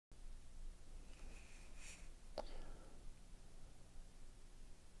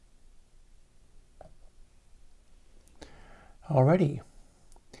Alrighty.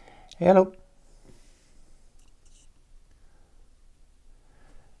 Hello.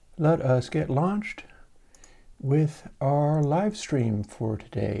 Let us get launched with our live stream for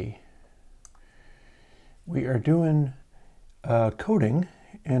today. We are doing coding,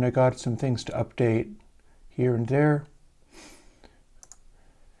 and I got some things to update here and there.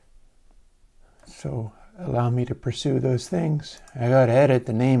 So allow me to pursue those things. I got to edit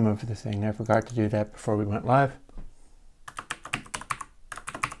the name of the thing. I forgot to do that before we went live.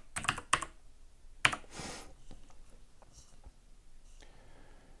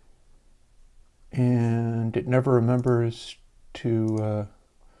 And it never remembers to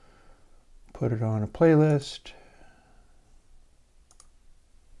put it on a playlist.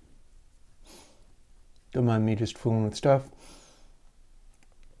 Don't mind me just fooling with stuff.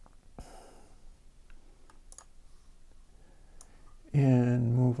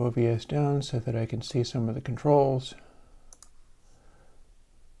 And move OBS down so that I can see some of the controls.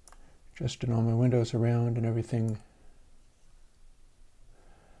 Adjusting all my windows around and everything.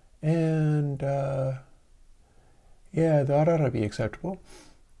 And yeah, that ought to be acceptable.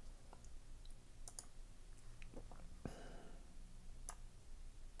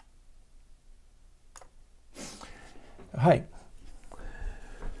 Hi.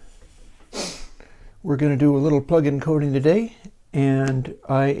 We're going to do a little plug-in coding today, and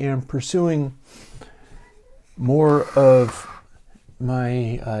I am pursuing more of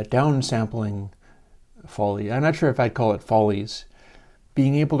my downsampling folly. I'm not sure if I'd call it follies.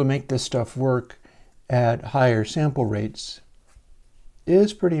 Being able to make this stuff work at higher sample rates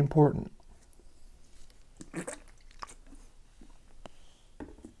is pretty important.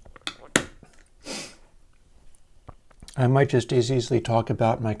 I might just as easily talk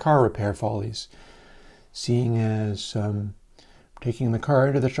about my car repair follies, seeing as taking the car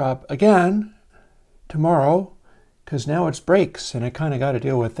into the shop again tomorrow, because now it's brakes, and I kind of got to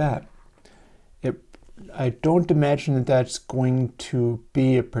deal with that. I don't imagine that that's going to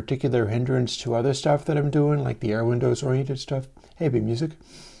be a particular hindrance to other stuff that I'm doing, like the Airwindows oriented stuff. Hey, big music.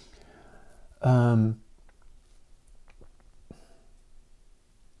 I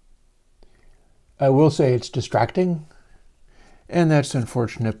will say it's distracting, and that's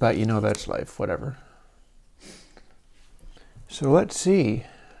unfortunate, but you know, that's life, whatever. So let's see.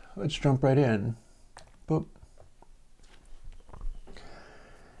 Let's jump right in. Boop.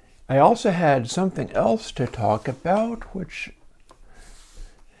 I also had something else to talk about, which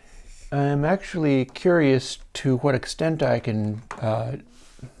I'm actually curious to what extent I can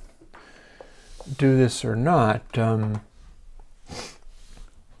do this or not.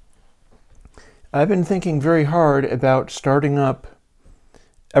 I've been thinking very hard about starting up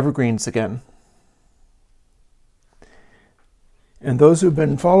Evergreens again. And those who've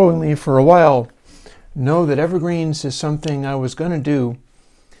been following me for a while know that Evergreens is something I was going to do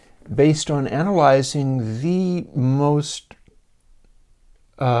based on analyzing the most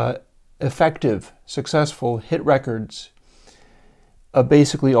effective, successful hit records of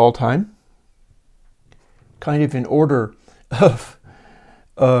basically all time, kind of in order of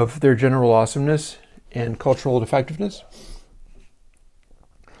their general awesomeness and cultural effectiveness.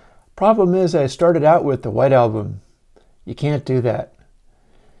 Problem is, I started out with the White Album. You can't do that.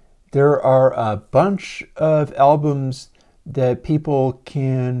 There are a bunch of albums that people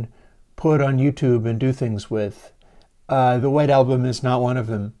can put on YouTube and do things with. The White Album is not one of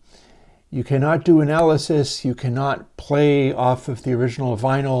them. You cannot do analysis. You cannot play off of the original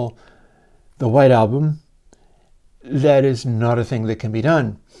vinyl, the White Album. That is not a thing that can be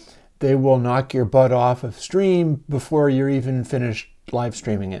done. They will knock your butt off of stream before you're even finished live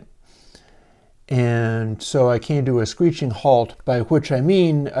streaming it. And so I came to a screeching halt, by which I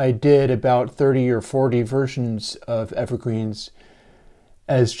mean I did about 30 or 40 versions of Evergreens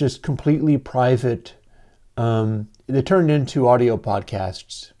as just completely private. They turned into audio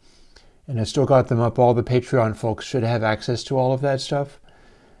podcasts, and I still got them up. All the Patreon folks should have access to all of that stuff.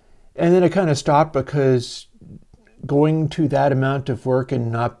 And then I kind of stopped because going to that amount of work and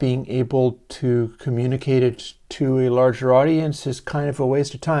not being able to communicate it to a larger audience is kind of a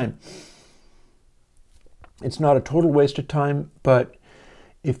waste of time. It's not a total waste of time, but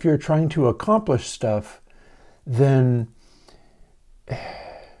if you're trying to accomplish stuff, then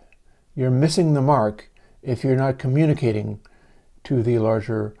you're missing the mark if you're not communicating to the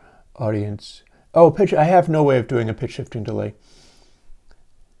larger audience. Oh, pitch! I have no way of doing a pitch shifting delay.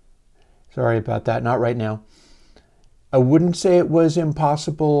 Sorry about that, not right now. I wouldn't say it was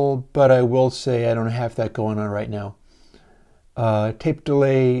impossible, but I will say I don't have that going on right now. Tape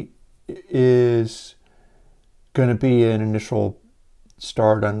delay is going to be an initial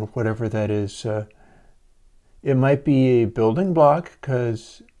start on whatever that is. It might be a building block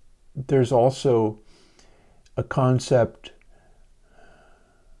because there's also a concept.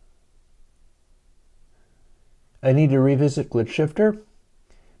 I need to revisit glitch shifter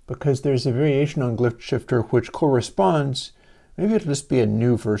because there's a variation on glitch shifter which corresponds, maybe it'll just be a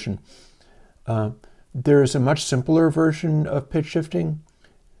new version. There's a much simpler version of pitch shifting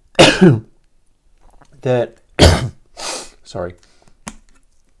that, sorry,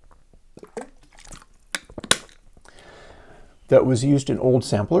 that was used in old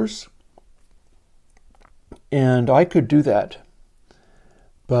samplers. And I could do that.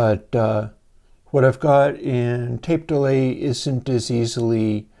 But what I've got in tape delay isn't as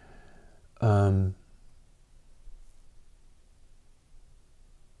easily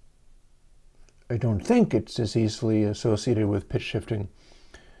I don't think it's as easily associated with pitch shifting.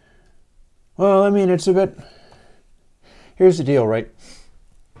 Well, I mean, it's a bit... Here's the deal, right?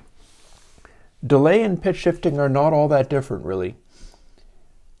 Delay and pitch shifting are not all that different, really.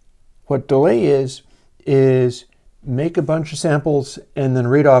 What delay is make a bunch of samples and then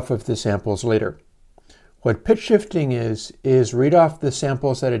read off of the samples later. What pitch shifting is read off the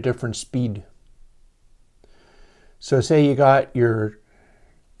samples at a different speed. So say you got your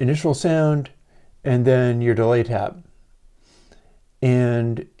initial sound and then your delay tap.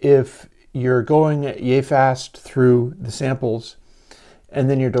 And if you're going yay fast through the samples and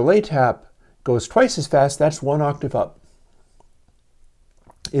then your delay tap goes twice as fast, that's 1 octave up.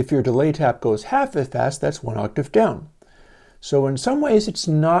 If your delay tap goes half as fast, that's 1 octave down. So in some ways it's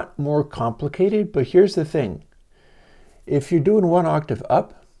not more complicated, but here's the thing. If you're doing 1 octave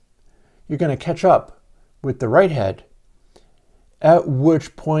up, you're going to catch up with the right head. At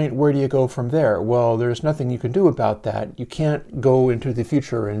which point, where do you go from there? Well, there's nothing you can do about that. You can't go into the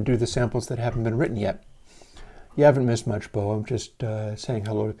future and do the samples that haven't been written yet. You haven't missed much, Bo. I'm just saying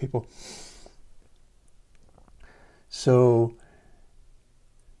hello to people. So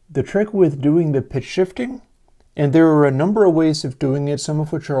the trick with doing the pitch shifting, and there are a number of ways of doing it, some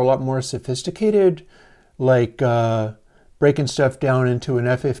of which are a lot more sophisticated, like breaking stuff down into an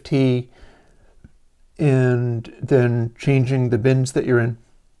FFT and then changing the bins that you're in.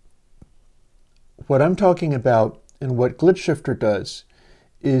 What I'm talking about and what glitch shifter does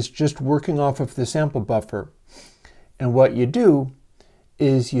is just working off of the sample buffer. And what you do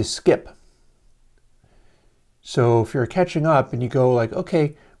is you skip. So if you're catching up and you go like,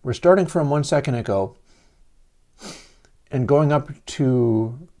 okay, we're starting from 1 second ago and going up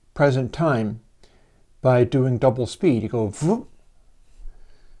to present time by doing double speed, you go vroom.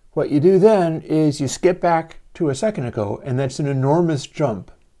 What you do then is you skip back to a second ago, and that's an enormous jump.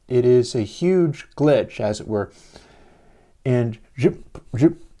 It is a huge glitch, as it were. And zip,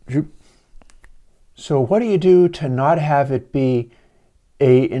 zip, zip. So what do you do to not have it be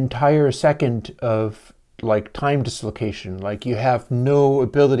an entire second of like time dislocation? Like you have no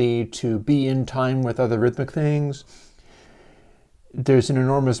ability to be in time with other rhythmic things. There's an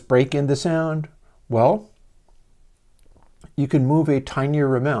enormous break in the sound. Well, you can move a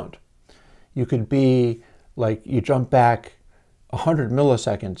tinier amount. You could be like you jump back 100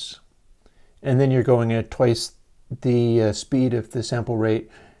 milliseconds and then you're going at twice the speed of the sample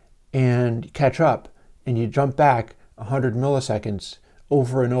rate and catch up and you jump back 100 milliseconds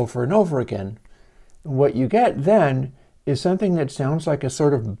over and over and over again. And what you get then is something that sounds like a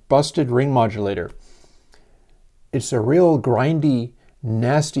sort of busted ring modulator. It's a real grindy,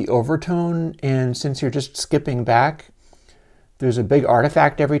 nasty overtone, and since you're just skipping back, there's a big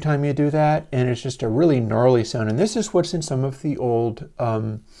artifact every time you do that, and it's just a really gnarly sound. And this is what's in some of the old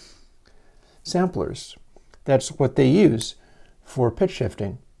samplers. That's what they use for pitch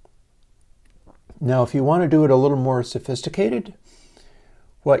shifting. Now, if you want to do it a little more sophisticated,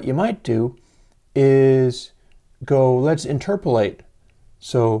 what you might do is go, let's interpolate.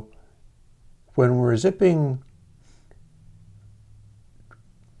 So when we're zipping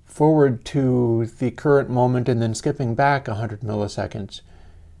forward to the current moment and then skipping back 100 milliseconds,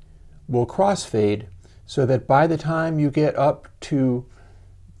 we'll crossfade so that by the time you get up to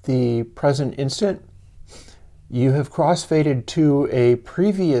the present instant, you have crossfaded to a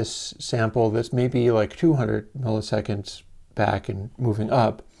previous sample that's maybe like 200 milliseconds back and moving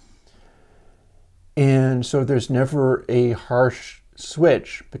up. And so there's never a harsh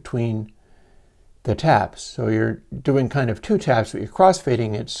switch between the taps. So you're doing kind of two taps, but you're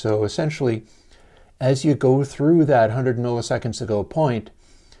crossfading it. So essentially, as you go through that 100 milliseconds ago point,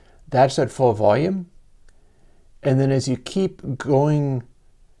 that's at full volume. And then as you keep going,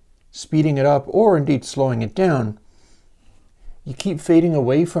 speeding it up, or indeed slowing it down, you keep fading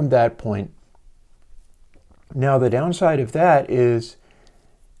away from that point. Now, the downside of that is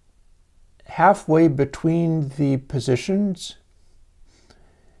halfway between the positions,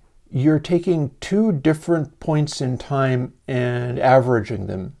 you're taking two different points in time and averaging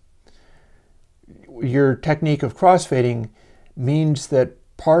them. Your technique of crossfading means that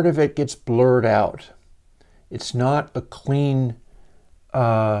part of it gets blurred out. It's not a clean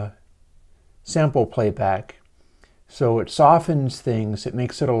sample playback. So it softens things, it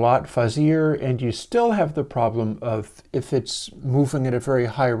makes it a lot fuzzier, and you still have the problem of, if it's moving at a very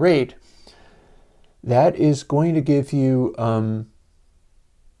high rate, that is going to give you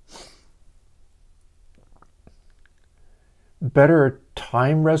better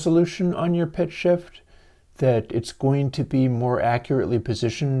time resolution on your pitch shift, that it's going to be more accurately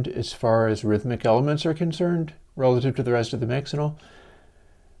positioned as far as rhythmic elements are concerned relative to the rest of the mix and all.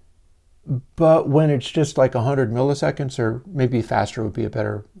 But when it's just like 100 milliseconds, or maybe faster would be a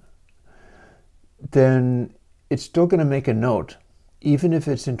better, then it's still going to make a note. Even if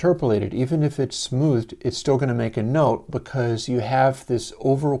it's interpolated, even if it's smoothed, it's still going to make a note, because you have this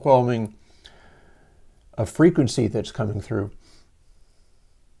overwhelming frequency that's coming through.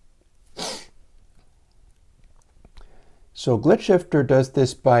 So Glitch Shifter does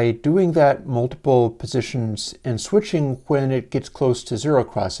this by doing that multiple positions and switching when it gets close to zero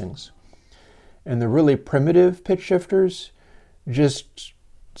crossings. And the really primitive pitch shifters just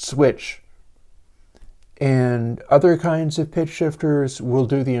switch. And other kinds of pitch shifters will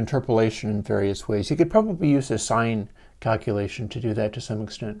do the interpolation in various ways. You could probably use a sine calculation to do that to some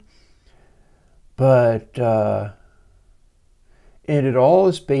extent. But, and it all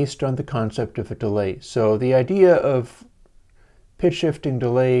is based on the concept of a delay. So the idea of pitch shifting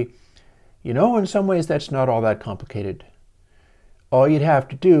delay, in some ways that's not all that complicated. All you'd have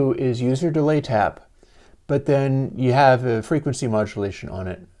to do is use your delay tap, but then you have a frequency modulation on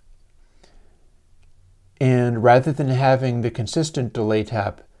it. And rather than having the consistent delay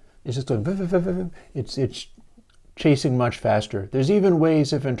tap, it's just going, it's chasing much faster. There's even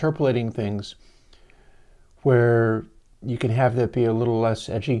ways of interpolating things where you can have that be a little less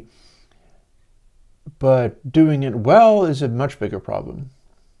edgy, but doing it well is a much bigger problem.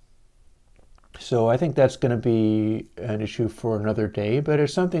 So I think that's going to be an issue for another day, but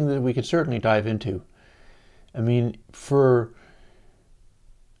it's something that we could certainly dive into. I mean, for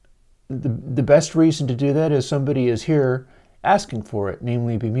the best reason to do that is somebody is here asking for it,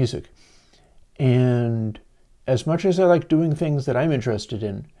 namely bMusic. And as much as I like doing things that I'm interested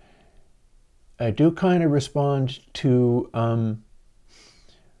in, I do kind of respond to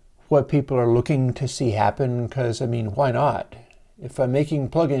what people are looking to see happen, because, I mean, why not? If I'm making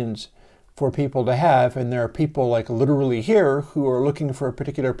plugins for people to have, and there are people like literally here who are looking for a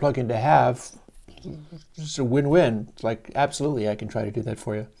particular plugin to have, it's a win-win. It's like, absolutely, I can try to do that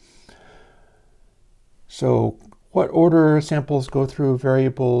for you. So what order samples go through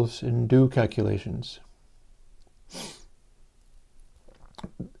variables and do calculations?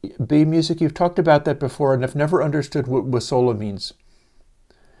 bMusic, you've talked about that before, and I've never understood what WSOLA means.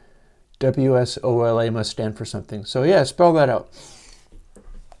 WSOLA must stand for something. So yeah, spell that out.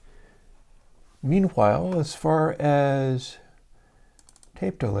 Meanwhile, as far as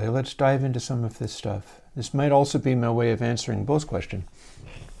tape delay, let's dive into some of this stuff. This might also be my way of answering Bo's question.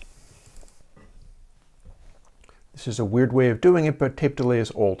 This is a weird way of doing it, but tape delay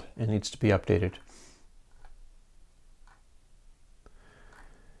is old and needs to be updated.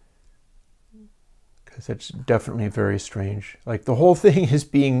 Because it's definitely very strange. Like, the whole thing is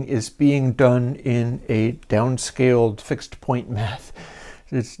being done in a downscaled fixed point math.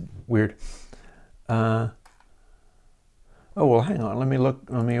 It's weird. Oh, well, hang on. Let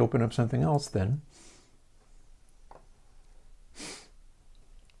me open up something else then.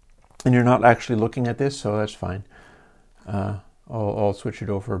 And you're not actually looking at this, so that's fine. I'll switch it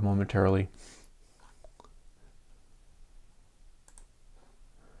over momentarily.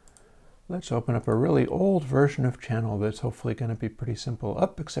 Let's open up a really old version of channel that's hopefully going to be pretty simple.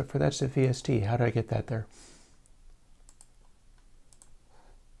 Except for that's a VST. How do I get that there?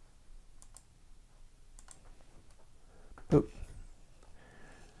 Oop.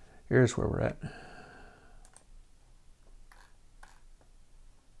 Here's where we're at.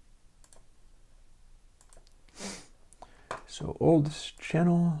 So oldest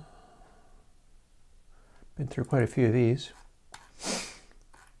channel. Been through quite a few of these.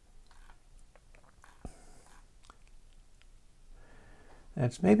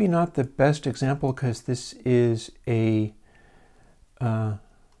 That's maybe not the best example because this is a yeah,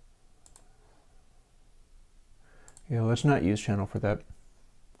 let's not use channel for that.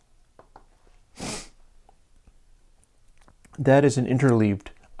 That is an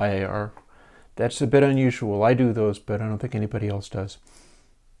interleaved IAR. That's a bit unusual. I do those, but I don't think anybody else does.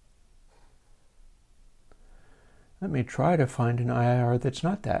 Let me try to find an IIR that's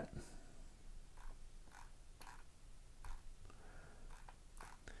not that.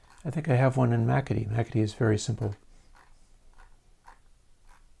 I think I have one in Macity. Macity is very simple.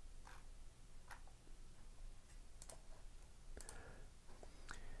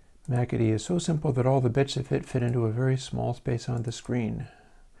 Macity is so simple that all the bits of it fit into a very small space on the screen.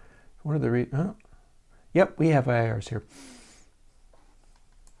 One of the yep, we have IIRs here.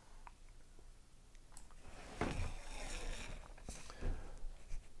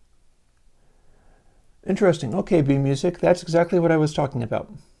 Interesting. Okay, B Music, that's exactly what I was talking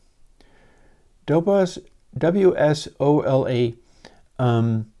about. WSOLA.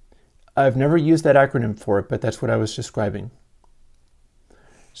 I've never used that acronym for it, but that's what I was describing.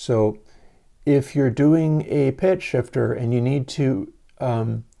 So if you're doing a pitch shifter and you need to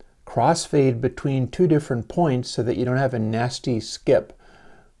crossfade between two different points so that you don't have a nasty skip,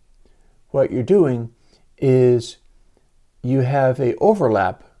 what you're doing is you have a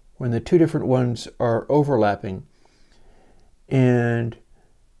overlap when the two different ones are overlapping, and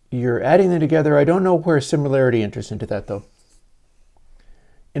you're adding them together. I don't know where similarity enters into that, though.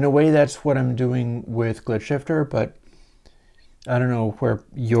 In a way, that's what I'm doing with Glitch Shifter, but I don't know where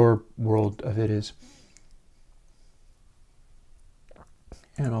your world of it is.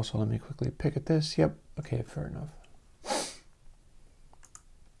 And also, let me quickly pick at this. Yep, okay, fair enough.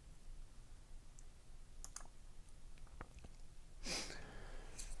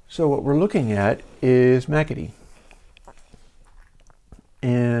 So what we're looking at is Macity.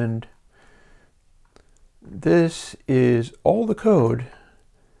 And this is all the code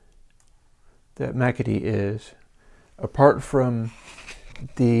that Macity is, apart from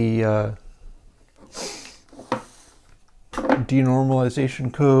the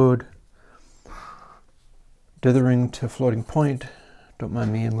denormalization code, dithering to floating point. Don't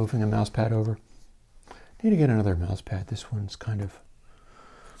mind me, I'm moving a mouse pad over. Need to get another mouse pad. This one's kind of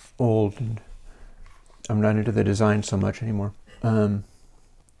old and I'm not into the design so much anymore. Oh,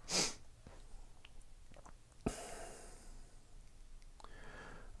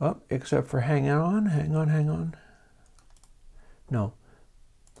 except for hang on. No.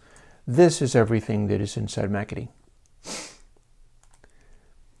 This is everything that is inside Macity.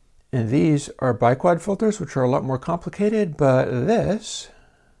 And these are biquad filters, which are a lot more complicated, but this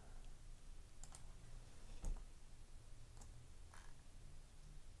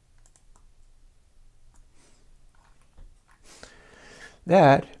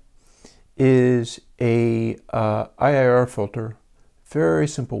that is a IIR filter, very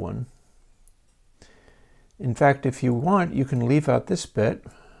simple one. In fact, if you want, you can leave out this bit.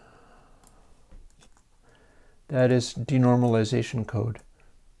 That is denormalization code.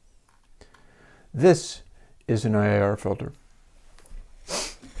 This is an IIR filter.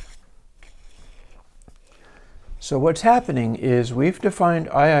 So what's happening is we've defined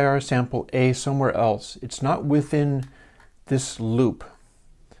IIR sample A somewhere else. It's not within this loop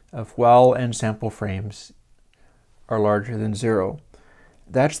of while and sample frames are larger than 0.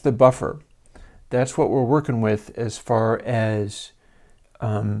 That's the buffer. That's what we're working with as far as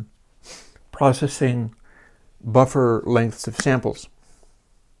processing buffer lengths of samples.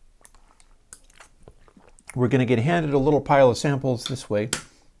 We're going to get handed a little pile of samples this way,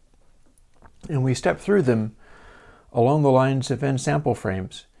 and we step through them along the lines of n sample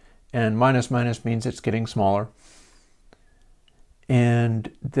frames, and minus means it's getting smaller.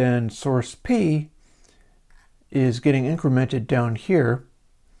 And then source P is getting incremented down here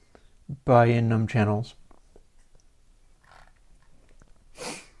by n-num channels.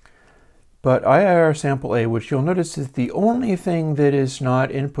 But IIR sample A, which you'll notice is the only thing that is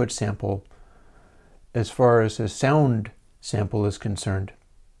not input sample as far as a sound sample is concerned.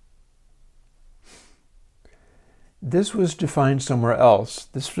 This was defined somewhere else.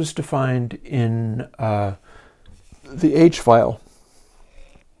 This was defined in the H file.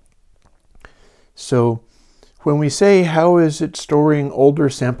 So when we say how is it storing older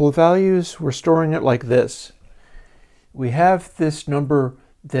sample values, we're storing it like this. We have this number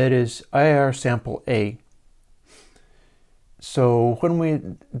that is IIR sample A. So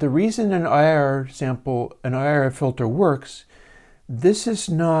the reason an IIR filter works, this is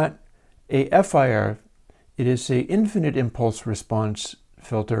not a FIR, it is an infinite impulse response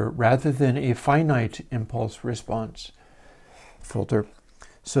filter rather than a finite impulse response filter.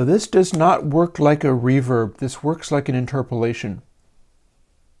 So this does not work like a reverb, this works like an interpolation.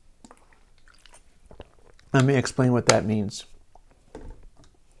 Let me explain what that means.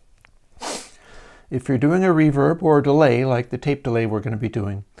 If you're doing a reverb or a delay, like the tape delay we're going to be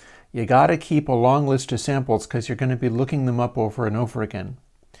doing, you got to keep a long list of samples because you're going to be looking them up over and over again.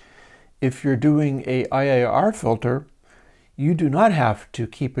 if you're doing a IIR filter, you do not have to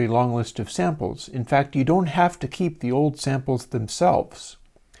keep a long list of samples. In fact, you don't have to keep the old samples themselves.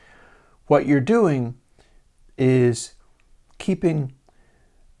 What you're doing is keeping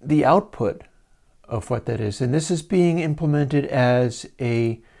the output of what that is. And this is being implemented as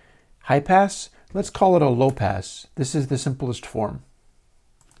a high pass. Let's call it a low pass. This is the simplest form.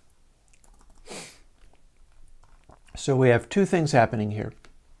 So we have two things happening here.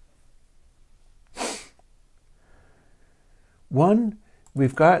 One,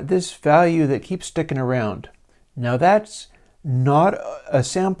 we've got this value that keeps sticking around. Now that's not a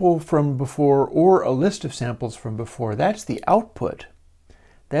sample from before or a list of samples from before. That's the output.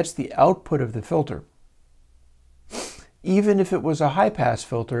 That's the output of the filter. Even if it was a high-pass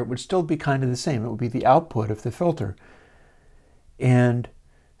filter, it would still be kind of the same. It would be the output of the filter. And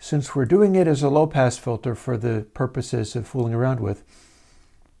since we're doing it as a low-pass filter for the purposes of fooling around with,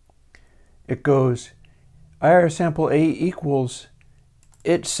 it goes IR sample A equals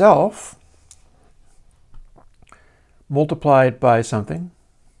itself multiplied by something.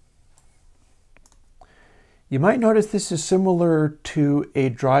 You might notice this is similar to a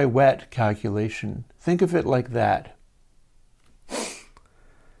dry-wet calculation. Think of it like that.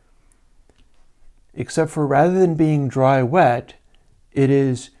 Except for rather than being dry-wet, it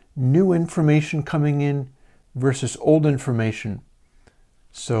is new information coming in versus old information.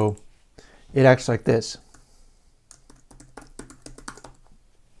 So it acts like this.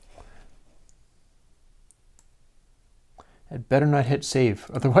 I'd better not hit save,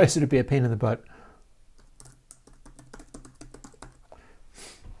 otherwise it'd be a pain in the butt.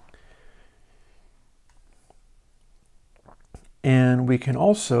 And we can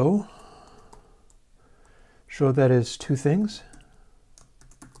also show that as two things.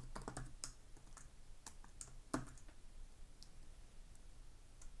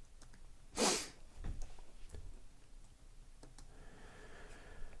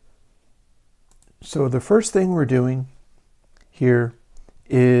 So the first thing we're doing here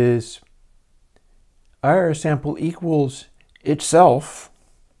is IR sample equals itself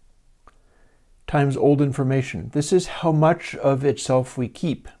times old information. This is how much of itself we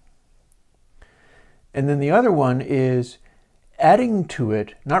keep. And then the other one is adding to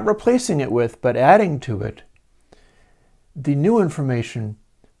it, not replacing it with, but adding to it, the new information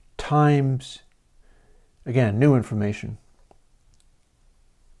times, again, new information.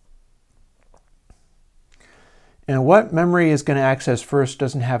 And what memory is going to access first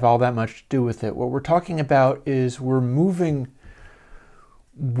doesn't have all that much to do with it. What we're talking about is we're moving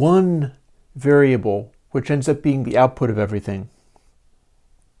one variable, which ends up being the output of everything,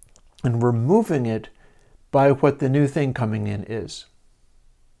 and we're moving it by what the new thing coming in is.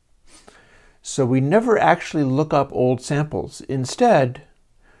 So we never actually look up old samples. Instead,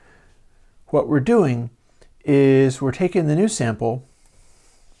 what we're doing is we're taking the new sample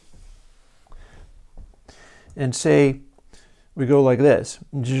and say we go like this,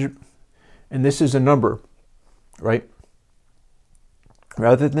 and this is a number, right?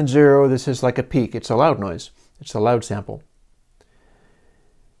 Rather than 0, this is like a peak. It's a loud noise. It's a loud sample.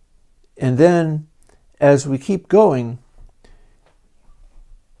 And then as we keep going,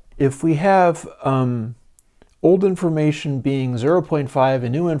 if we have old information being 0.5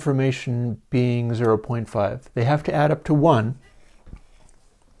 and new information being 0.5, they have to add up to 1.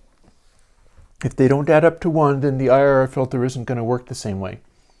 If they don't add up to 1, then the IR filter isn't going to work the same way.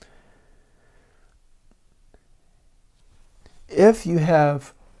 If you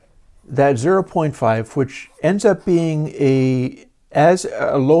have that 0.5, which ends up being as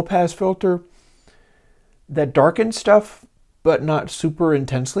a low-pass filter that darkens stuff, but not super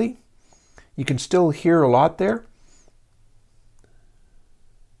intensely, you can still hear a lot there.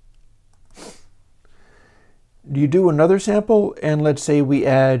 You do another sample, and let's say we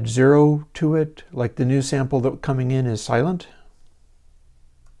add 0 to it, like the new sample that coming in is silent.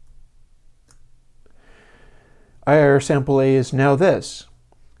 IR sample A is now this.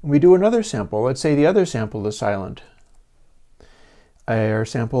 We do another sample. Let's say the other sample is silent. IR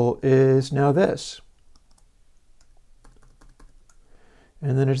sample is now this.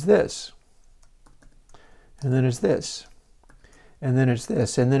 And then it's this. And then it's this. And then it's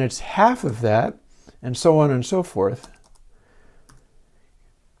this. And then it's half of that, and so on and so forth.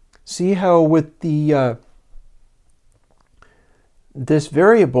 See how with the this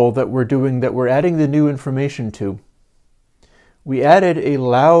variable that we're doing, that we're adding the new information to, we added a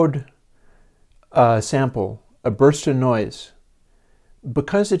loud sample, a burst of noise.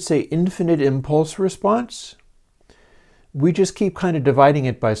 Because it's an infinite impulse response, we just keep kind of dividing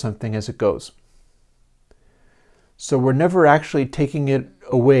it by something as it goes. So we're never actually taking it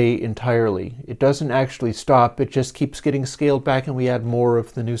away entirely. It doesn't actually stop, it just keeps getting scaled back and we add more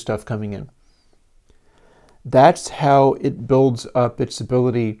of the new stuff coming in. That's how it builds up its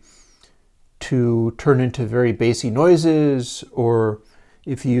ability to turn into very bassy noises, or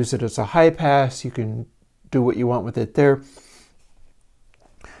if you use it as a high pass, you can do what you want with it there.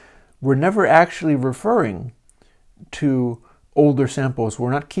 We're never actually referring to older samples. We're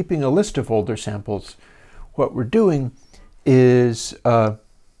not keeping a list of older samples. What we're doing is, well,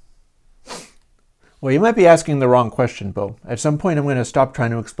 you might be asking the wrong question, Bo. At some point I'm going to stop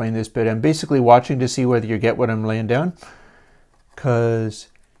trying to explain this, but I'm basically watching to see whether you get what I'm laying down, because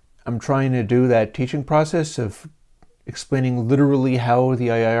I'm trying to do that teaching process of explaining literally how the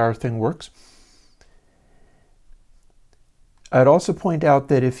IIR thing works. I'd also point out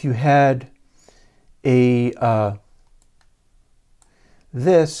that if you had a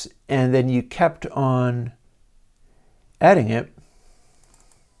this and then you kept on adding it,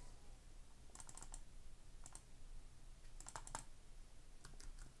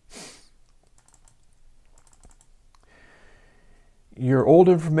 your old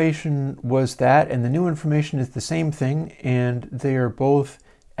information was that, and the new information is the same thing, and they are both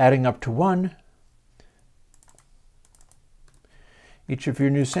adding up to 1. Each of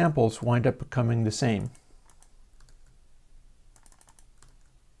your new samples wind up becoming the same.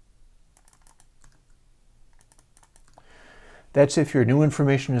 That's if your new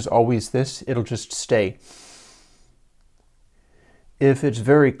information is always this, it'll just stay. If it's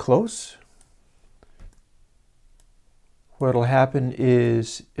very close, what'll happen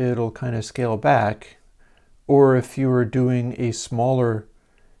is it'll kind of scale back, or if you were doing a smaller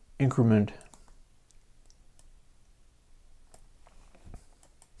increment,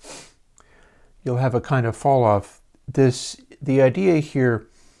 you'll have a kind of fall off. The idea here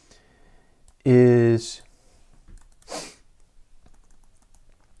is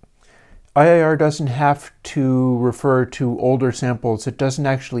IIR doesn't have to refer to older samples. It doesn't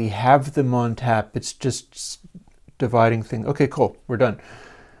actually have them on tap. It's just dividing things. Okay, cool, we're done.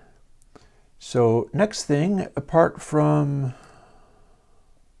 So next thing, apart from,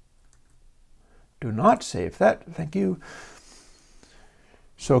 do not save that, thank you.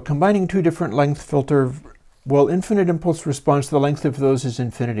 So combining two different length filter, well, infinite impulse response, the length of those is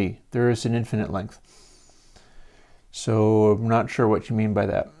infinity. There is an infinite length. So I'm not sure what you mean by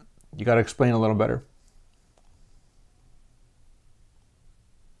that. You got to explain a little better.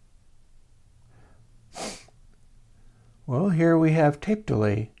 Well, here we have tape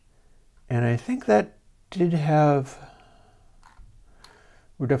delay, and I think that did have,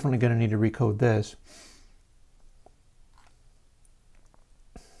 we're definitely going to need to recode this.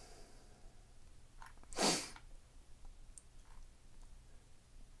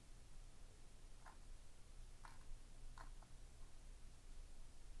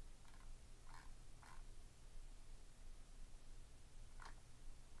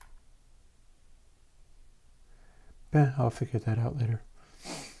 I'll figure that out later.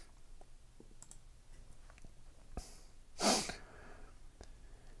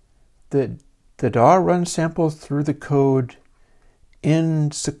 The DAW runs samples through the code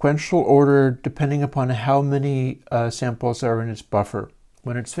in sequential order depending upon how many samples are in its buffer.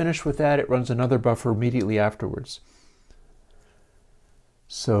 When it's finished with that, it runs another buffer immediately afterwards.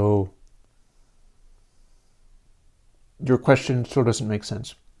 So your question still doesn't make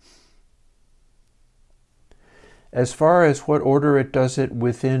sense. As far as what order it does it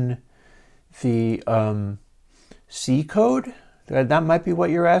within the C code, that might be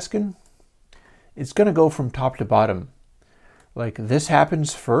what you're asking. It's going to go from top to bottom. Like this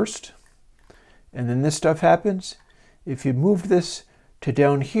happens first, and then this stuff happens. If you moved this to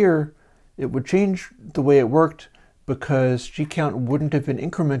down here, it would change the way it worked because G count wouldn't have been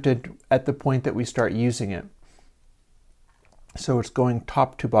incremented at the point that we start using it. So it's going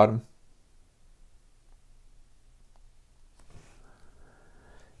top to bottom.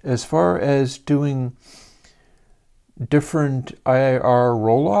 As far as doing different IIR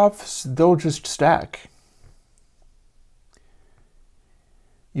roll-offs, they'll just stack.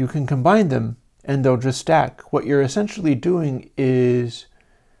 You can combine them and they'll just stack. What you're essentially doing is,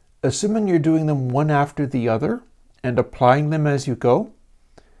 assuming you're doing them one after the other and applying them as you go,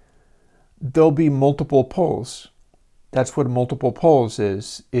 there'll be multiple pulls. That's what multiple pulls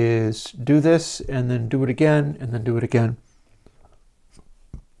is do this and then do it again and then do it again.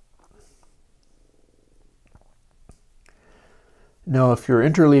 Now, if you're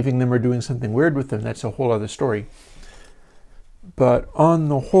interleaving them or doing something weird with them, that's a whole other story. But on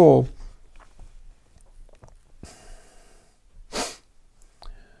the whole,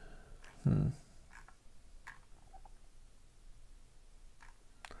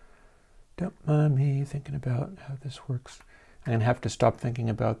 me thinking about how this works. I'm going to have to stop thinking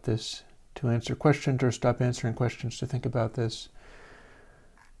about this to answer questions, or stop answering questions to think about this.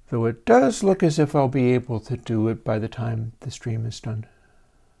 Though it does look as if I'll be able to do it by the time the stream is done.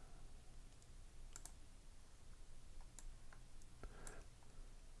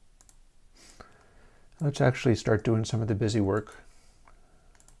 Let's actually start doing some of the busy work.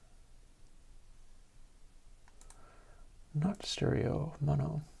 Not stereo,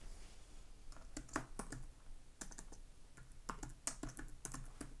 mono.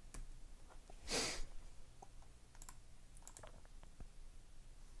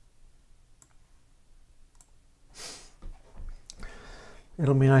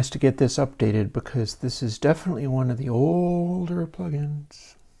 It'll be nice to get this updated because this is definitely one of the older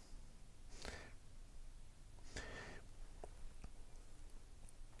plugins.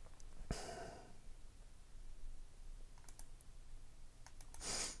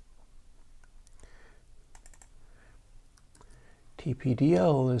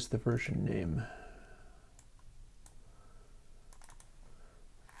 TPDL is the version name.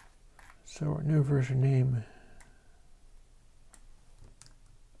 So our new version name,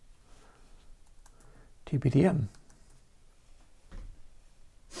 TPDM.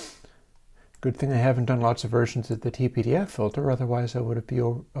 Good thing I haven't done lots of versions of the TPDF filter, otherwise I would be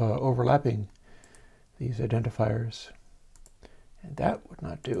overlapping these identifiers. And that would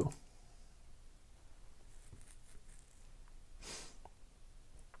not do.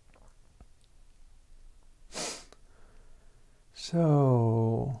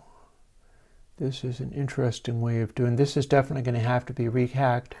 So this is an interesting way of doing this. Is definitely going to have to be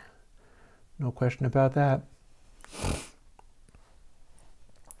rehacked. No question about that.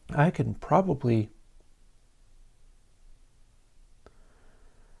 I can probably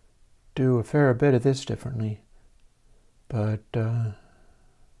do a fair bit of this differently, but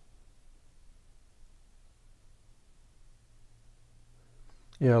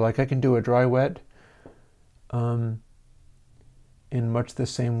yeah, like I can do a dry wet in much the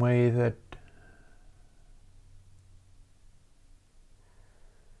same way that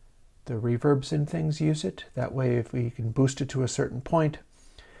the reverbs and things use it. That way, if we can boost it to a certain point,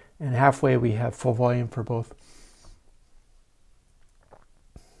 and halfway we have full volume for both.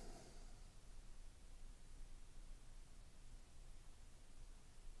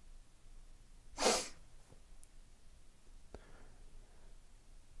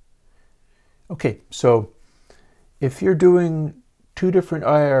 Okay, so if you're doing two different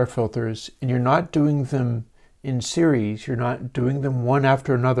IR filters and you're not doing them in series, you're not doing them one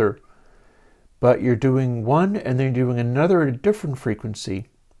after another, but you're doing one and then you're doing another at a different frequency,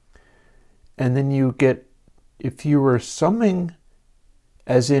 and then you get, if you were summing,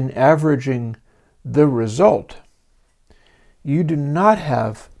 as in averaging the result, you do not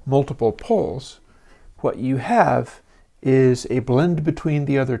have multiple poles. What you have is a blend between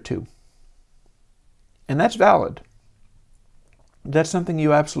the other two. And that's valid. That's something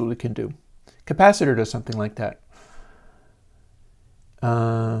you absolutely can do. Capacitor does something like that.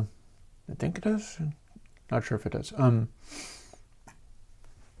 I think it does. Not sure if it does.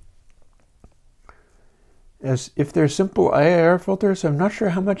 As if they're simple IIR filters, I'm not sure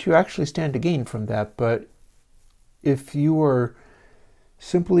how much you actually stand to gain from that, but if you are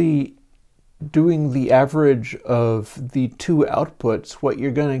simply doing the average of the two outputs, what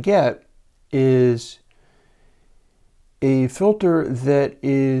you're going to get is a filter that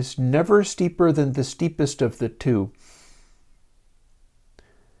is never steeper than the steepest of the two.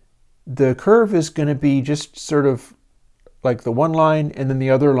 The curve is going to be just sort of like the one line and then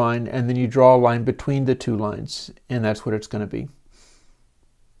the other line, and then you draw a line between the two lines, and that's what it's going to be.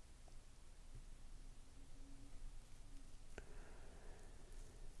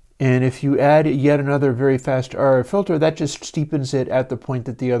 And if you add yet another very fast IR filter, that just steepens it at the point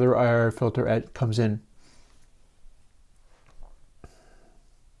that the other IR filter comes in.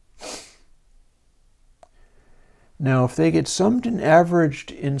 Now, if they get summed and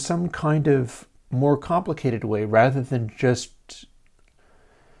averaged in some kind of more complicated way, rather than just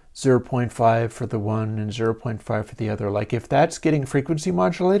 0.5 for the one and 0.5 for the other, like if that's getting frequency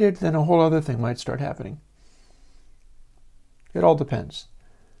modulated, then a whole other thing might start happening. It all depends.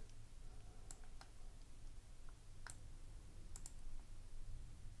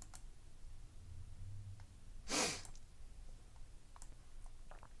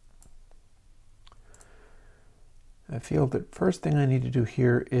 I feel that first thing I need to do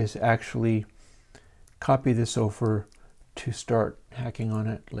here is actually copy this over to start hacking on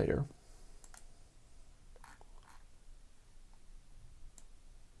it later.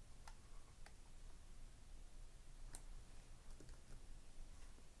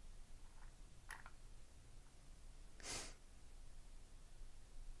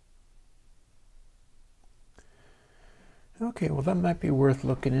 Okay, well that might be worth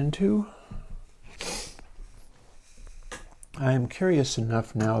looking into. I'm curious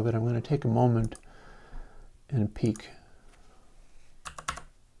enough now that I'm going to take a moment and peek.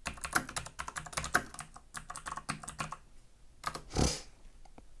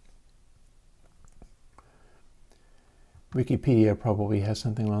 Wikipedia probably has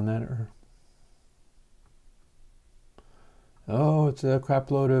something on that, or oh, it's a crap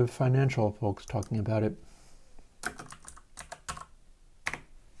load of financial folks talking about it.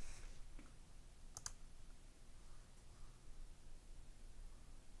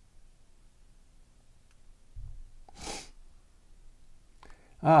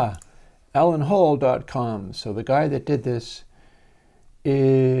 Ah, alanhall.com. So the guy that did this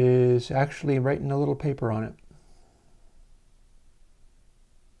is actually writing a little paper on it.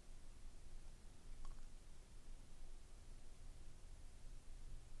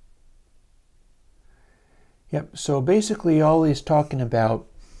 Yep, so basically all he's talking about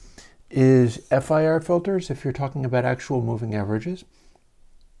is FIR filters, if you're talking about actual moving averages.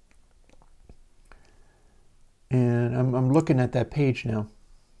 And I'm looking at that page now.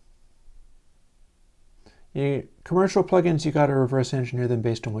 Commercial plugins, you got to reverse engineer them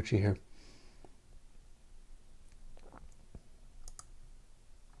based on what you hear.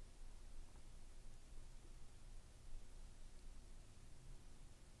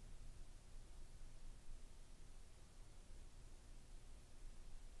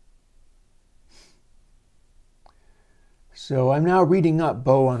 So I'm now reading up,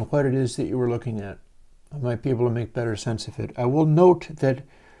 Bo, on what it is that you were looking at. I might be able to make better sense of it. I will note that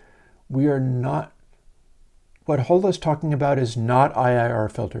we are not, what Hull is talking about is not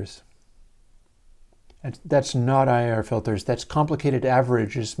IIR filters. That's not IIR filters. That's complicated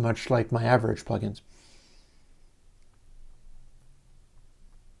averages, much like my average plugins.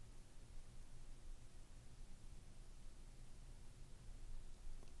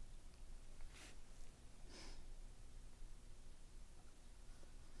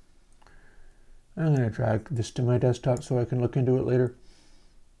 I'm going to drag this to my desktop so I can look into it later.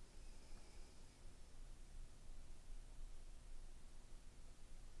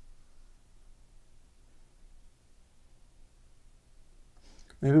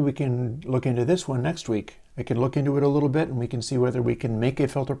 Maybe we can look into this one next week. I can look into it a little bit and we can see whether we can make a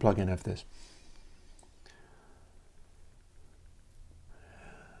filter plugin of this.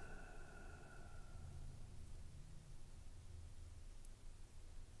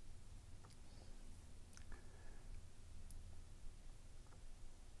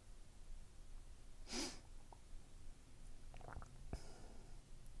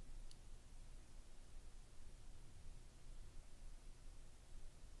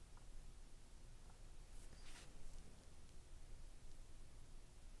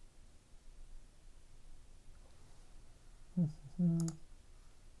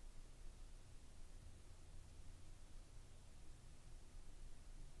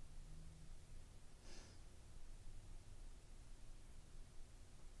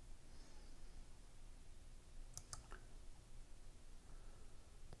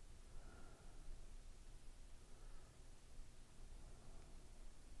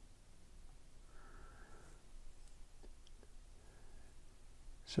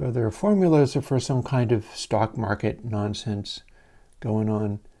 So their formulas are for some kind of stock market nonsense going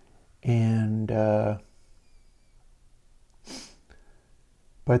on. And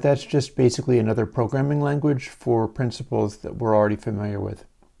but that's just basically another programming language for principles that we're already familiar with.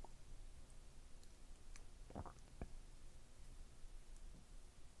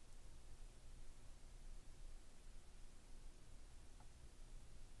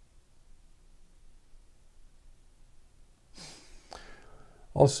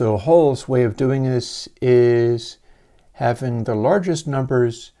 Also, Hull's way of doing this is having the largest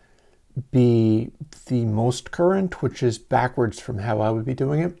numbers be the most current, which is backwards from how I would be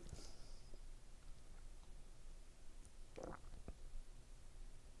doing it.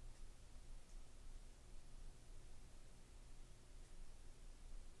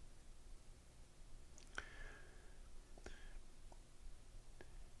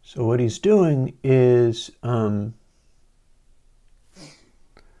 So what he's doing is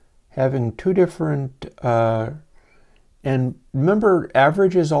having two different, and remember,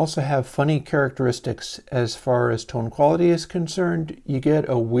 averages also have funny characteristics as far as tone quality is concerned. You get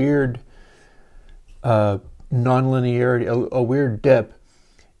a weird nonlinearity, a weird dip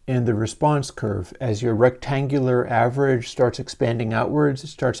in the response curve. As your rectangular average starts expanding outwards, it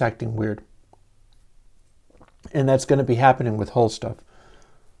starts acting weird. And that's going to be happening with Hull stuff.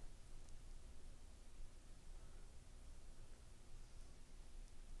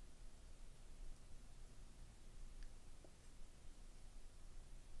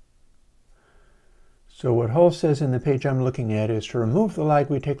 So what Hull says in the page I'm looking at is to remove the lag,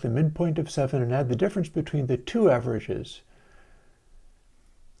 we take the midpoint of 7 and add the difference between the two averages.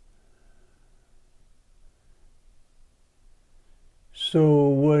 So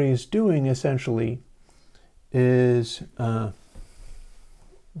what he's doing essentially is some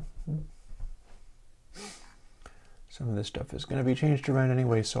of this stuff is going to be changed around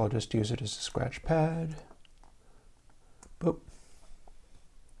anyway, so I'll just use it as a scratch pad. Boop.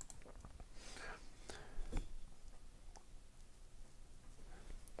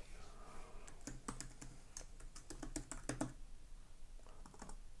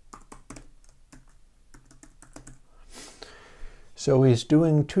 So he's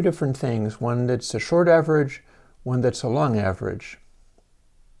doing two different things, one that's a short average, one that's a long average.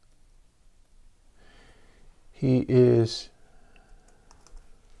 He is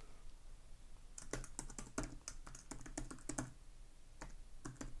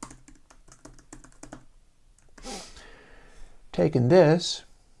taking this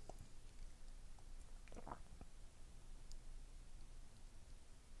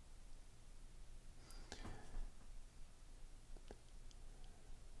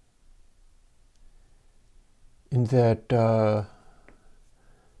in that,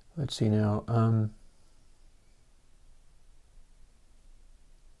 let's see now,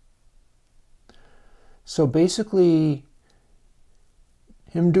 so basically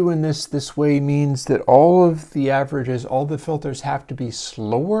him doing this way means that all of the averages, all the filters have to be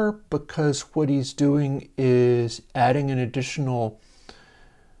slower, because what he's doing is adding an additional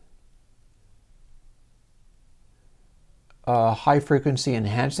high frequency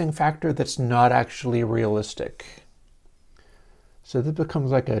enhancing factor that's not actually realistic. So that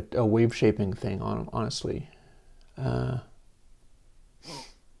becomes like a wave shaping thing, honestly.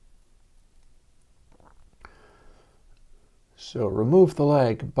 So remove the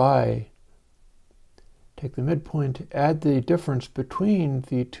lag by, take the midpoint, add the difference between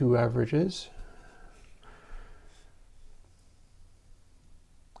the two averages.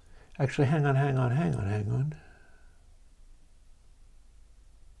 Actually, hang on.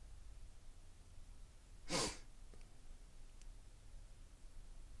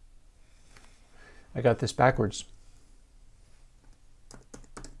 I got this backwards.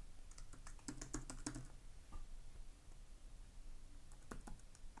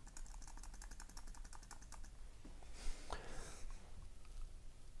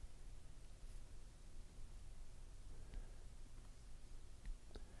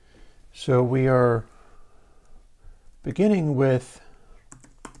 So we are beginning with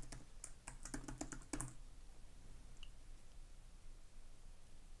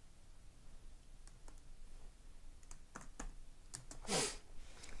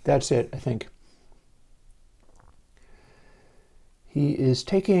that's it, I think. He is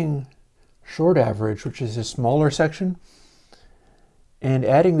taking short average, which is a smaller section, and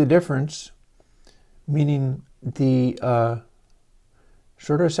adding the difference, meaning the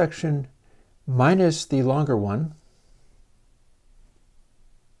shorter section minus the longer one,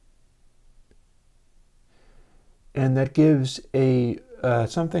 and that gives a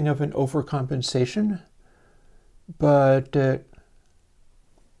something of an overcompensation. But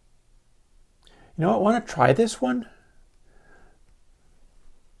you know, I want to try this one.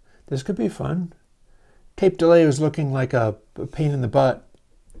 This could be fun. Tape delay was looking like a pain in the butt.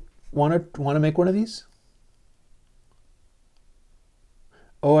 Want to make one of these?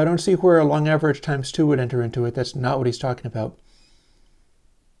 Oh, I don't see where a long average times 2 would enter into it. That's not what he's talking about.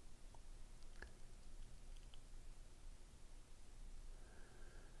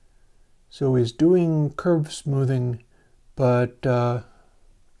 So he's doing curve smoothing, but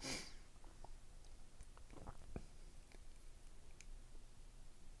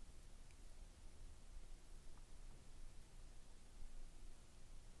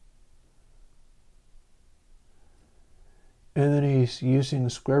and then he's using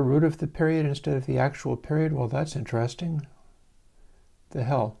square root of the period instead of the actual period. Well, that's interesting. The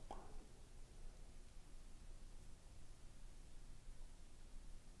hell?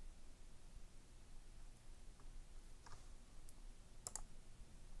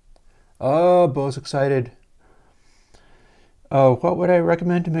 Oh, Bo's excited. Oh, what would I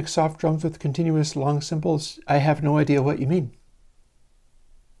recommend to mix soft drums with continuous long cymbals? I have no idea what you mean.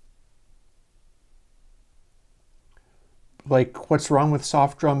 Like, what's wrong with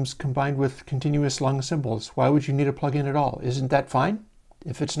soft drums combined with continuous long cymbals? Why would you need a plugin at all? Isn't that fine?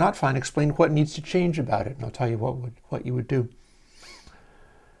 If it's not fine, explain what needs to change about it, and I'll tell you what you would do.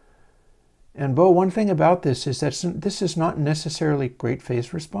 And Bo, one thing about this is that this is not necessarily great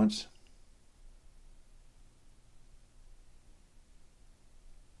phase response.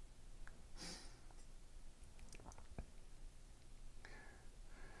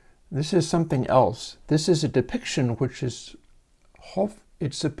 This is something else. This is a depiction which is,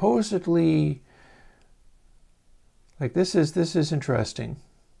 it's supposedly, like this is interesting.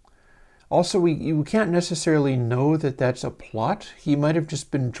 Also, you can't necessarily know that that's a plot. He might have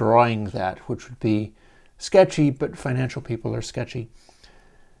just been drawing that, which would be sketchy, but financial people are sketchy.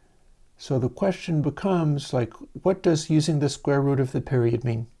 So the question becomes, like, what does using the square root of the period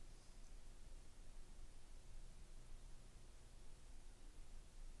mean?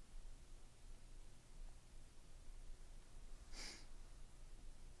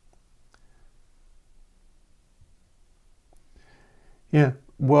 Yeah,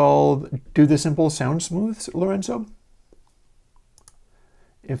 well, do the symbols sound smooth, Lorenzo?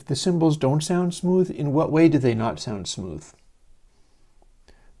 If the symbols don't sound smooth, in what way do they not sound smooth?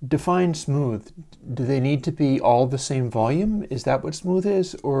 Define smooth. Do they need to be all the same volume? Is that what smooth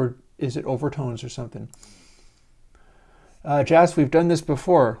is? Or is it overtones or something? Jas, we've done this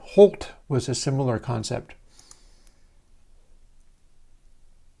before. Holt was a similar concept.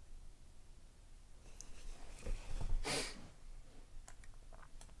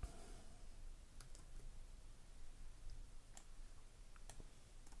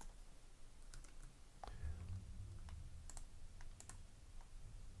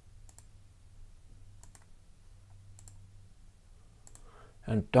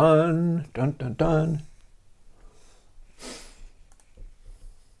 And done, dun, dun, dun.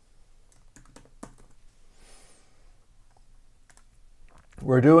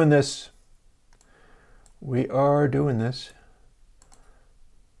 We're doing this. We are doing this.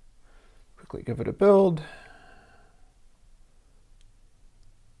 Quickly give it a build.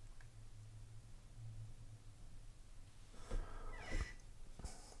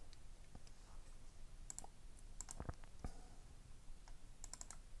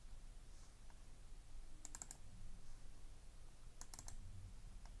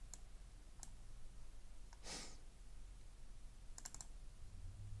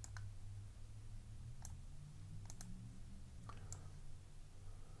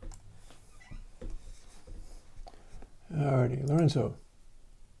 Alrighty, Lorenzo.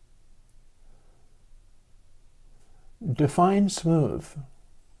 Define smooth.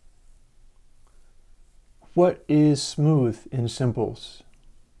 What is smooth in symbols?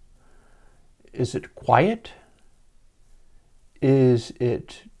 Is it quiet? Is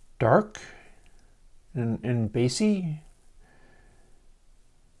it dark and bassy?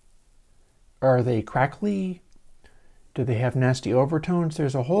 Are they crackly? Do they have nasty overtones?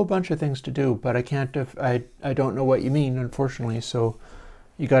 There's a whole bunch of things to do, but I can't. I don't know what you mean, unfortunately. So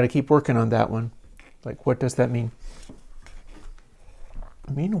you got to keep working on that one. Like, what does that mean?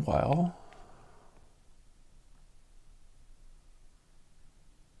 Meanwhile,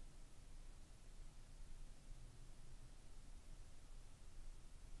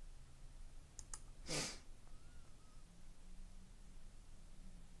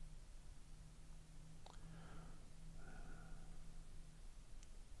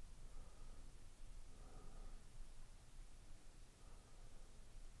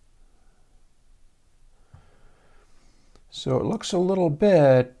 so it looks a little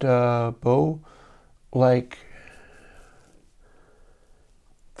bit, Bo, like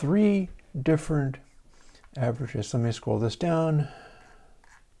three different averages. Let me scroll this down.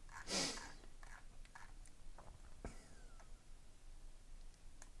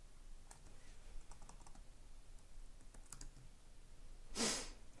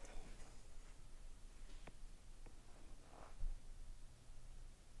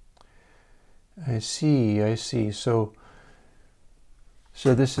 I see.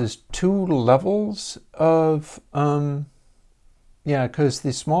 So this is two levels of, yeah, because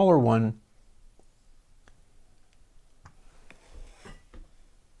the smaller one,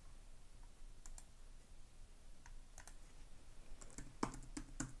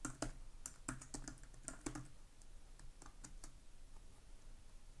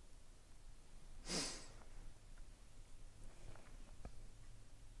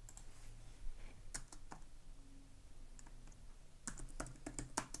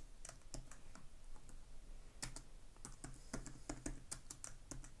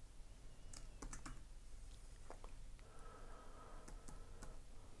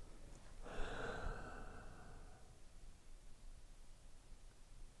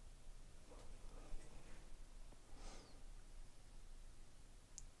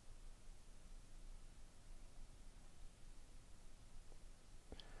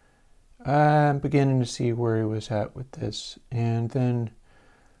 I'm beginning to see where he was at with this. And then,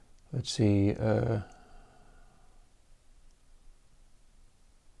 let's see,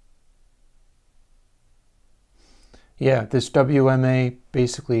 Yeah, this WMA,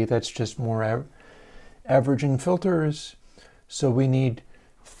 basically that's just more averaging filters. So we need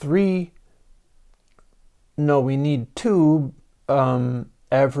two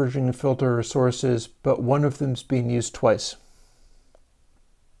averaging filter sources, but one of them's being used twice.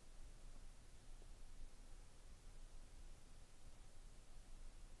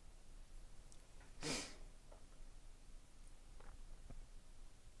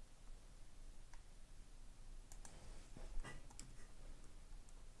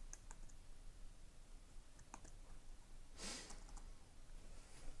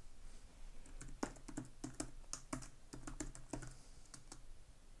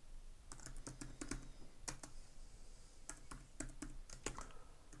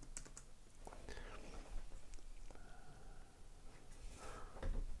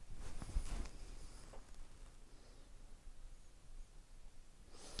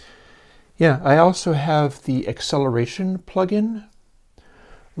 Yeah, I also have the acceleration plugin,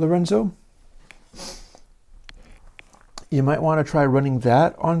 Lorenzo. You might want to try running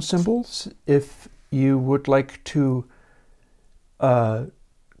that on cymbals if you would like to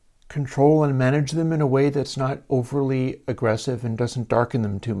control and manage them in a way that's not overly aggressive and doesn't darken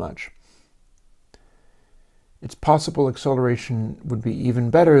them too much. It's possible acceleration would be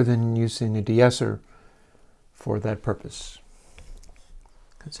even better than using a de-esser for that purpose,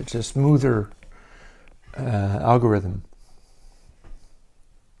 because it's a smoother algorithm.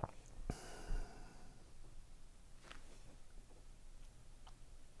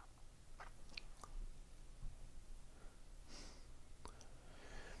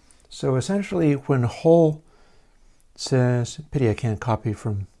 So essentially, when Hull says, pity I can't copy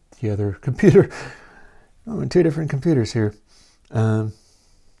from the other computer. I'm in two different computers here.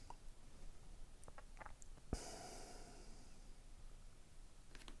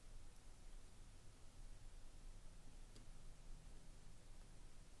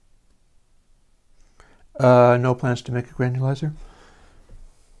 No plans to make a granulizer.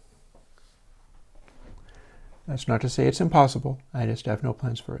 That's not to say it's impossible. I just have no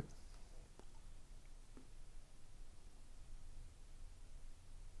plans for it.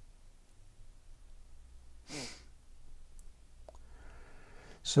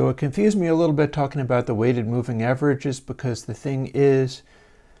 So it confused me a little bit talking about the weighted moving averages, because the thing is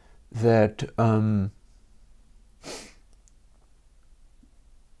that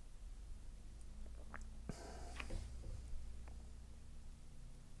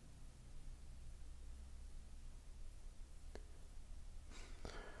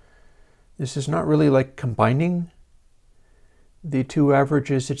this is not really like combining the two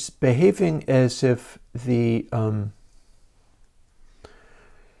averages. It's behaving as if the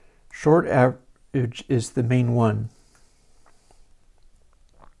short average is the main one.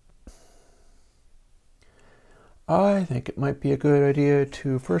 I think it might be a good idea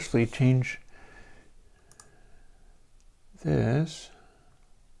to firstly change this.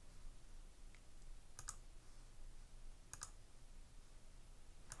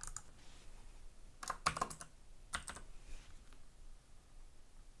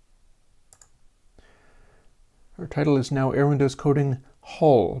 Our title is now Airwindows Coding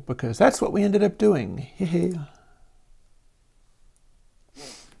Hull, because that's what we ended up doing.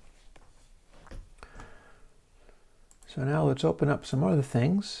 So now let's open up some other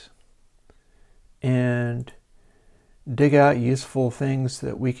things and dig out useful things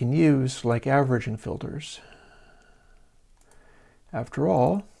that we can use, like averaging filters. After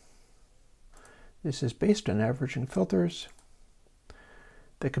all, this is based on averaging filters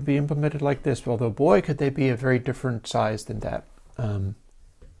that can be implemented like this, although boy could they be a very different size than that.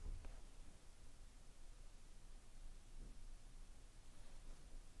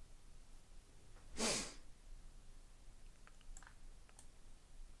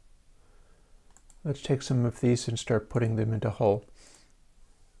 Let's take some of these and start putting them into Hull.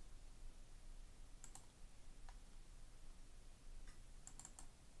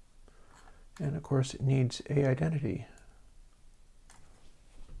 And of course it needs a identity.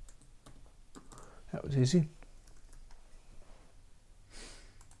 That was easy.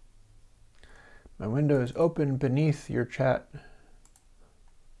 My window is open beneath your chat.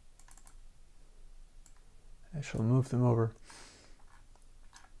 I shall move them over.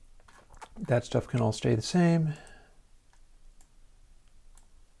 That stuff can all stay the same.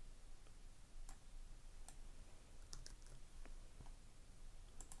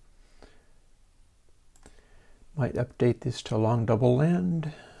 Might update this to long double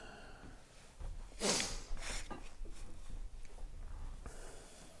land.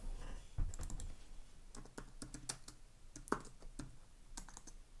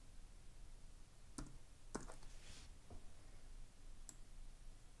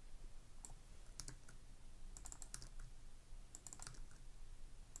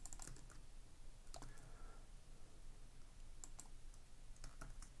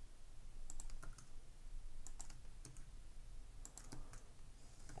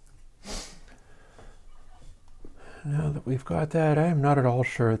 Now that we've got that, I am not at all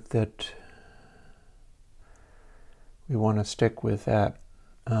sure that we want to stick with that.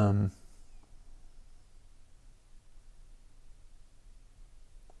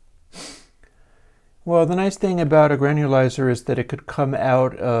 Well, the nice thing about a granulizer is that it could come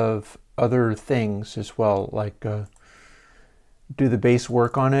out of other things as well, like do the base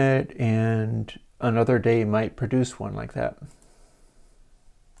work on it, and another day might produce one like that.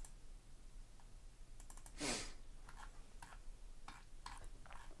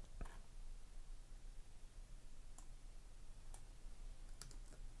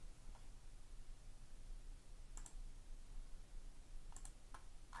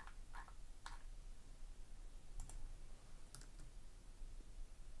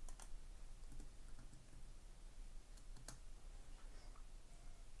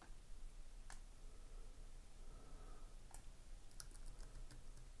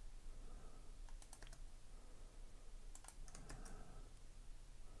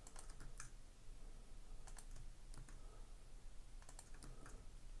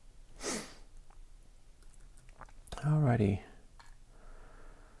 Alrighty,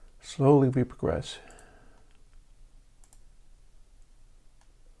 slowly we progress.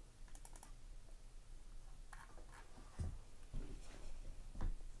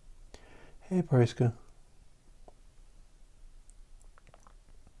 Hey, Priska.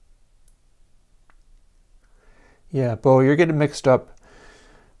 Yeah, Bo, you're getting mixed up.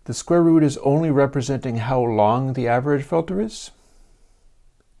 The square root is only representing how long the average filter is.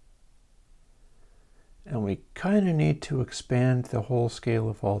 And we kind of need to expand the whole scale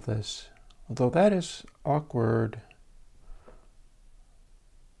of all this, although that is awkward.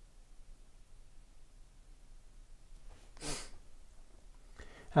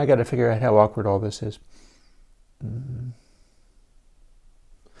 I got to figure out how awkward all this is.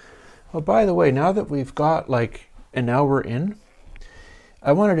 Oh, by the way, now that we've got like an hour in,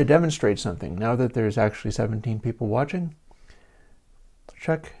 I wanted to demonstrate something. Now that there's actually 17 people watching,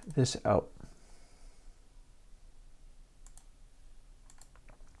 check this out.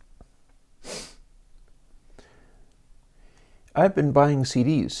 I've been buying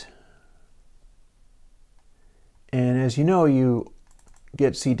CDs. And as you know, you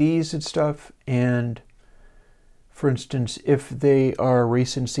get CDs and stuff, and for instance, if they are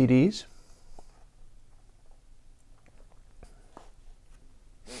recent CDs,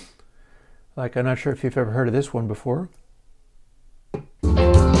 like I'm not sure if you've ever heard of this one before.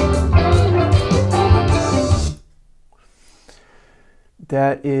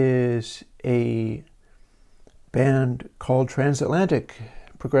 That is a band called Transatlantic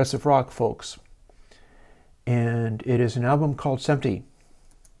Progressive Rock, folks. And it is an album called Empty.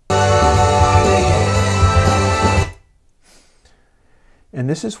 And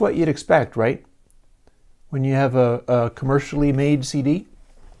this is what you'd expect, right? When you have a commercially made CD.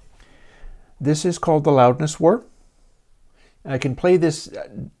 This is called The Loudness War. I can play this.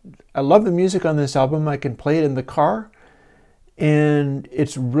 I love the music on this album. I can play it in the car. And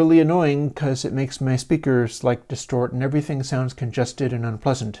it's really annoying because it makes my speakers like distort and everything sounds congested and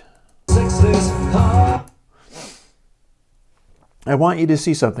unpleasant. I want you to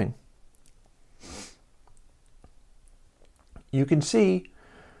see something. You can see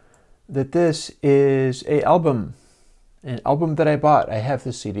that this is an album that I bought. I have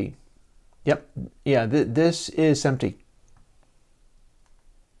this CD. Yep, yeah, this is Empty.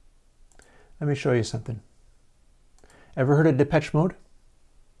 Let me show you something. Ever heard of Depeche Mode?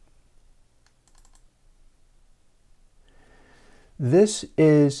 This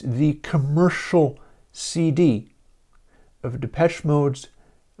is the commercial CD of Depeche Mode's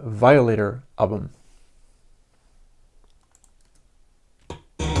Violator album.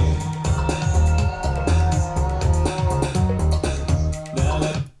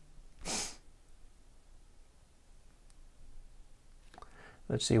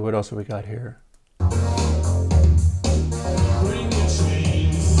 Let's see, what else have we got here?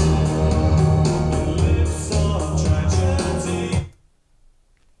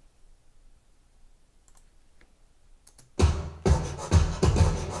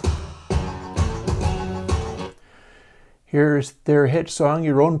 Here's their hit song,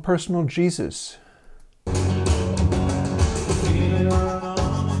 Your Own Personal Jesus.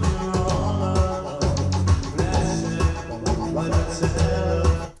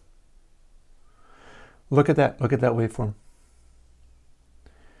 Look at that waveform.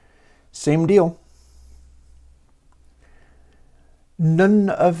 Same deal. None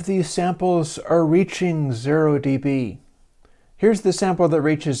of these samples are reaching 0 dB. Here's the sample that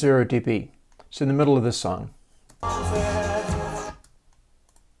reaches 0 dB. It's in the middle of this song.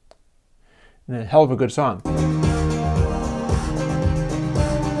 And a hell of a good song.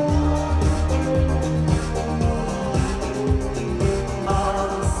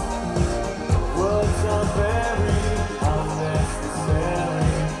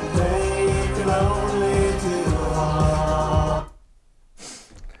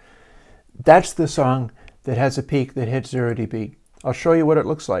 That's the song that has a peak that hits 0 dB. I'll show you what it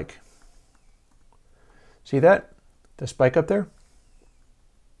looks like. See that? The spike up there?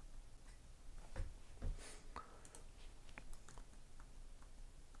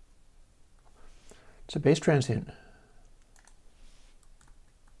 It's a bass transient.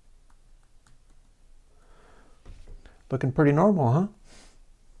 Looking pretty normal, huh?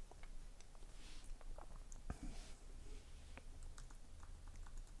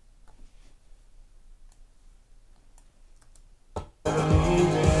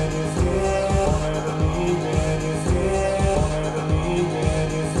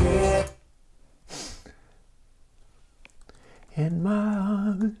 In my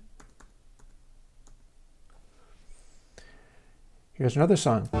arms. Here's another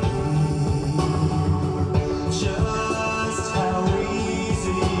song.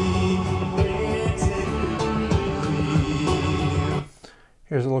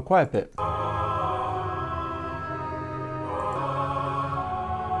 Here's a little quiet bit.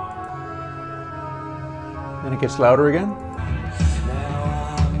 Then it gets louder again.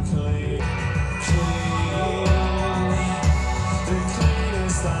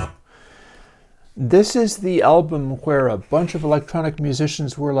 This is the album where a bunch of electronic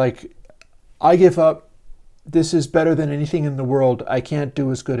musicians were like, I give up. This is better than anything in the world. I can't do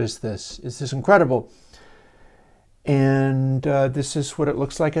as good as this. This is incredible. And this is what it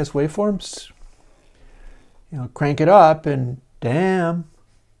looks like as waveforms. You know, crank it up and damn.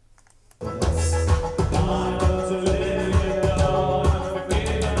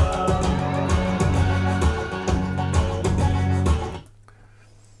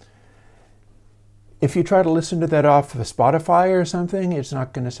 If you try to listen to that off of Spotify or something, it's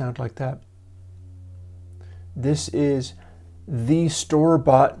not going to sound like that. This is the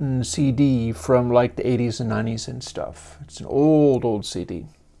store-bought CD from like the 80s and 90s and stuff. It's an old CD.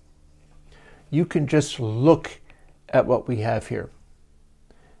 You can just look at what we have here,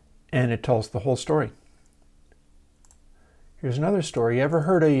 and it tells the whole story. Here's another story. You ever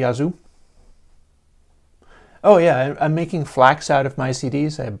heard of Yazoo? Oh yeah, I'm making flax out of my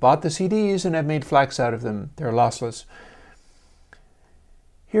CDs. I bought the CDs and I've made flax out of them. They're lossless.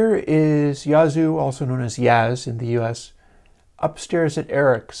 Here is Yazoo, also known as Yaz in the US, Upstairs at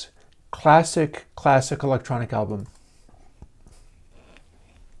Eric's, classic electronic album.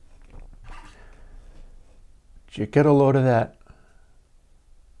 Did you get a load of that?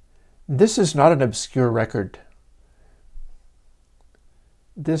 This is not an obscure record.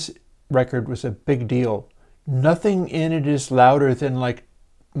 This record was a big deal. Nothing in it is louder than like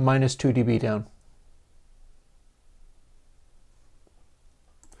 -2 dB down.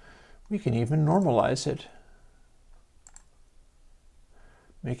 We can even normalize it,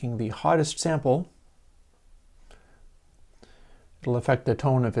 making the hottest sample. It'll affect the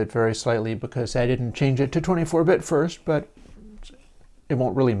tone of it very slightly because I didn't change it to 24-bit first, but it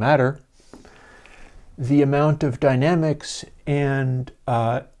won't really matter. The amount of dynamics and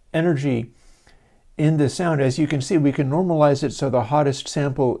energy in the sound, as you can see, we can normalize it so the hottest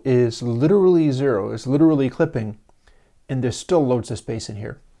sample is literally 0, is literally clipping, and there's still loads of space in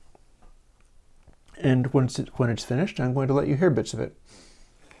here. And when it's finished, I'm going to let you hear bits of it.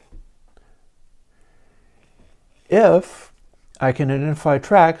 If I can identify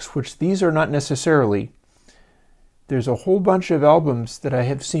tracks, which these are not necessarily, there's a whole bunch of albums that I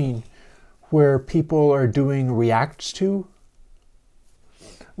have seen where people are doing reacts to.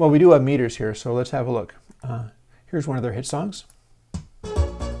 Well, we do have meters here, so let's have a look. Here's one of their hit songs.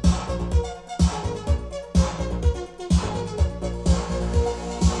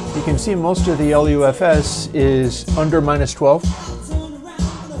 You can see most of the LUFS is under -12.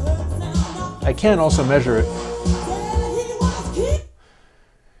 I can also measure it.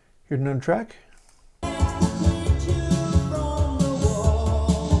 Here's another track.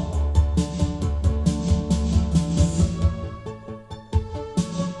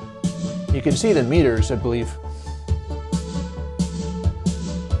 You can see the meters, I believe.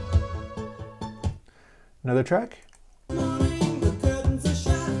 Another track.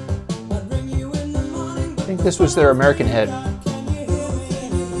 I think this was their American Head.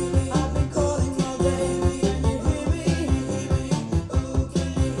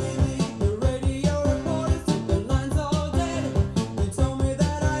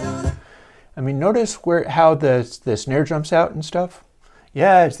 I mean, notice how the snare jumps out and stuff.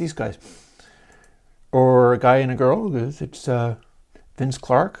 Yeah, it's these guys. Or a guy and a girl. It's Vince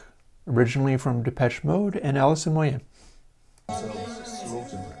Clarke, originally from Depeche Mode, and Alison Moyet.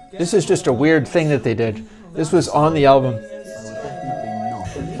 This is just a weird thing that they did. This was on the album.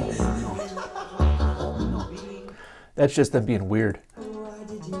 That's just them being weird.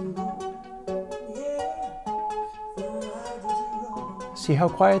 See how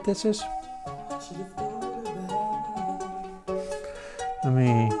quiet this is? Let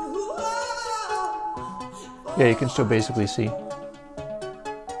me... Yeah, you can still basically see.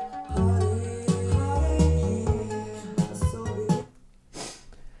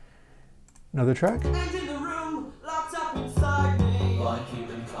 Another track.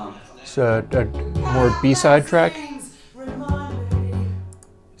 It's a more B-side track.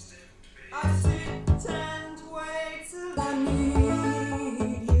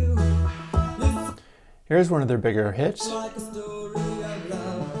 Here's one of their bigger hits.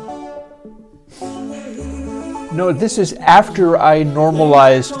 No, this is after I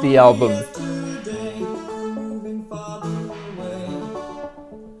normalized the album.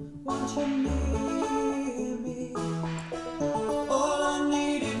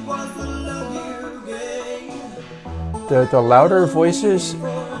 The louder voices,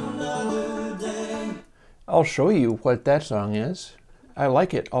 I'll show you what that song is. I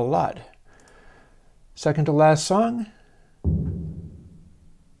like it a lot. Second to last song.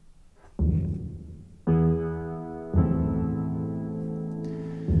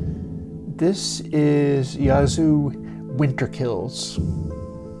 This is Yazoo Winter Kills.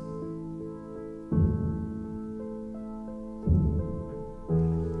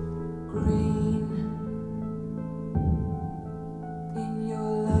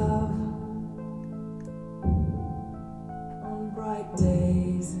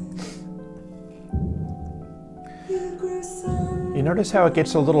 You notice how it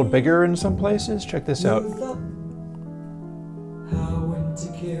gets a little bigger in some places? Check this out.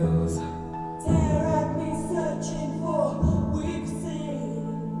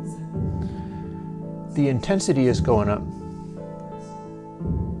 The intensity is going up.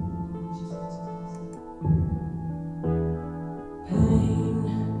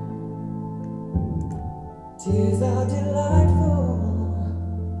 Tears are delightful.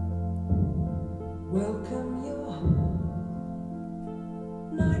 Welcome your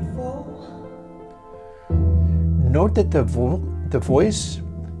nightfall. Note that the voice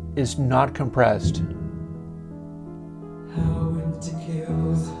is not compressed. How winter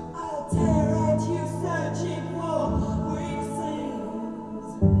kills. I'll tear at you searching for weak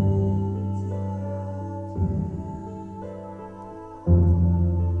things.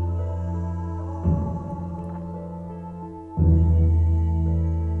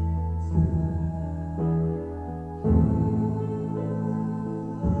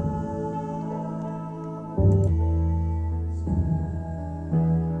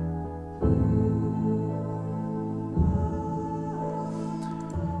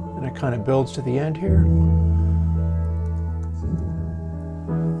 Kind of builds to the end here.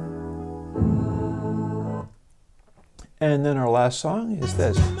 And then our last song is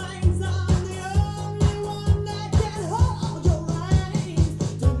this.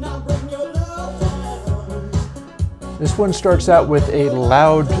 This one starts out with a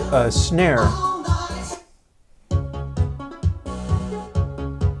loud snare.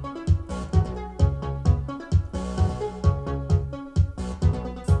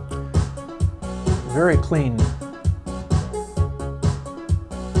 Very clean.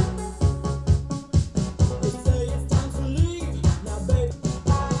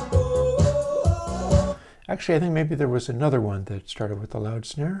 Actually, I think maybe there was another one that started with a loud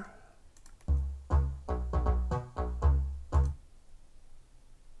snare.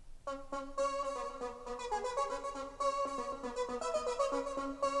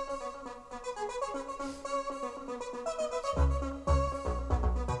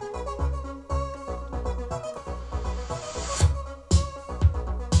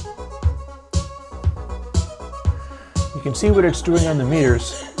 You can see what it's doing on the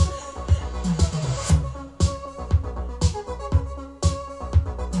meters.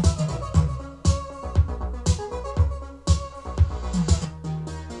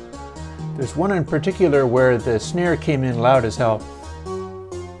 There's one in particular where the snare came in loud as hell.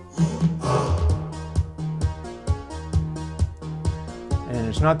 And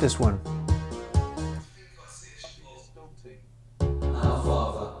it's not this one.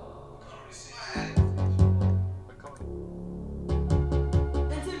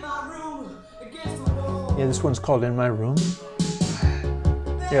 Yeah, this one's called In My Room.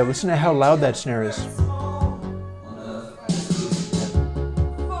 Yeah, listen to how loud that snare is.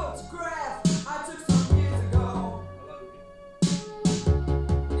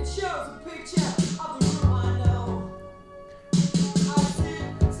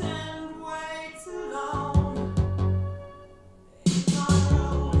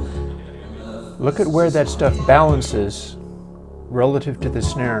 Look at where that stuff balances relative to the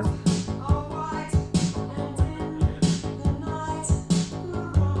snare.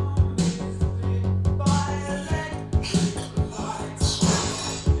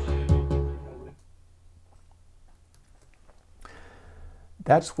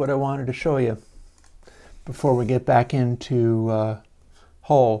 that's what I wanted to show you before we get back into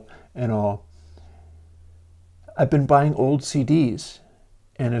Hull and all. I've been buying old CDs,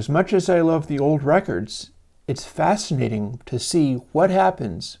 and as much as I love the old records, it's fascinating to see what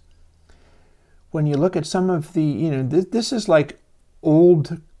happens when you look at some of the, this is like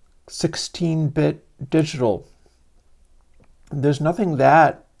old 16-bit digital. There's nothing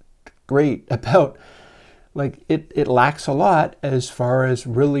that great about, like, it lacks a lot as far as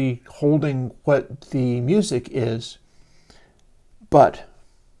really holding what the music is. But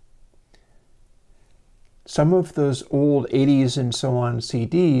some of those old 80s and so on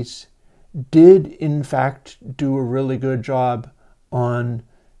CDs did in fact do a really good job on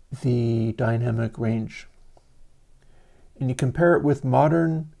the dynamic range. And you compare it with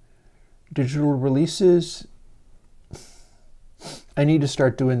modern digital releases, I need to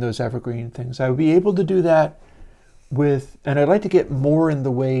start doing those evergreen things. I would be able to do that with, and I'd like to get more in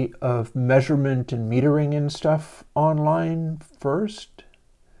the way of measurement and metering and stuff online first.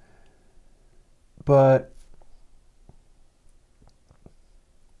 But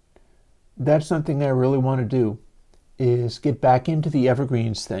that's something I really want to do, is get back into the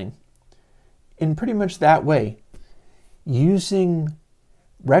evergreens thing in pretty much that way, using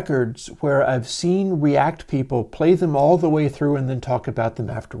records where I've seen React people play them all the way through and then talk about them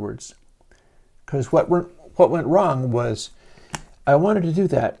afterwards. Because what went wrong was I wanted to do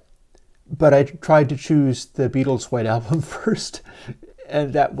that, but I tried to choose the Beatles' White Album first,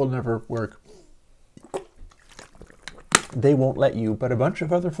 and that will never work. They won't let you, but a bunch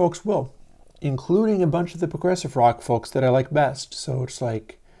of other folks will, including a bunch of the progressive rock folks that I like best. So it's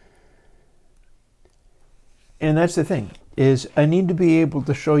like, and that's the thing, is I need to be able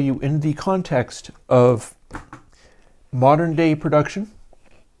to show you in the context of modern day production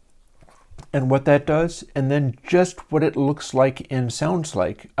and what that does, and then just what it looks like and sounds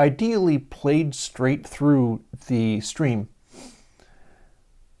like, ideally played straight through the stream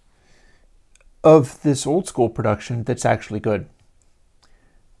of this old school production that's actually good.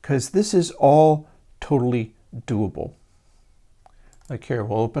 Because this is all totally doable. Like here,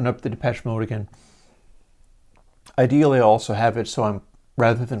 we'll open up the Depeche Mode again. Ideally, I also have it so I'm,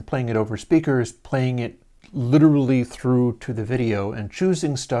 rather than playing it over speakers, playing it literally through to the video and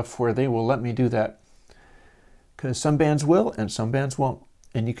choosing stuff where they will let me do that. Because some bands will and some bands won't.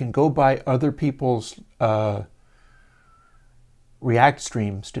 And you can go by other people's React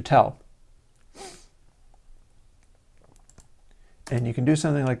streams to tell. And you can do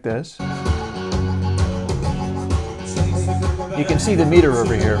something like this. You can see the meter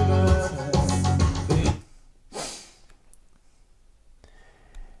over here.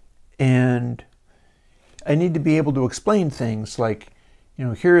 And I need to be able to explain things like,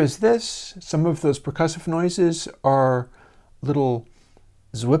 here is this. Some of those percussive noises are little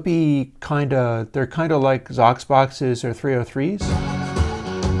zwippy they're kind of like Zox boxes or 303s.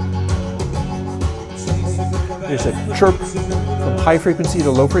 There's a chirp from high frequency to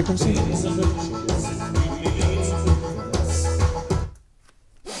low frequency.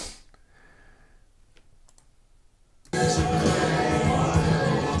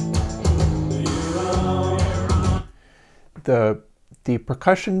 The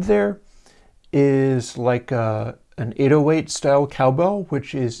percussion there is like an 808 style cowbell,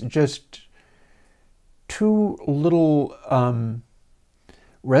 which is just two little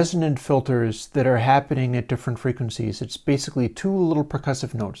resonant filters that are happening at different frequencies. It's basically two little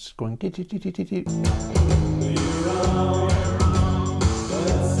percussive notes going dee dee dee dee dee dee. You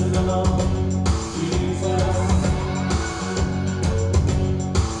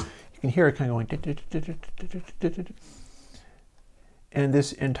can hear it kind of going dee dee dee dee dee dee dee dee dee. And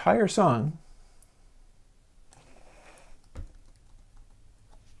this entire song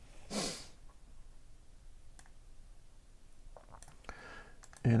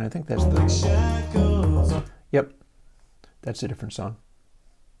and I think that's the, yep, that's a different song.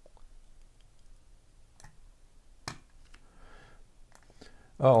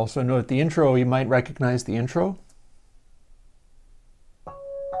 Also note the intro, you might recognize the intro.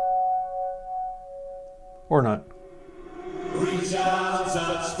 Or not.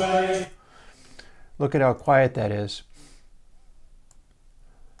 Look at how quiet that is.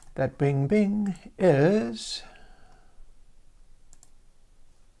 That bing bing is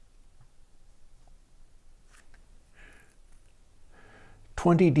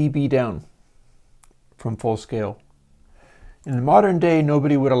 $20 dB down from full scale. In the modern day,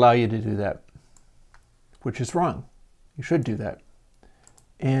 nobody would allow you to do that, which is wrong. You should do that.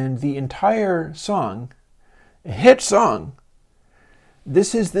 And the entire song, a hit song,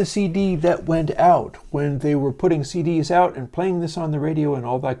 This is the CD that went out when they were putting CDs out and playing this on the radio and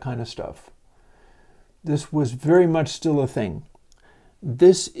all that kind of stuff. This was very much still a thing.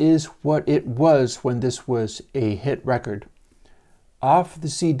 This is what it was when this was a hit record. Off the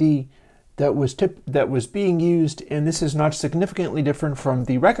CD that was being used, and this is not significantly different from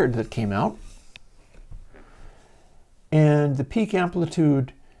the record that came out. And the peak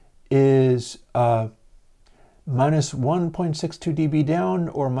amplitude is minus 1.62 dB down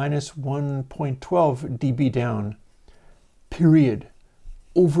or minus 1.12 dB down, period,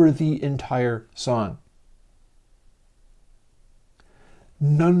 over the entire song.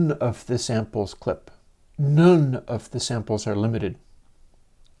 None of the samples clip. None of the samples are limited.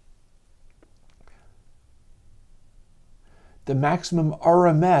 The maximum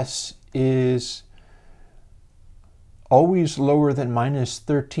RMS is always lower than minus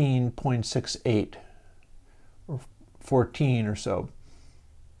 13.68 or 14 or so.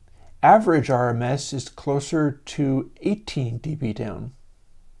 Average RMS is closer to 18 dB down.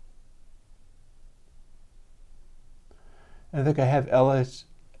 I think I have LUFS,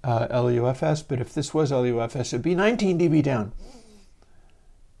 but if this was LUFS, it'd be 19 dB down.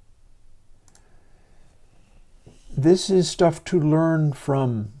 This is stuff to learn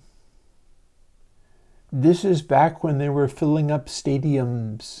from. This is back when they were filling up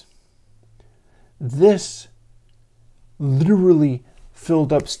stadiums. This literally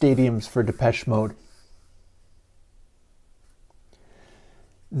filled up stadiums for Depeche Mode.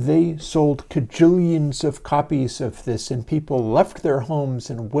 They sold cajillions of copies of this, and people left their homes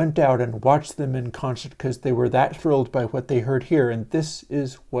and went out and watched them in concert because they were that thrilled by what they heard here, and this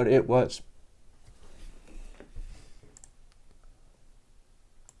is what it was.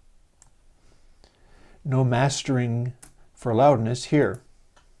 No mastering for loudness here.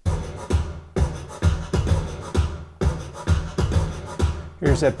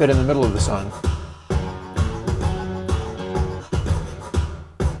 Here's that bit in the middle of the song.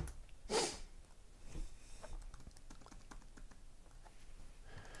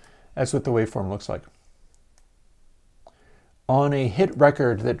 That's what the waveform looks like. On a hit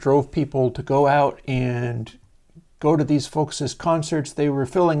record that drove people to go out and go to these folks' concerts, they were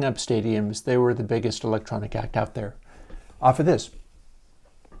filling up stadiums. They were the biggest electronic act out there. Off of this.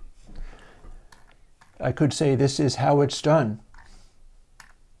 I could say this is how it's done.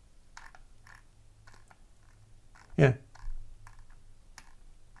 Yeah.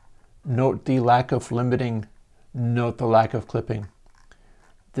 Note the lack of limiting. Note the lack of clipping.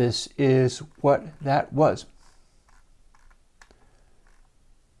 This is what that was.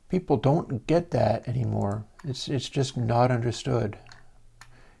 People don't get that anymore. It's just not understood.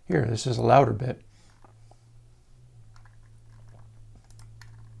 Here, this is a louder bit.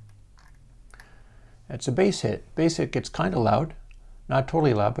 That's a bass hit. Bass hit gets kind of loud. Not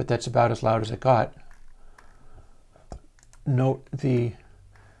totally loud, but that's about as loud as it got. Note the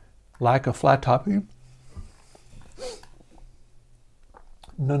lack of flat topping.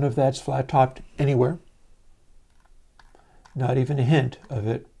 None of that's flat topped anywhere. Not even a hint of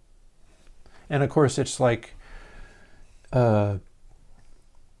it. And of course it's like 2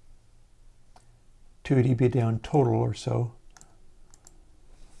 dB down total or so.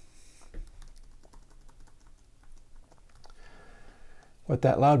 What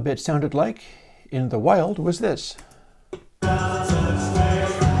that loud bit sounded like in the wild was this.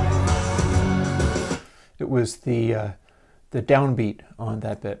 It was the downbeat on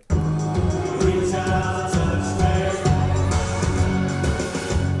that bit.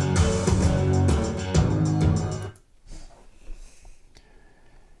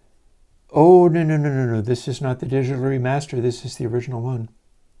 Oh, no. This is not the digital remaster. This is the original one.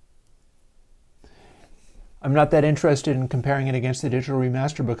 I'm not that interested in comparing it against the digital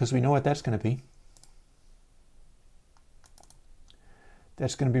remaster because we know what that's going to be.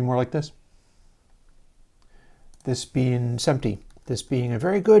 That's going to be more like this. This being empty. This being a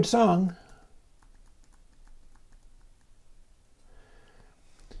very good song.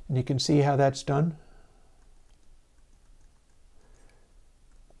 And you can see how that's done.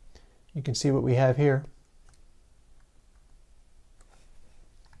 You can see what we have here.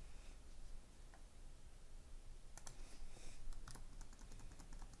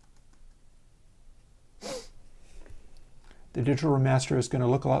 The digital remaster is going to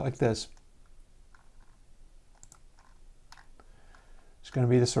look a lot like this. It's going to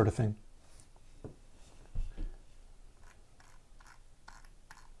be this sort of thing.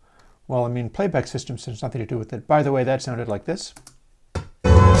 Well, I mean, playback systems has nothing to do with it. By the way, that sounded like this.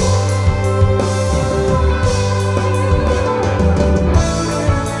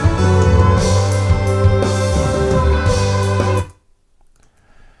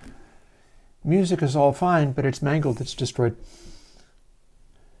 music is all fine, but it's mangled, it's destroyed.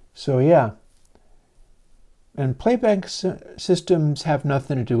 So yeah. And playback systems have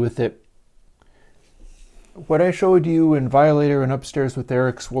nothing to do with it. What I showed you in Violator and Upstairs with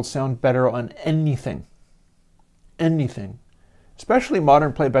Eric's will sound better on anything. Anything. Especially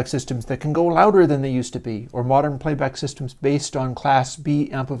modern playback systems that can go louder than they used to be, or modern playback systems based on Class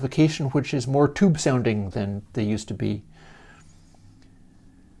B amplification, which is more tube sounding than they used to be.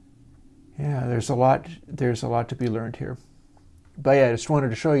 Yeah, there's a lot to be learned here. But yeah, I just wanted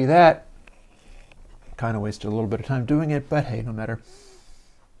to show you that. Kind of wasted a little bit of time doing it, but hey, no matter.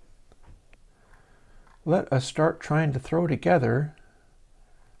 Let us start trying to throw together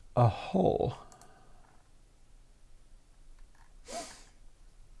a whole.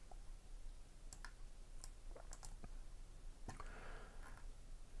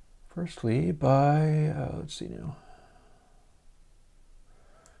 Firstly, by, let's see now,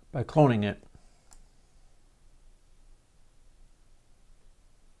 by cloning it.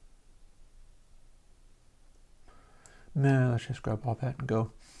 Nah, let's just grab all that and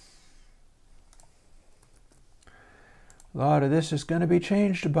go. A lot of this is going to be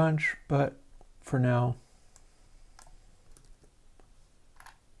changed a bunch, but for now.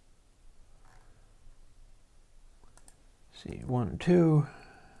 Let's see, 1 and 2.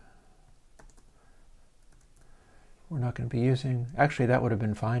 We're not going to be using. Actually, that would have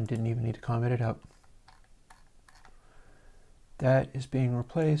been fine. Didn't even need to comment it up. That is being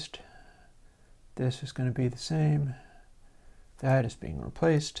replaced. This is going to be the same. That is being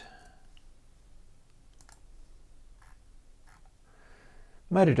replaced.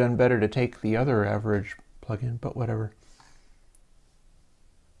 Might have done better to take the other average plugin, but whatever.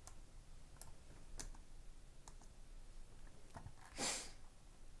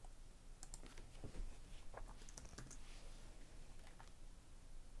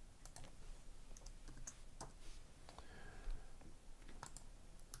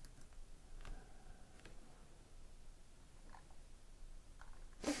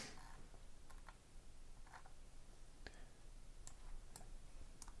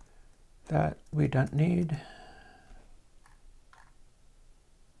 That we don't need.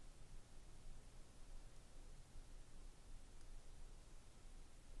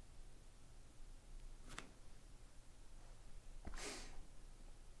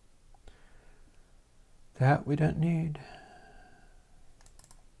 That we don't need.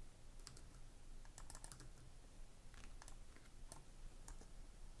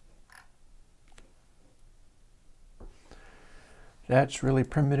 That's really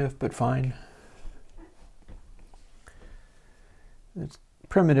primitive, but fine. It's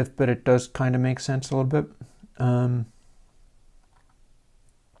primitive, but it does kind of make sense a little bit.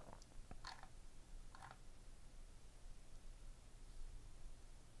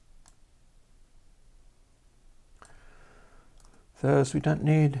 Those we don't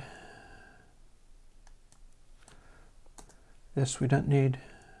need. This we don't need.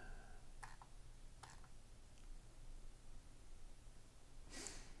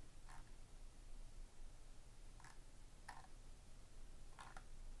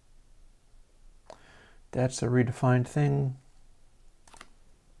 That's a redefined thing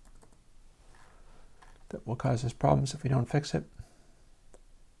that will cause us problems if we don't fix it.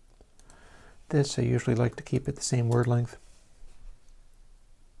 This, I usually like to keep it the same word length.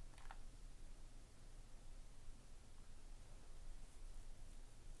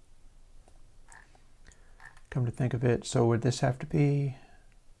 Come to think of it, so would this have to be?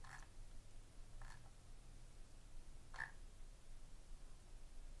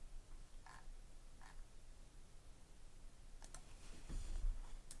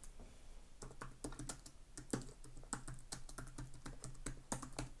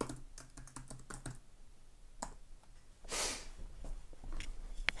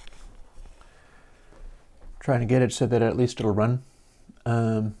 Trying to get it so that at least it'll run.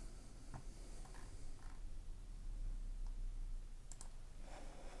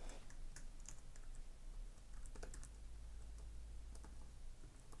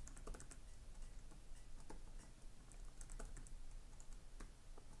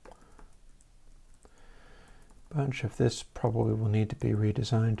 Bunch of this probably will need to be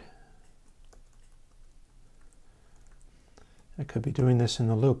redesigned. I could be doing this in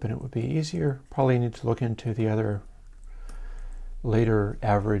the loop and it would be easier. Probably need to look into the other later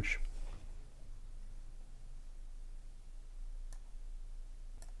average.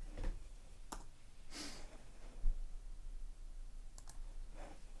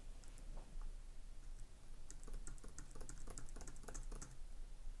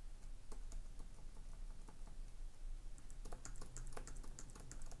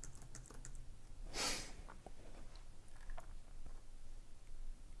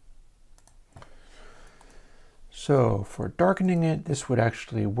 So for darkening it, this would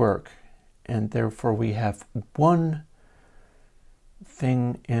actually work. And therefore we have one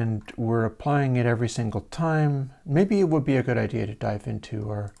thing and we're applying it every single time. Maybe it would be a good idea to dive into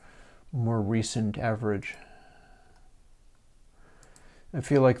our more recent average. I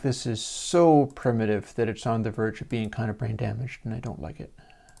feel like this is so primitive that it's on the verge of being kind of brain damaged, and I don't like it.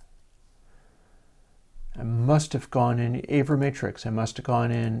 I must have gone in Avermatrix. I must have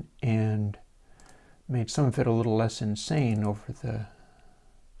gone in and made some of it a little less insane over the...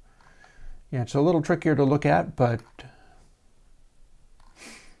 Yeah, it's a little trickier to look at, but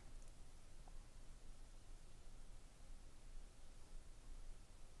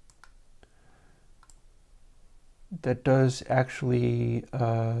that does actually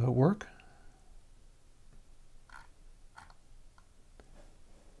work.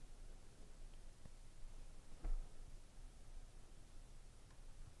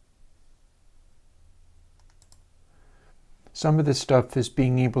 Some of this stuff is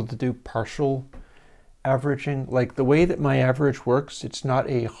being able to do partial averaging. Like the way that my average works, it's not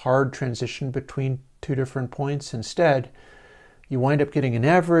a hard transition between two different points. Instead, you wind up getting an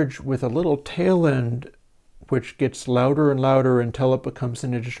average with a little tail end which gets louder and louder until it becomes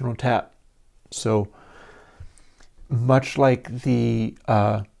an additional tap. So much like the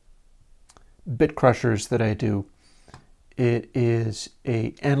bit crushers that I do, it is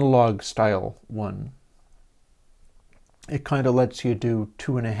an analog style one. It kind of lets you do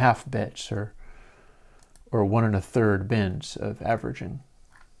 2.5 bits or 1 1/3 bins of averaging.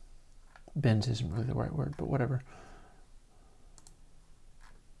 Bins isn't really the right word, but whatever.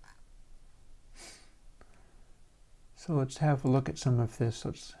 So let's have a look at some of this.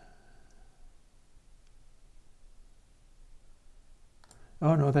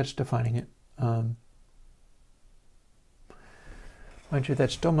 Oh no, that's defining it. Mind you,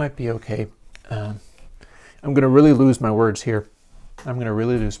 that still might be okay. I'm going to really lose my words here. I'm going to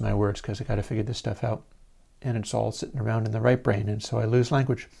really lose my words because I got to figure this stuff out. And it's all sitting around in the right brain, and so I lose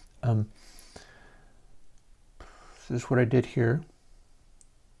language. This is what I did here.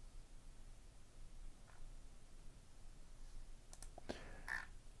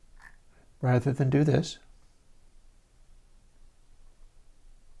 Rather than do this,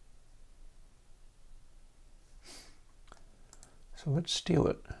 so let's steal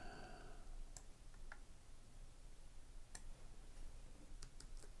it.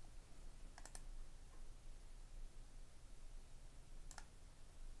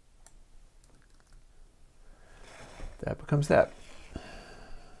 That becomes that.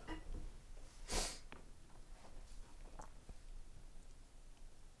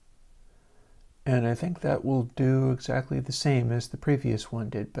 And I think that will do exactly the same as the previous one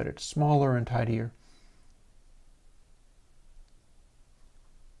did, but it's smaller and tidier.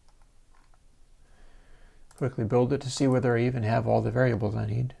 Quickly build it to see whether I even have all the variables I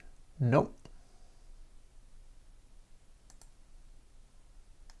need. Nope.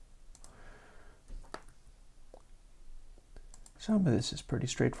 Some of this is pretty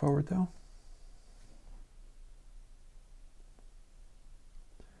straightforward though.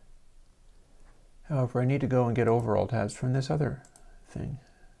 However, I need to go and get overall tabs from this other thing.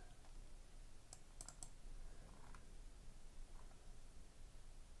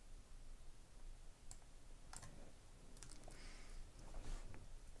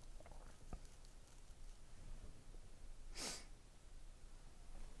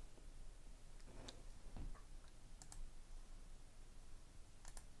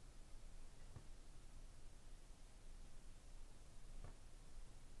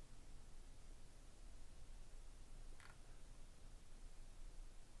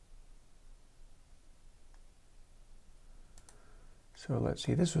 So let's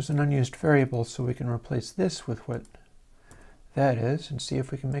see, this was an unused variable, so we can replace this with what that is and see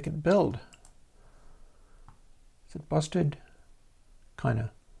if we can make it build. Is it busted?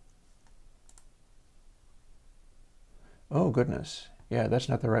 Kinda. Oh goodness. Yeah, that's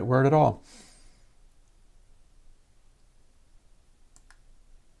not the right word at all.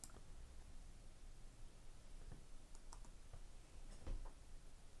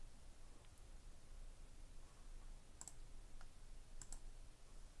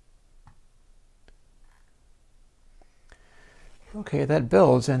 Okay, that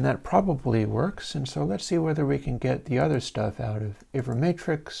builds, and that probably works. And so let's see whether we can get the other stuff out of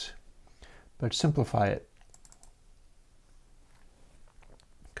Avermatrix, but simplify it.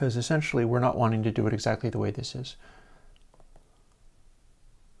 Because essentially we're not wanting to do it exactly the way this is.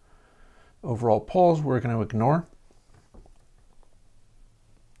 Overall polls we're going to ignore.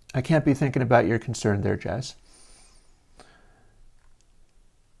 I can't be thinking about your concern there, Jazz.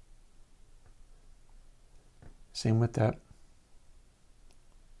 Same with that.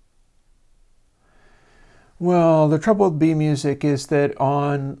 Well, the trouble with B music is that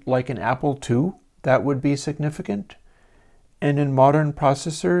on like an Apple II, that would be significant. And in modern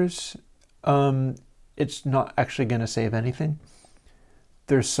processors, it's not actually going to save anything.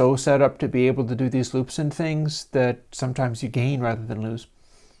 They're so set up to be able to do these loops and things that sometimes you gain rather than lose.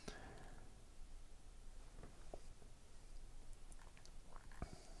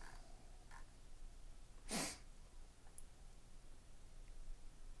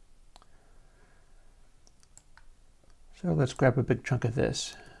 So let's grab a big chunk of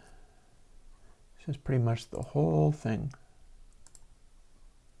this. This is pretty much the whole thing.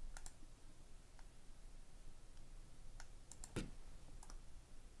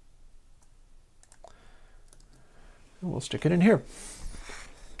 And we'll stick it in here.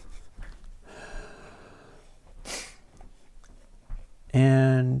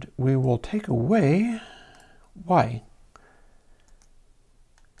 And we will take away Y.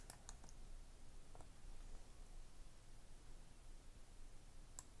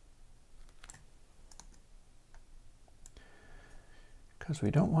 Because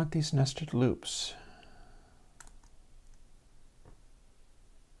we don't want these nested loops.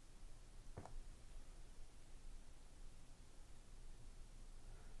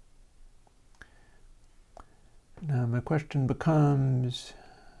 Now my question becomes,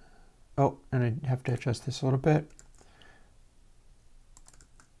 oh, and I have to adjust this a little bit.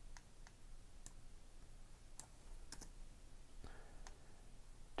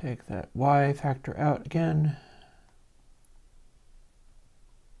 Take that Y factor out again.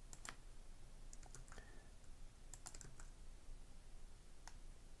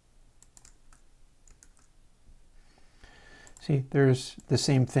 See, there's the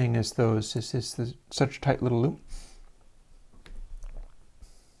same thing as those. This is such a tight little loop.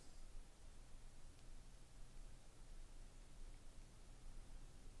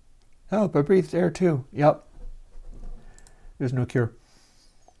 Oh, but breathed air too. Yep. There's no cure.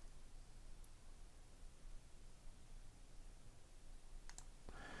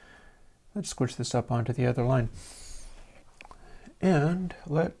 Let's switch this up onto the other line. And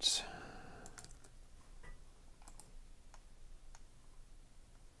let's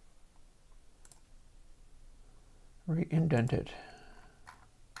re-indent it.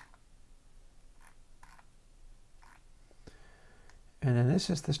 And then this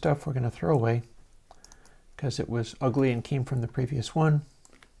is the stuff we're going to throw away because it was ugly and came from the previous one.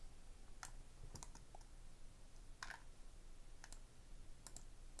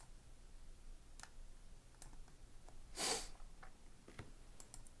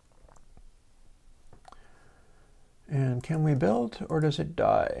 And can we build, or does it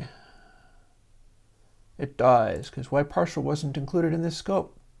die? It dies, because Y partial wasn't included in this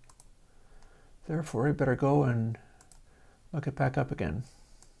scope. Therefore, we better go and look it back up again.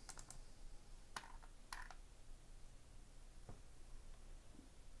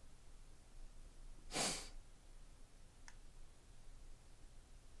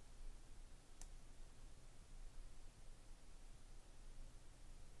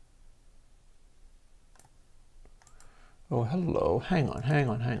 Oh, hello. Hang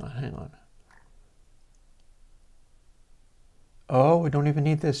on. Oh, we don't even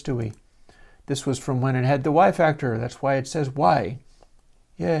need this, do we? This was from when it had the Y factor. That's why it says Y.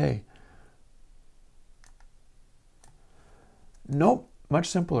 Yay. Nope, much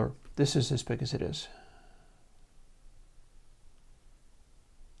simpler. This is as big as it is.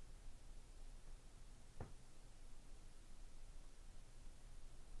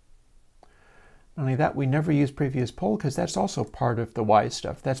 Not only that, we never use previous pole because that's also part of the Y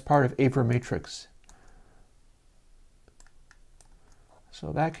stuff. That's part of Avro matrix.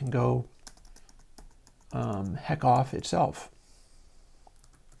 So that can go heck off itself.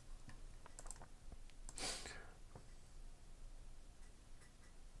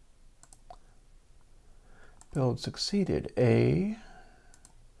 Build succeeded A.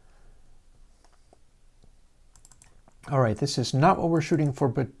 All right, this is not what we're shooting for,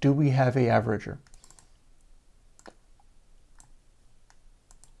 but do we have a averager?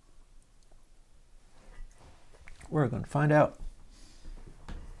 We're going to find out.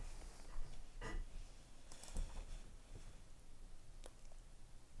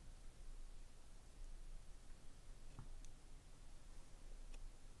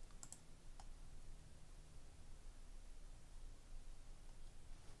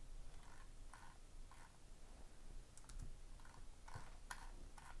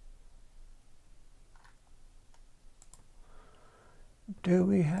 Do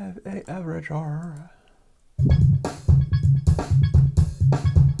we have a averager? I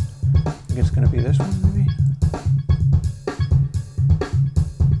think it's going to be this one, maybe.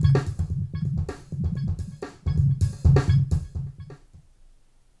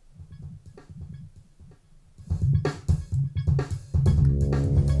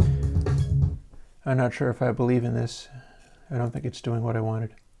 I'm not sure if I believe in this. I don't think it's doing what I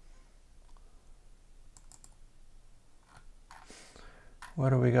wanted.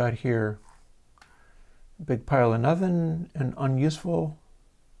 What do we got here? Big pile of nothing and unuseful.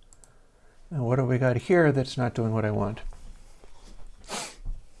 And what do we got here that's not doing what I want?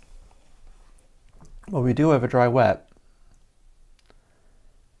 Well, we do have a dry wet.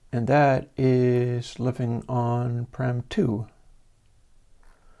 And that is living on param 2.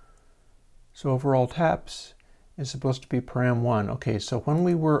 So overall taps is supposed to be param 1. Okay, so when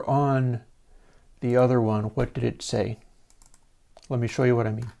we were on the other one, what did it say? Let me show you what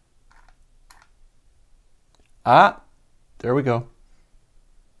I mean. Ah, there we go.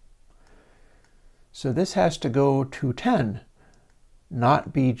 So this has to go to 10,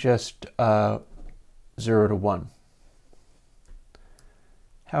 not be just 0 to 1.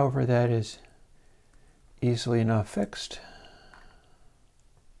 However, that is easily enough fixed.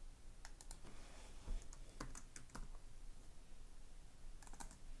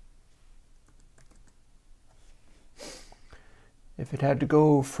 If it had to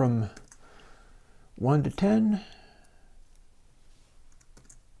go from 1 to 10,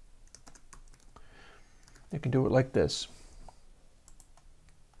 you can do it like this.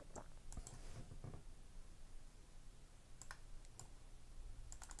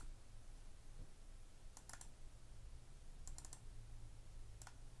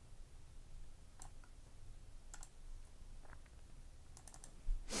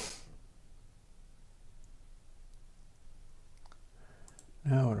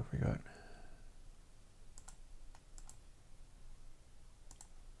 Now what have we got?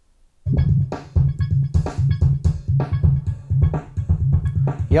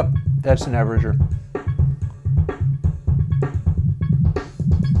 Yep, that's an averager.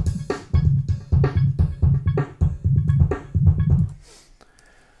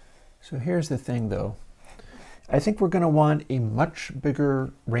 So here's the thing though. I think we're going to want a much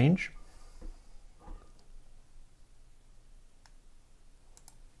bigger range.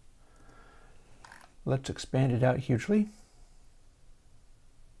 Let's expand it out hugely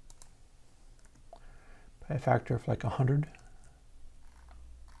by a factor of like 100.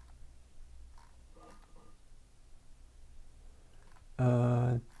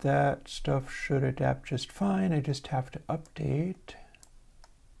 That stuff should adapt just fine. I just have to update.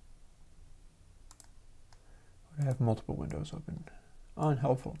 I have multiple windows open.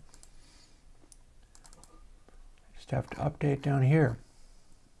 Unhelpful. I just have to update down here.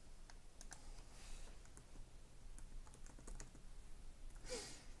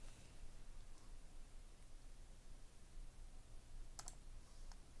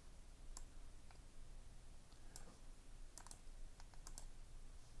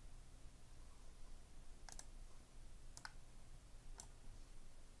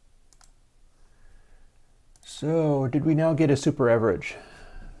 So, did we now get a super average?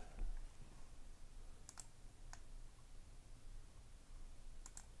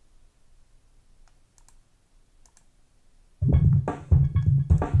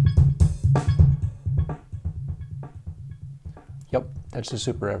 Yep, that's a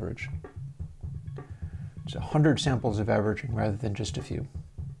super average. It's 100 samples of averaging rather than just a few.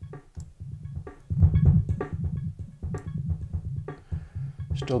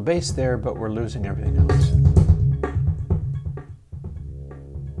 Still base there, but we're losing everything else.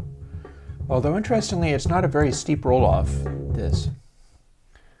 Although interestingly, it's not a very steep roll-off, this.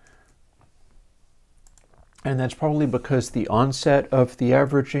 And that's probably because the onset of the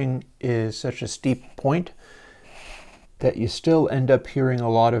averaging is such a steep point that you still end up hearing a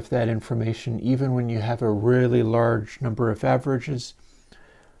lot of that information even when you have a really large number of averages.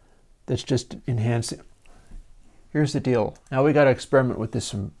 That's just enhancing. Here's the deal. Now we got to experiment with this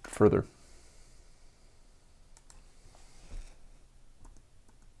some further.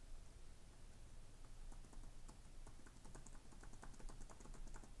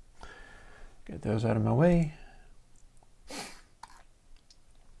 Get those out of my way.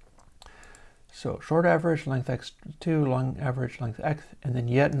 So short average, length x2, long average, length x, and then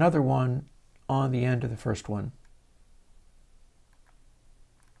yet another one on the end of the first one.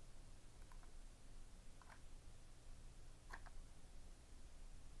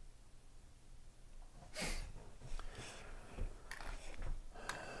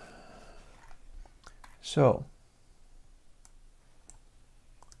 So,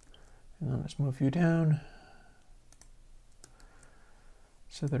 and then let's move you down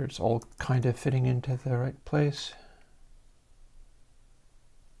so that it's all kind of fitting into the right place.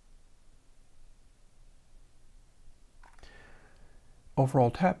 Overall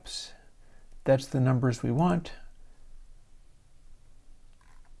taps, that's the numbers we want.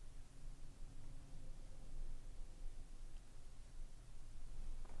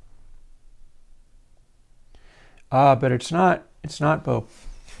 But it's not, Bo.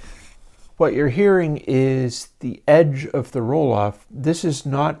 What you're hearing is the edge of the roll-off. This is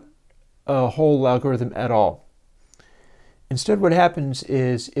not a whole algorithm at all. Instead, what happens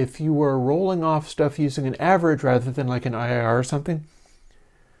is if you were rolling off stuff using an average rather than like an IIR or something,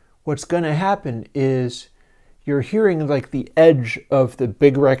 what's going to happen is you're hearing like the edge of the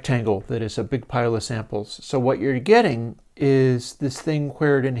big rectangle that is a big pile of samples. So what you're getting is this thing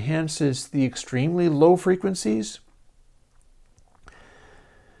where it enhances the extremely low frequencies,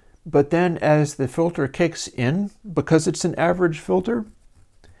 but then as the filter kicks in, because it's an average filter,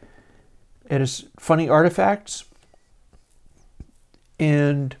 it has funny artifacts.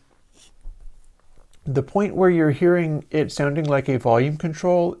 And the point where you're hearing it sounding like a volume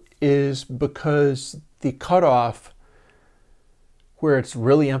control is because the cutoff, where it's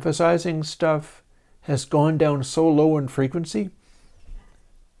really emphasizing stuff, has gone down so low in frequency.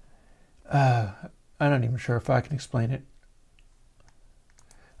 I'm not even sure if I can explain it.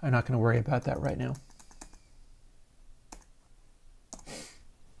 I'm not going to worry about that right now.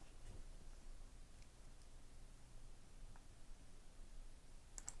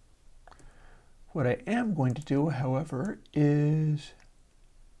 What I am going to do, however, is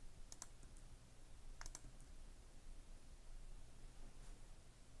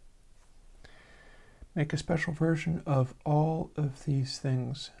make a special version of all of these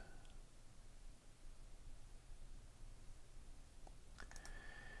things.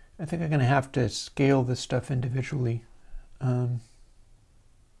 I think I'm going to have to scale this stuff individually. Okay,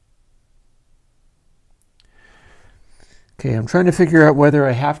 I'm trying to figure out whether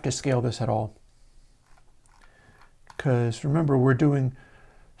I have to scale this at all. Because remember, we're doing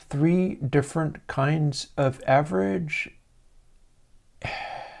 3 different kinds of average.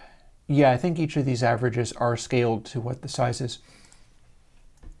 Yeah, I think each of these averages are scaled to what the size is.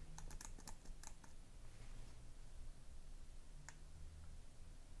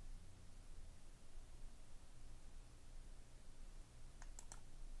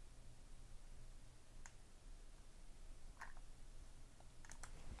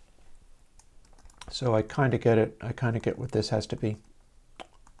 So I kind of get it. I kind of get what this has to be.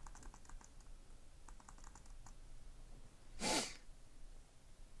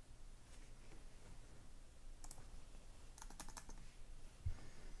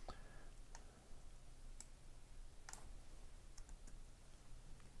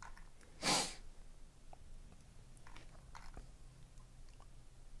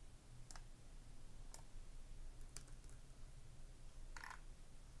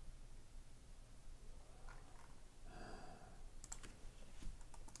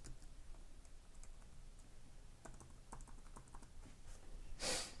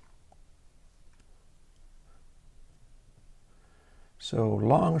 So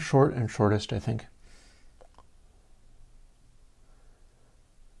long, short, and shortest, I think.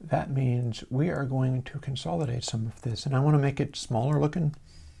 That means we are going to consolidate some of this, and I want to make it smaller looking,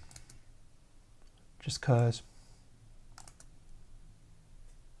 just because.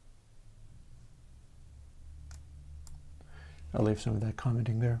 I'll leave some of that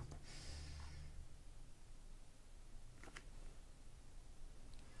commenting there.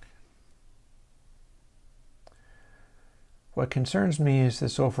 What concerns me is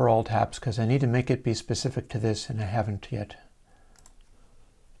this overall taps, because I need to make it be specific to this, and I haven't yet.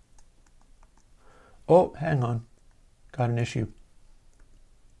 Oh, hang on. Got an issue.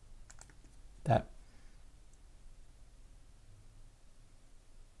 That.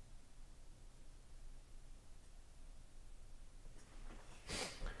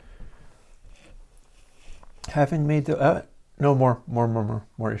 Having made the... no,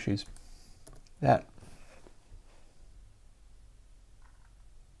 more issues. That.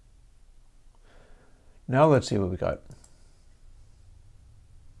 Now let's see what we got.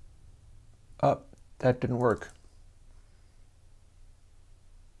 Oh, that didn't work.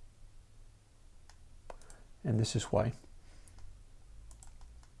 And this is why.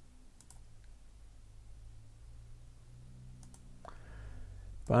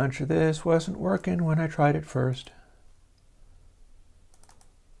 Bunch of this wasn't working when I tried it first.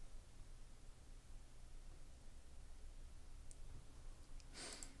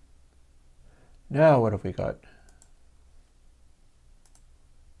 Now what have we got?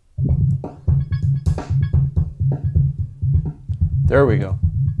 There we go.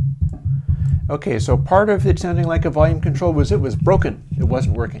 Okay, so part of it sounding like a volume control was it was broken. It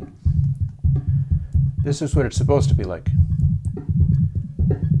wasn't working. This is what it's supposed to be like.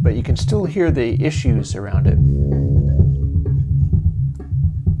 But you can still hear the issues around it.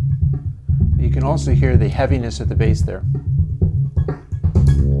 You can also hear the heaviness of the bass there.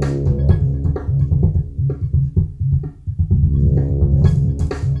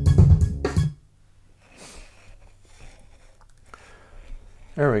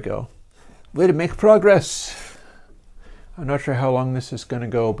 we go. Way to make progress. I'm not sure how long this is going to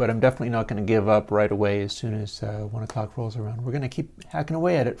go, but I'm definitely not going to give up right away as soon as 1 o'clock rolls around. We're going to keep hacking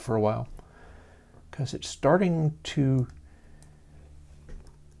away at it for a while because it's starting to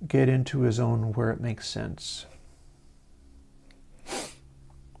get into a zone where it makes sense.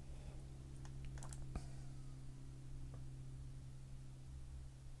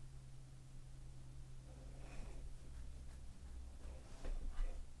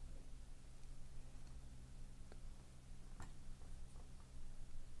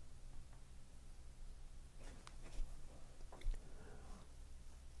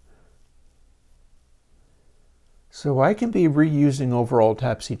 So I can be reusing overall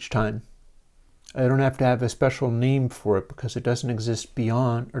taps each time. I don't have to have a special name for it because it doesn't exist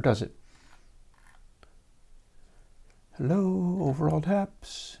beyond, or does it? Hello, overall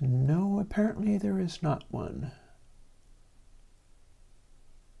taps? No, apparently there is not one.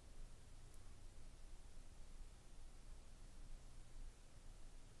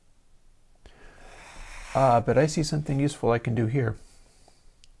 But I see something useful I can do here.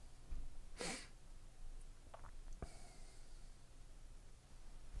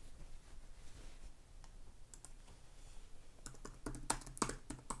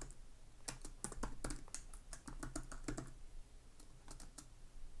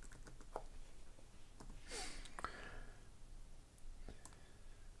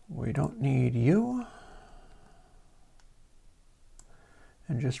 We don't need you.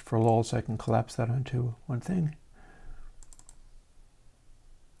 And just for lulz, I can collapse that onto one thing.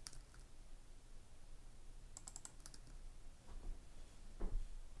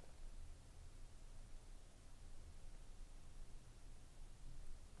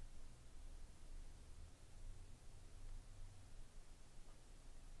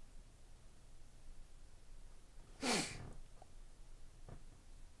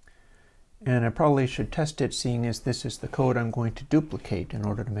 And I probably should test it, seeing as this is the code I'm going to duplicate in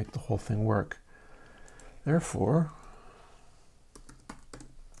order to make the whole thing work. Therefore,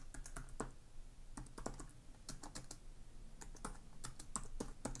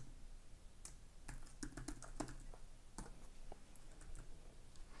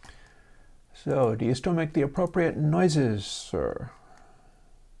 so do you still make the appropriate noises, sir?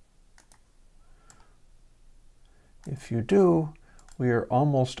 If you do, we are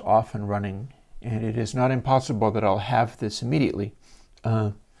almost off and running, and it is not impossible that I'll have this immediately.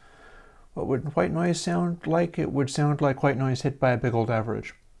 What would white noise sound like? It would sound like white noise hit by a big old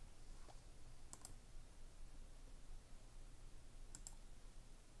average.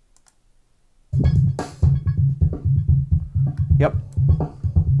 Yep.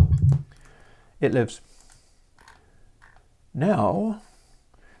 It lives. Now,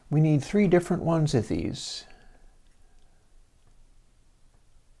 we need 3 different ones of these.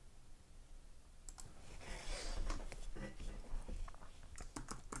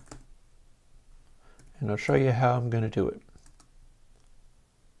 And I'll show you how I'm going to do it.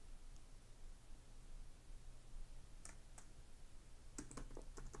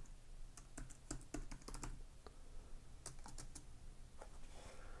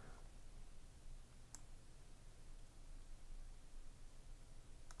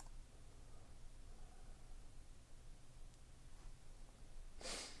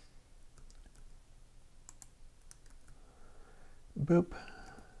 Boop.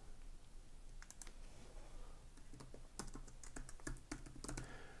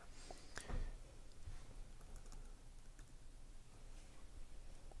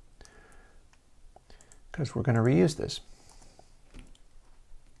 Because we're going to reuse this.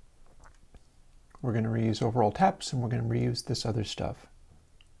 We're going to reuse overall taps, and we're going to reuse this other stuff.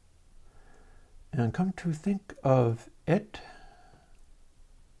 And come to think of it,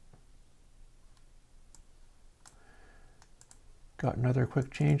 got another quick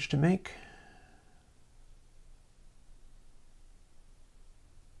change to make.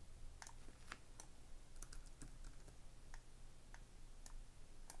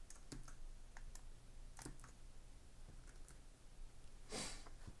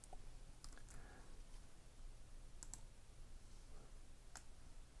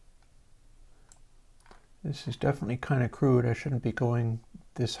 This is definitely kind of crude. I shouldn't be going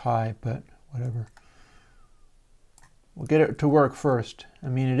this high, but whatever. We'll get it to work first. I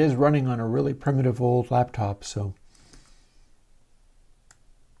mean, it is running on a really primitive old laptop, so.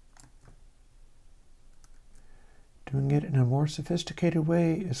 Doing it in a more sophisticated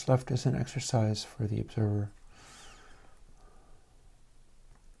way is left as an exercise for the observer.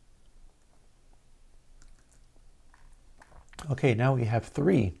 Okay, now we have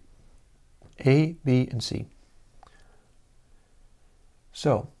 3. A, B, and C.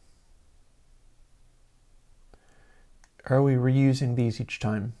 So, are we reusing these each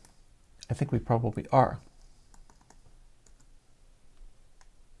time? I think we probably are.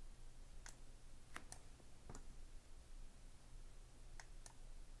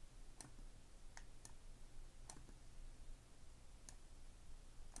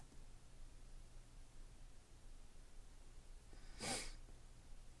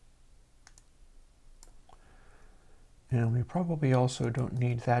 And we probably also don't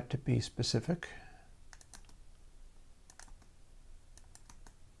need that to be specific.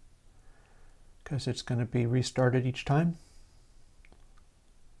 Because it's going to be restarted each time.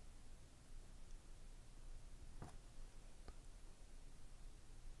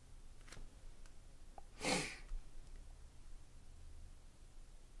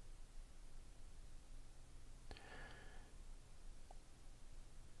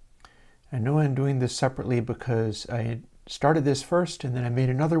 I know I'm doing this separately because I started this first and then I made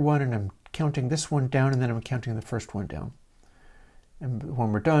another one and I'm counting this one down and then I'm counting the first one down. And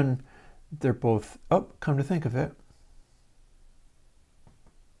when we're done, they're both up, come to think of it.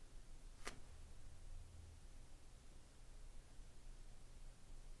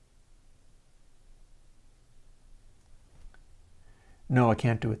 No, I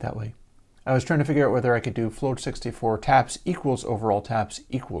can't do it that way. I was trying to figure out whether I could do float 64 taps equals overall taps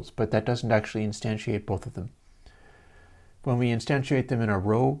equals, but that doesn't actually instantiate both of them. When we instantiate them in a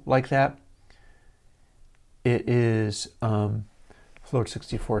row like that, it is float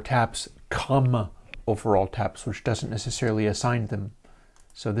 64 taps, comma, overall taps, which doesn't necessarily assign them.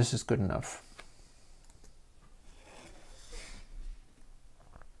 So this is good enough.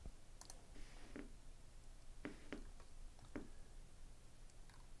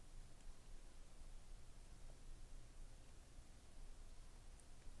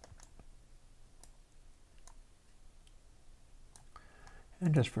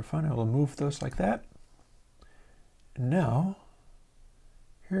 And just for fun, I will move those like that. And now,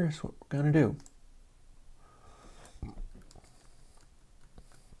 here's what we're going to do.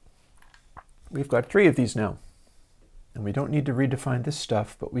 We've got 3 of these now. And we don't need to redefine this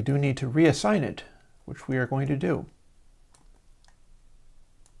stuff, but we do need to reassign it, which we are going to do.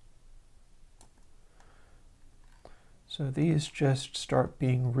 So these just start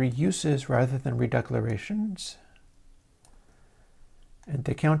being reuses rather than redeclarations. And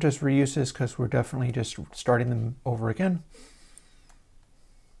they count as reuses because we're definitely just starting them over again.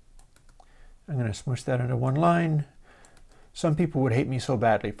 I'm going to smush that into one line. Some people would hate me so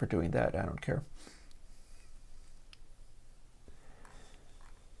badly for doing that. I don't care.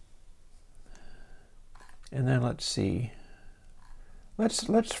 And then let's see.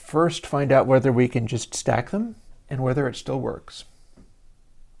 Let's first find out whether we can just stack them and whether it still works.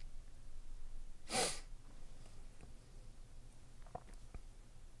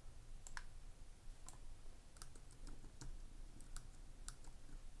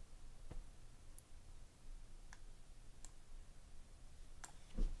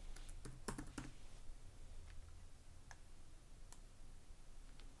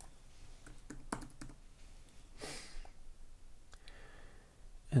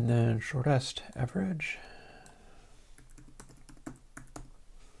 And then shortest average.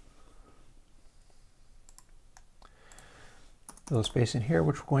 Little space in here,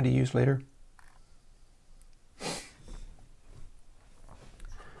 which we're going to use later.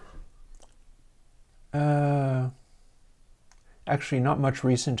 Actually, not much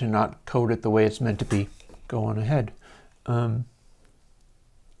reason to not code it the way it's meant to be. Go on ahead.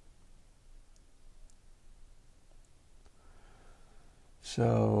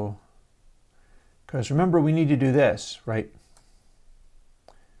 So, because remember, we need to do this, right?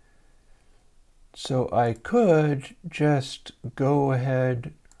 So I could just go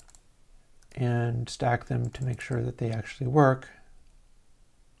ahead and stack them to make sure that they actually work.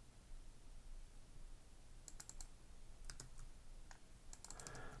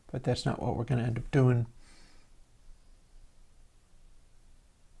 But that's not what we're going to end up doing.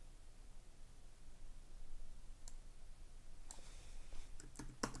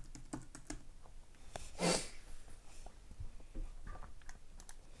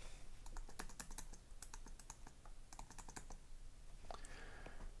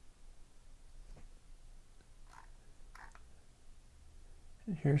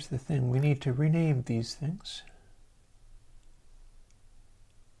 And here's the thing, we need to rename these things.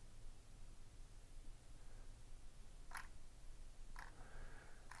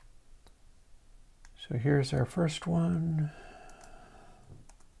 So here's our first one.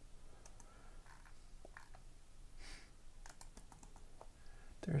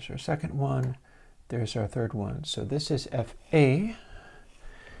 There's our second one. There's our third one. So this is FA.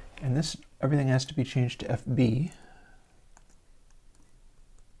 And this, everything has to be changed to FB.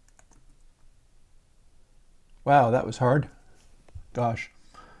 Wow, that was hard. Gosh.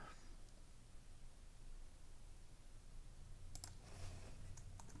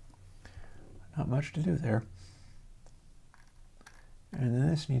 Not much to do there. And then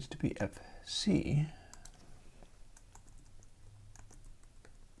this needs to be FC.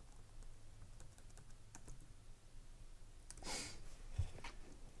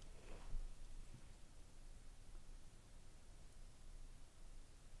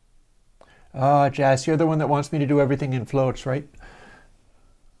 Ah, Jazz, you're the one that wants me to do everything in floats, right?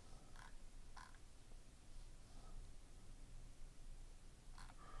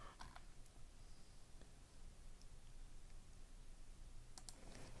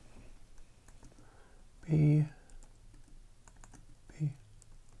 B, B.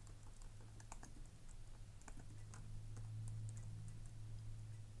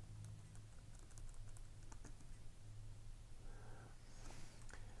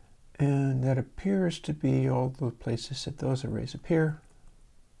 And that appears to be all the places that those arrays appear.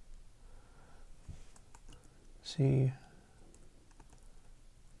 C.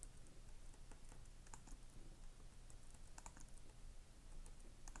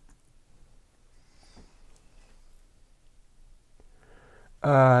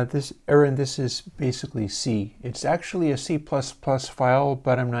 Aaron, this is basically C. It's actually a C++ file,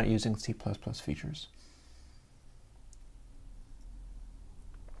 but I'm not using C++ features.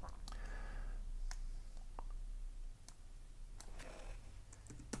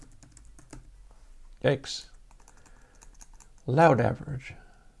 Yikes. Loud average.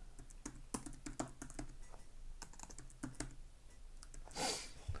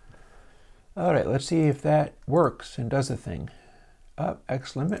 All right, let's see if that works and does the thing.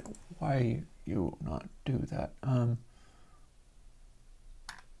 X limit, why you not do that?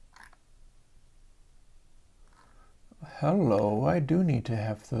 Hello, I do need to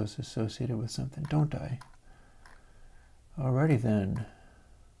have those associated with something, don't I? Alrighty then.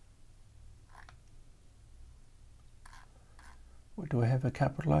 What, do I have it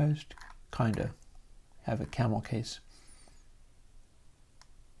capitalized? Kinda. Have a camel case.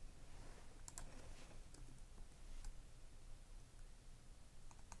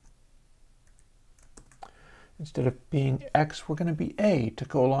 Instead of being X, we're going to be A to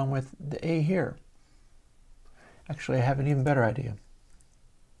go along with the A here. Actually, I have an even better idea.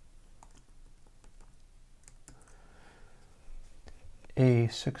 A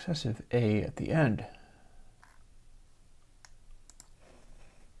successive A at the end.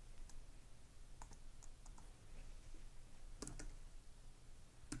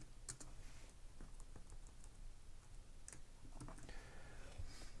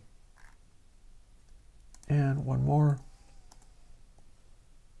 And one more.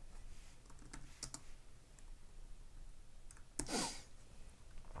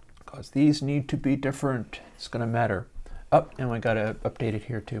 Because these need to be different. It's going to matter. Oh, and we got to update it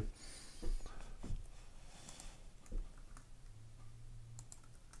here too.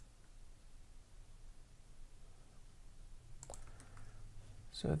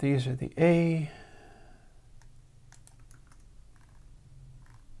 So these are the A.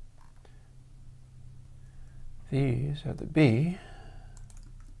 These are the B.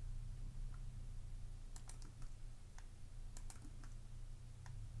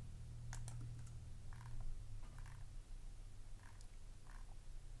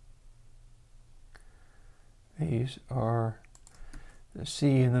 These are the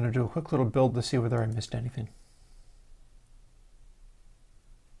C, and then I'll do a quick little build to see whether I missed anything.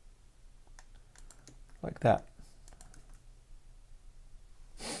 Like that.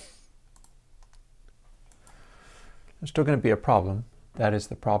 There's still going to be a problem. That is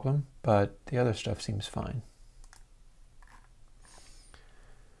the problem, but the other stuff seems fine.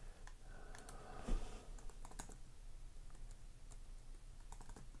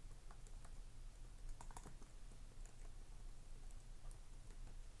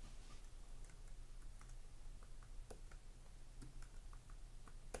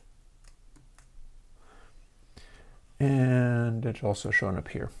 And it's also shown up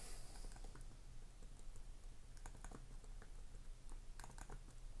here.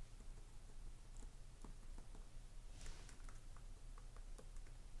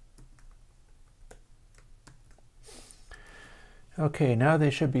 Okay, now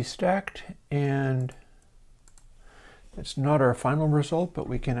they should be stacked, and it's not our final result, but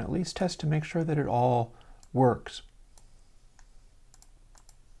we can at least test to make sure that it all works.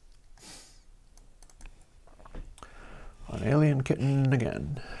 On Alien Kitten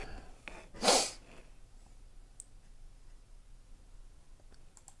again.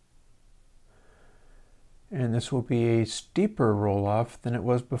 this will be a steeper roll-off than it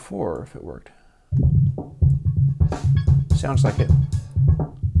was before if it worked. Sounds like it.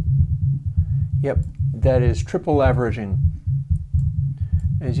 Yep, that is triple averaging.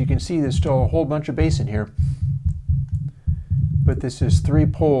 As you can see, there's still a whole bunch of bass in here. But this is 3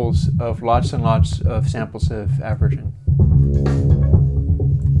 poles of lots and lots of sample sieve averaging.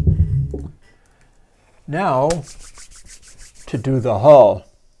 Now, to do the hull.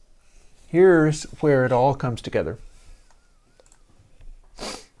 Here's where it all comes together.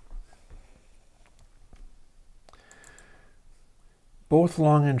 Both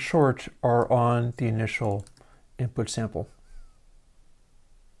long and short are on the initial input sample.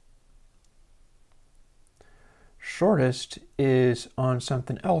 Shortest is on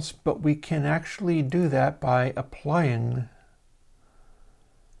something else, but we can actually do that by applying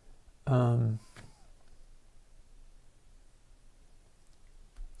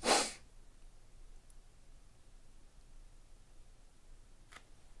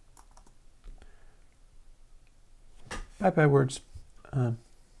bye-bye words.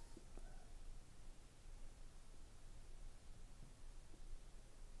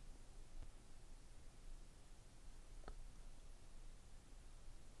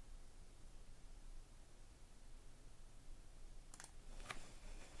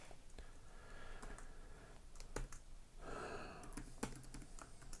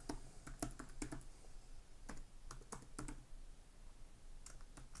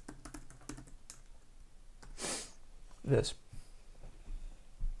 This.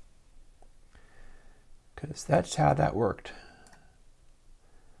 Because that's how that worked.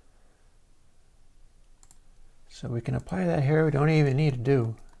 So we can apply that here. We don't even need to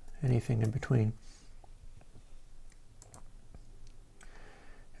do anything in between.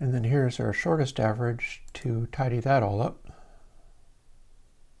 And then here's our shortest average to tidy that all up.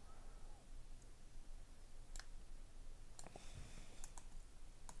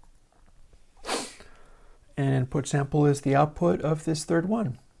 And input sample is the output of this third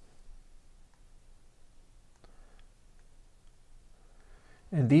one.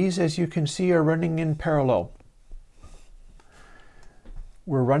 And these, as you can see, are running in parallel.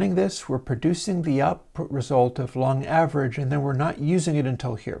 We're running this, we're producing the output result of long average, and then we're not using it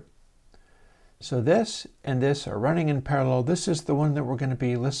until here. So this and this are running in parallel. This is the one that we're going to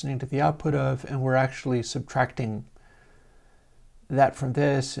be listening to the output of, and we're actually subtracting that from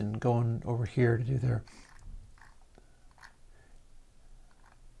this and going over here to do there.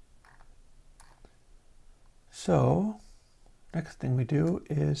 So, next thing we do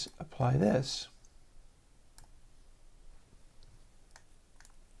is apply this.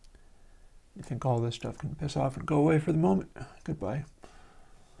 You think all this stuff can piss off and go away for the moment? Goodbye.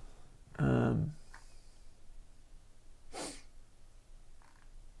 Long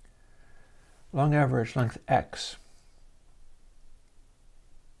average length X.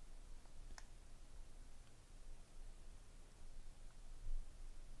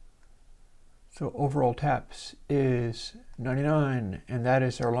 So overall taps is 99, and that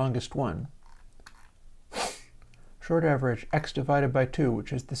is our longest one. Short average X divided by 2,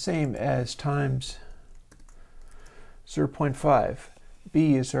 which is the same as times 0.5.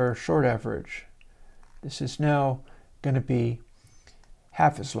 B is our short average. This is now going to be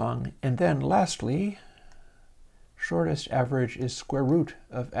half as long. And then lastly, shortest average is square root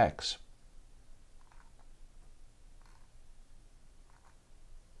of X.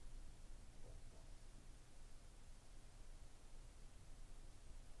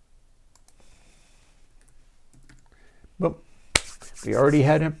 But we already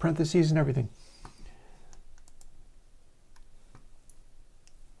had in parentheses and everything.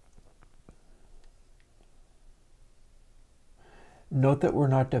 Note that we're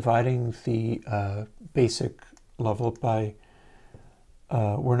not dividing the basic level by,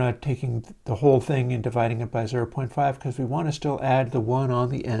 we're not taking the whole thing and dividing it by 0.5 because we want to still add the 1 on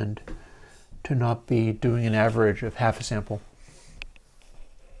the end to not be doing an average of half a sample.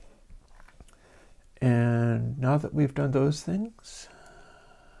 And now that we've done those things,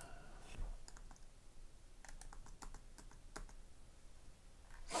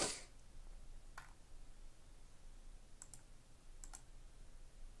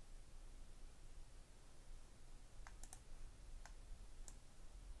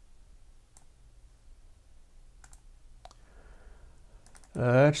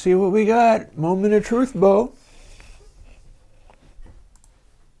 let's see what we got. Moment of truth, Bo.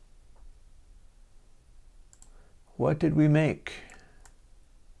 What did we make?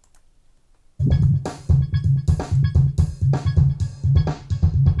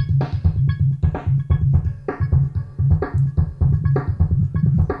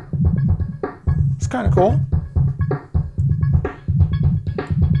 It's kind of cool.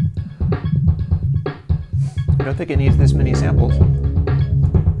 I don't think it needs this many samples.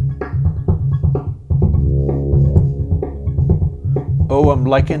 Oh, I'm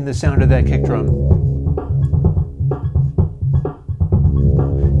liking the sound of that kick drum.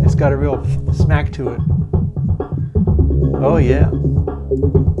 It's got a real smack to it. Oh yeah.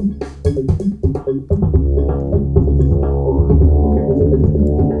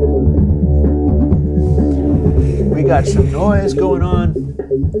 We got some noise going on.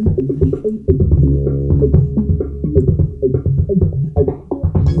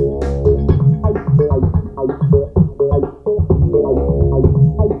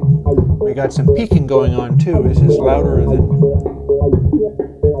 We got some peaking going on too. This is louder than...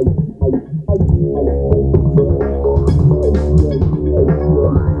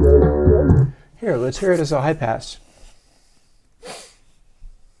 Here, let's hear it as a high pass.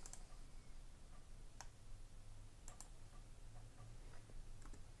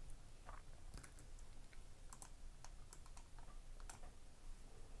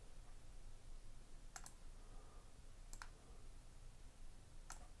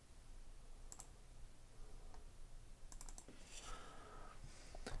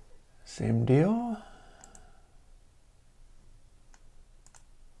 Same deal.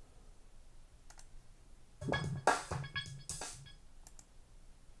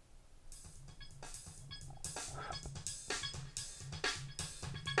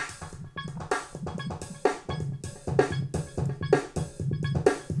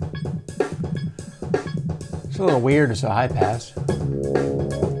 It's a little weird as a high pass.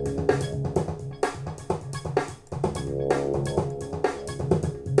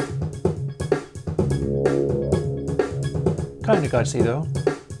 Kind of gutsy though.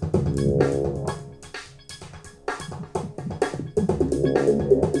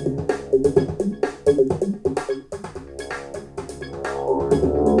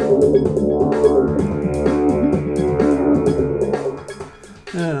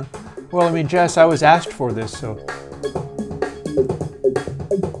 Yeah. Well, I mean, Jess, I was asked for this, so.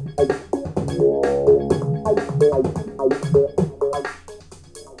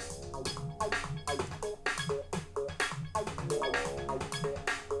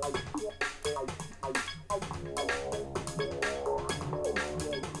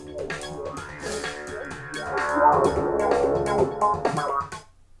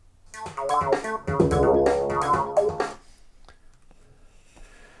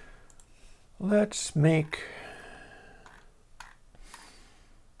 Let's make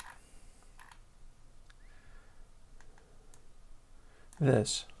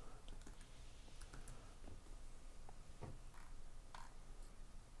this.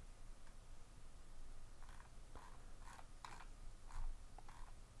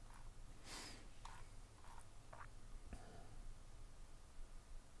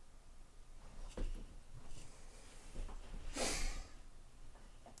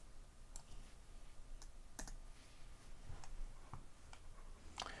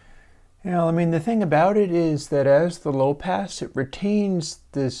 Now, I mean, the thing about it is that as the low pass, it retains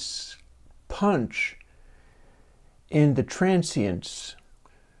this punch in the transients,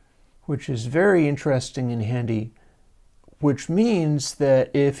 which is very interesting and handy, which means that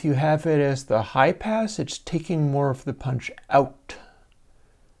if you have it as the high pass, it's taking more of the punch out,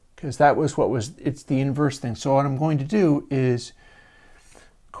 because that was what was, it's the inverse thing. So what I'm going to do is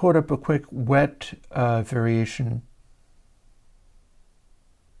code up a quick wet variation.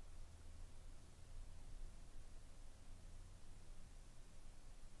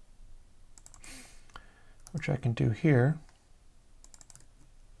 Which I can do here.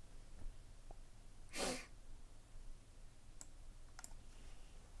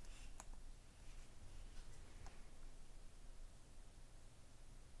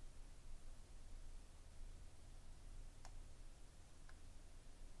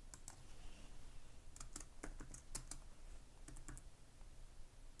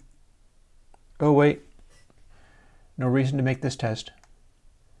 Oh wait, no reason to make this test.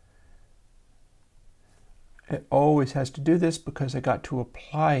 It always has to do this because I got to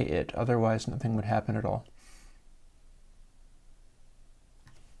apply it, otherwise nothing would happen at all.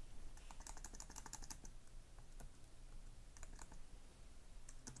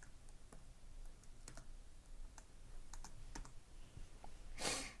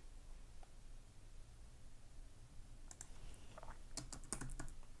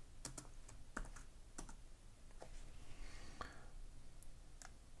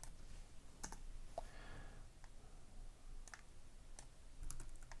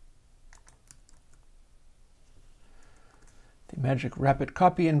 Magic rapid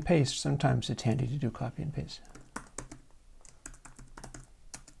copy and paste. Sometimes it's handy to do copy and paste.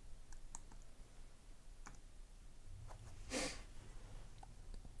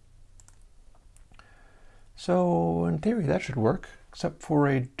 So in theory that should work, except for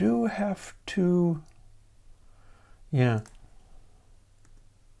I do have to, yeah.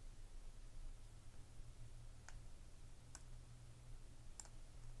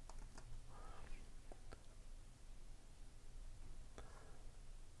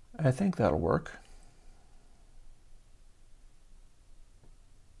 I think that'll work.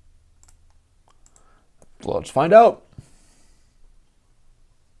 Let's find out.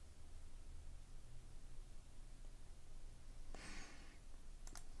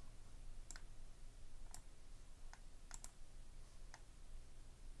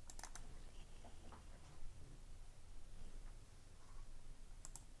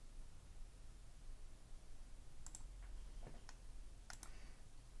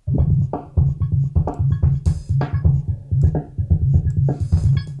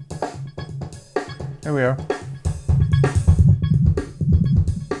 There we are.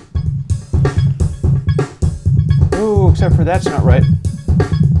 Ooh, except for that's not right.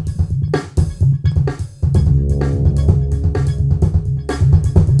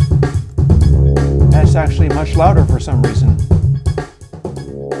 That's actually much louder for some reason.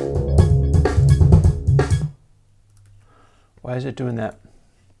 Why is it doing that?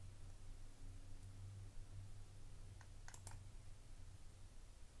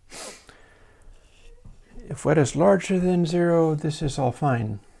 If wet is larger than 0, this is all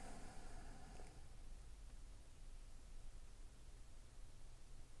fine.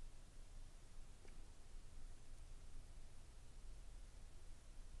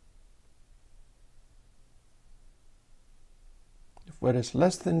 If wet is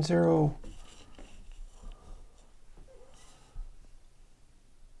less than 0,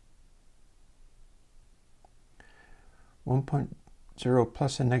 (1.0)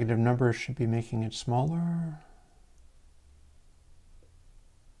 plus a negative number should be making it smaller.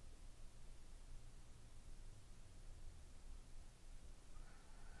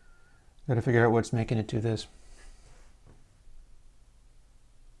 Got to figure out what's making it do this.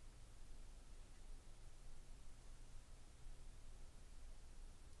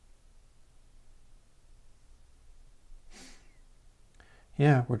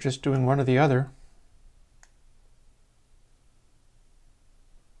 Yeah, we're just doing one or the other.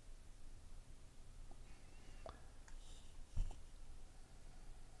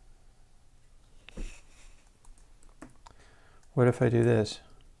 What if I do this?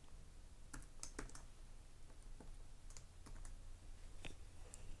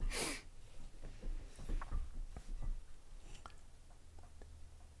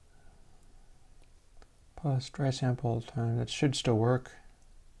 Plus dry sample time, that should still work.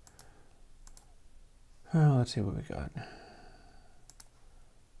 Well, let's see what we got.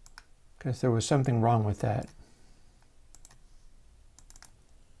 Because there was something wrong with that.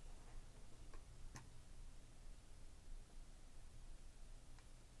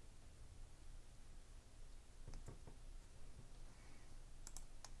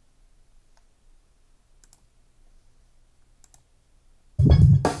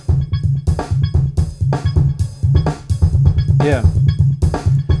 Yeah.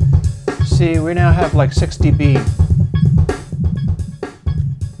 See, we now have like 6 dB.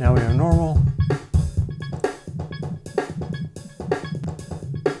 Now we are normal.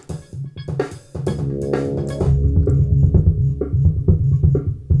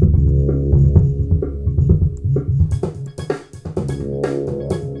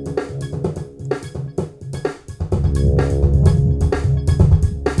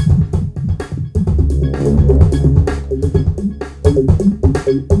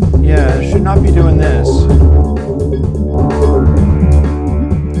 Yeah, it should not be doing this.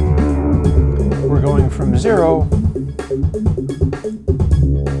 We're going from 0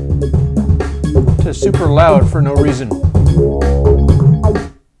 to super loud for no reason.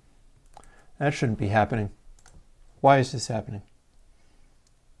 That shouldn't be happening. Why is this happening?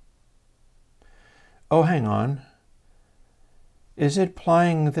 Oh, hang on. Is it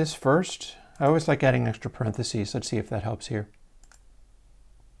applying this first? I always like adding extra parentheses. Let's see if that helps here.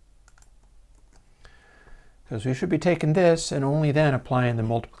 Because we should be taking this and only then applying the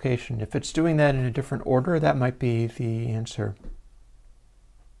multiplication. If it's doing that in a different order, that might be the answer.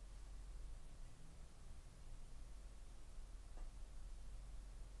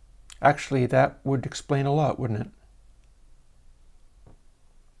 Actually, that would explain a lot, wouldn't it?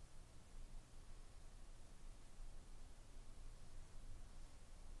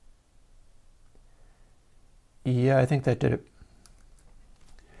 Yeah, I think that did it.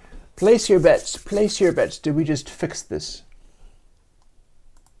 Place your bets. Place your bets. Did we just fix this?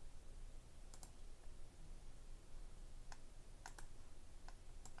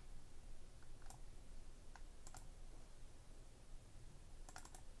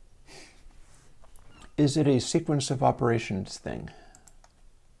 is it a sequence of operations thing?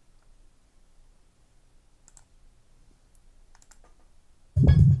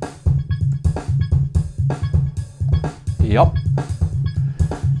 Yup.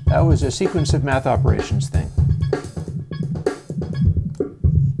 That was a sequence of math operations thing.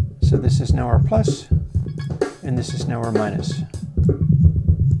 So this is now our plus, and this is now our minus.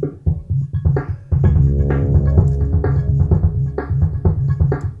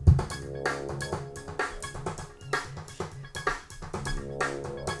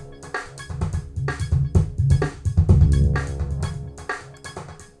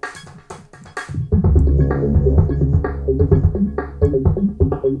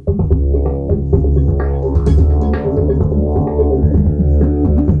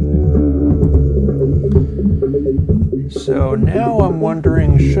 So now I'm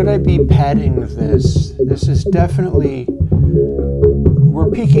wondering, should I be padding this? This is definitely, we're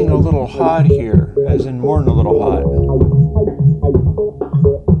peaking a little hot here, as in more than a little hot.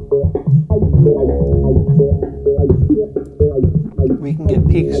 We can get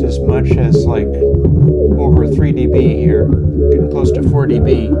peaks as much as like over 3 dB here, getting close to 4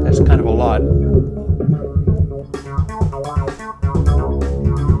 dB. That's kind of a lot.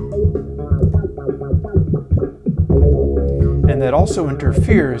 And that also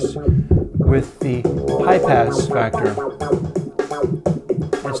interferes with the high pass factor.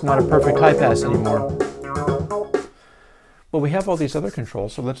 It's not a perfect high pass anymore. Well, we have all these other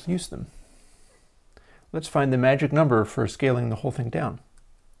controls, so let's use them. Let's find the magic number for scaling the whole thing down.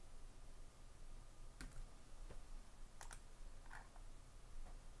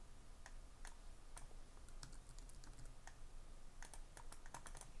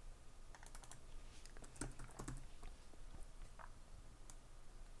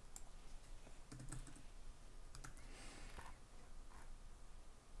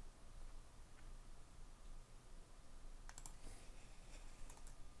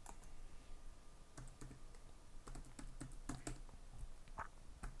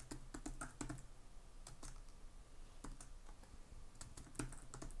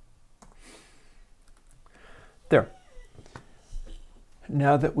 There.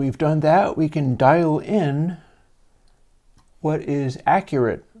 Now that we've done that, we can dial in what is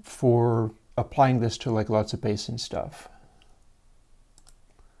accurate for applying this to like lots of bass and stuff.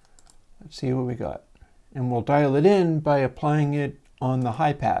 Let's see what we got. And we'll dial it in by applying it on the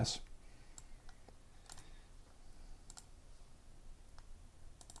high pass.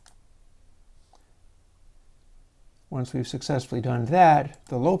 Once we've successfully done that,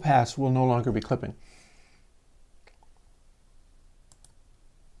 the low pass will no longer be clipping.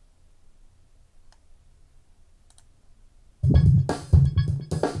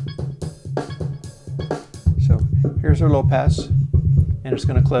 Here's our low pass, and it's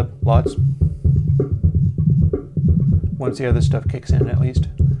going to clip lots. Once the other stuff kicks in, at least.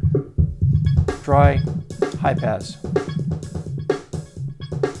 Dry, high pass.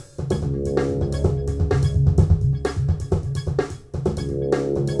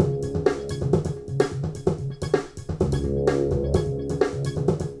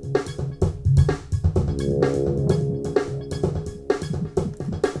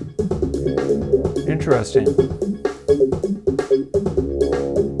 Interesting.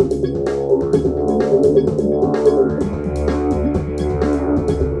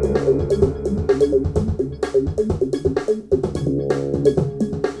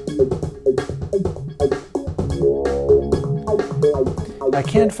 I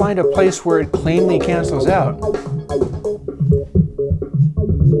can't find a place where it cleanly cancels out.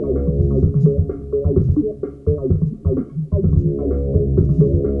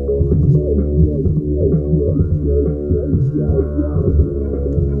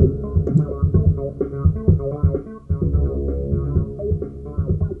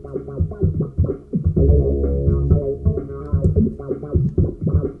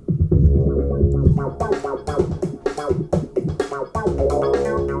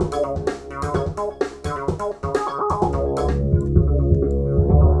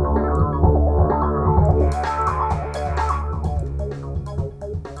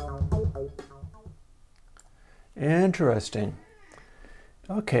 Interesting.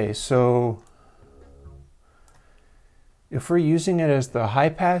 Okay, so if we're using it as the high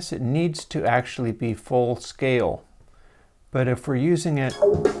pass, it needs to actually be full scale. But if we're using it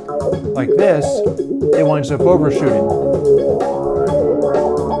like this, it winds up overshooting.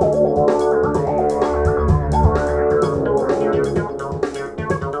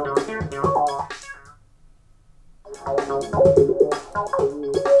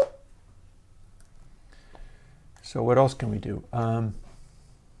 So what else can we do?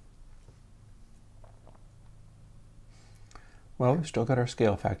 Well, we've still got our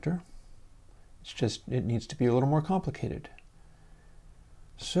scale factor. It's just, it needs to be a little more complicated.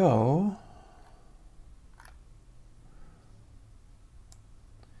 So,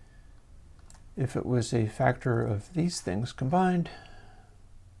 if it was a factor of these things combined,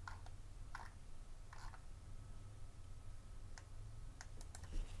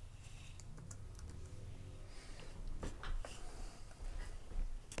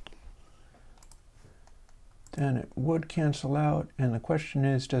 then it would cancel out, and the question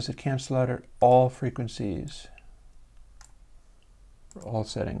is, does it cancel out at all frequencies, for all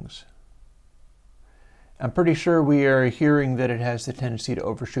settings? I'm pretty sure we are hearing that it has the tendency to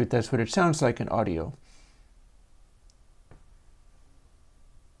overshoot. That's what it sounds like in audio.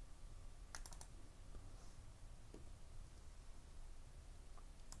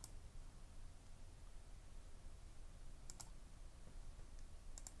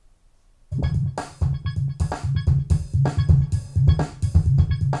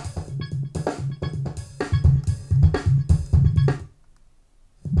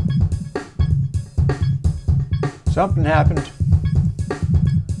 Something happened.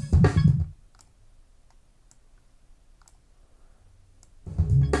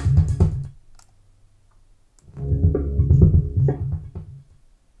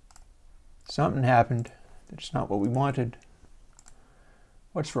 Something happened. That's not what we wanted.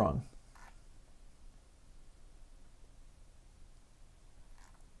 What's wrong?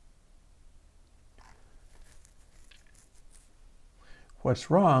 What's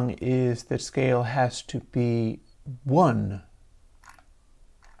wrong is that scale has to be 1.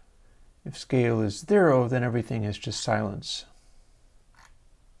 If scale is 0, then everything is just silence.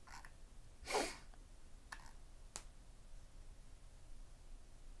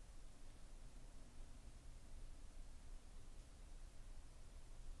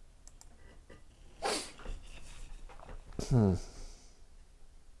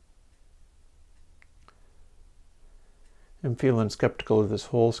 I'm feeling skeptical of this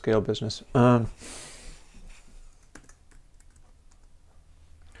whole scale business.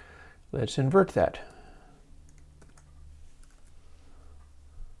 Let's invert that.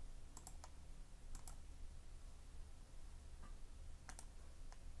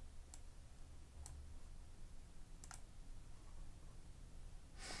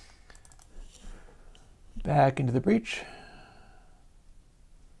 Back into the breach.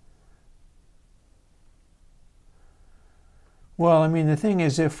 Well, I mean, the thing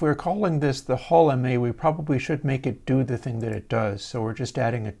is, if we're calling this the Hall MA, we probably should make it do the thing that it does. So we're just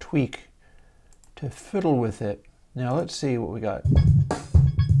adding a tweak to fiddle with it. Now let's see what we got.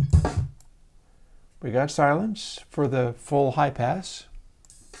 We got silence for the full high pass.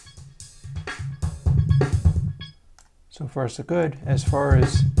 So far so good. As far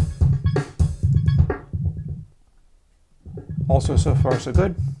as also so far so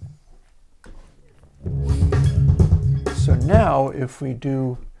good. So now if we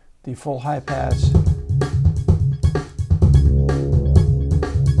do the full high pass,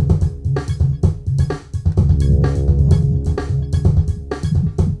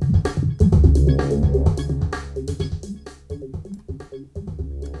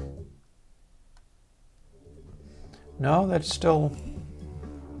 no, that's still,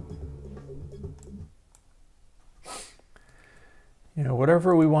 you know,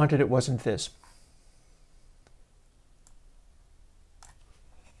 whatever we wanted, it wasn't this.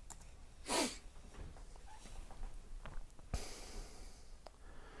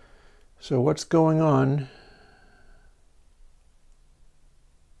 So what's going on?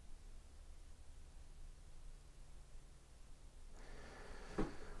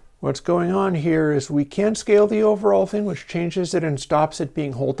 What's going on here is we can't scale the overall thing, which changes it and stops it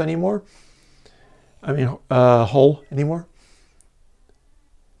being whole anymore. Whole anymore.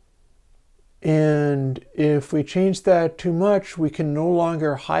 And if we change that too much, we can no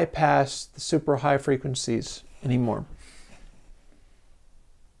longer high pass the super high frequencies anymore.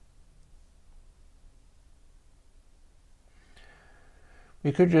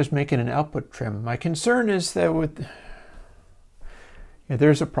 We could just make it an output trim. My concern is that with, yeah,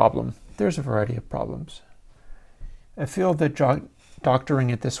 there's a problem. There's a variety of problems. I feel that doctoring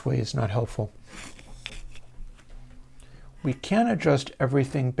it this way is not helpful. We can adjust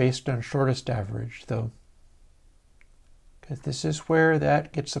everything based on shortest average, though, because this is where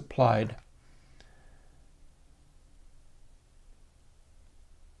that gets applied.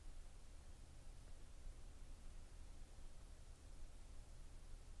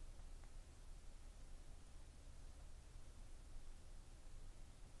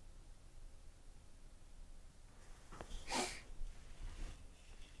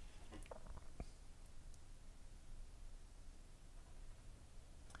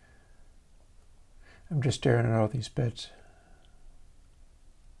 I'm just staring at all these bits.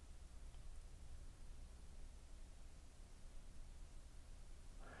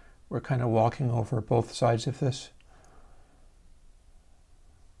 We're kind of walking over both sides of this.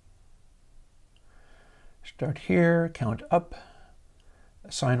 Start here, count up,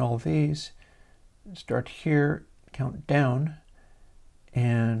 assign all of these, start here, count down,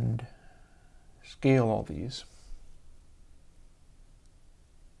 and scale all these.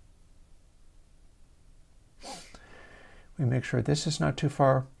 We make sure this is not too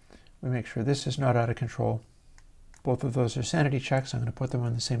far. We make sure this is not out of control. Both of those are sanity checks. I'm going to put them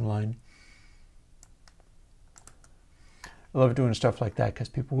on the same line. I love doing stuff like that because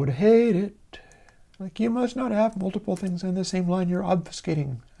people would hate it. Like, you must not have multiple things on the same line. You're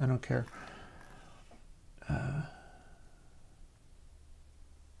obfuscating. I don't care.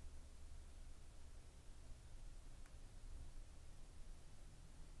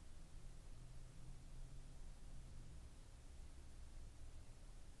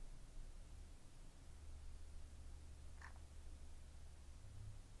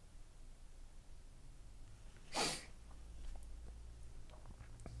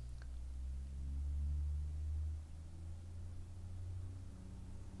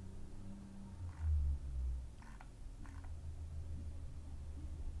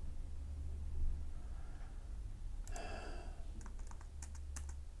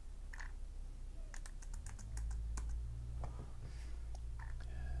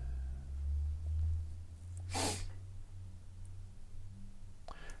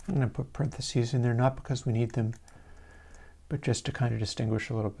 I'm going to put parentheses in there, not because we need them, but just to kind of distinguish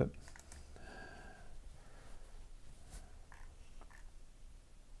a little bit.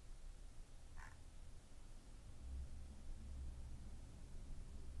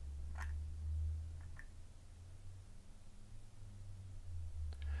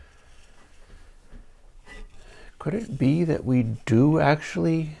 Could it be that we do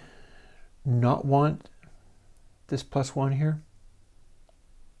actually not want this +1 here?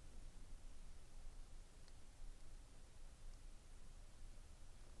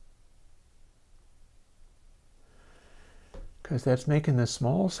 Because that's making the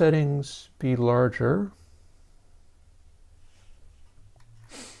small settings be larger.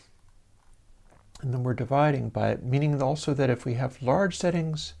 And then we're dividing by it, meaning also that if we have large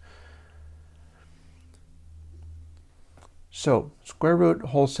settings, so square root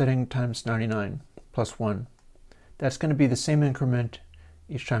whole setting times 99 plus 1, that's going to be the same increment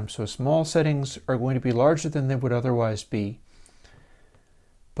each time. So small settings are going to be larger than they would otherwise be,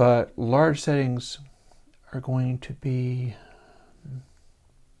 but large settings are going to be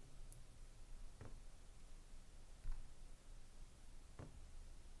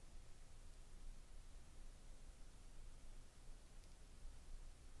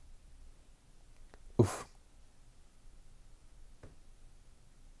oof.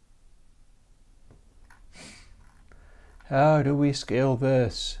 How do we scale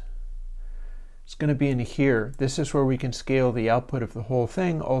this? It's going to be in here. This is where we can scale the output of the whole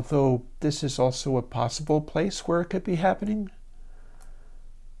thing, although this is also a possible place where it could be happening.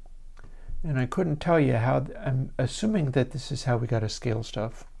 And I couldn't tell you how. I'm assuming that this is how we got to scale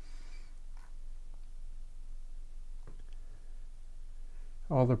stuff.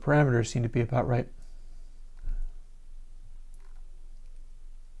 All the parameters seem to be about right.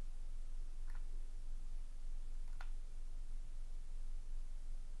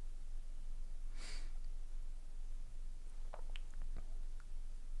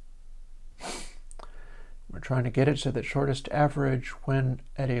 We're trying to get it so that shortest average, when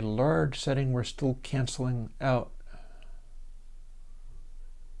at a large setting, we're still canceling out.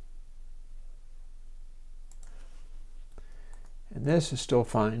 And this is still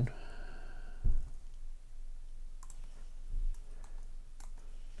fine.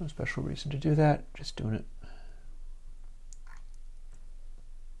 No special reason to do that, just doing it.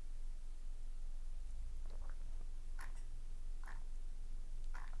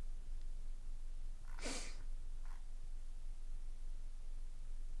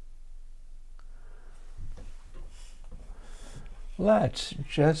 Let's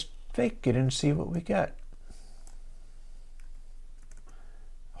just fake it and see what we get.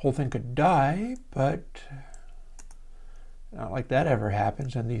 Whole thing could die, but not like that ever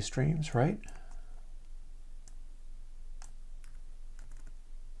happens in these streams, right?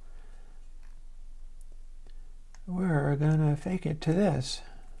 We're gonna fake it to this,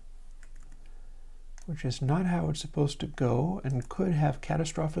 which is not how it's supposed to go and could have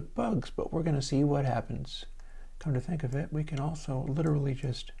catastrophic bugs, but we're gonna see what happens. Come to think of it, we can also literally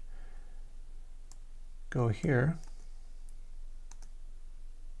just go here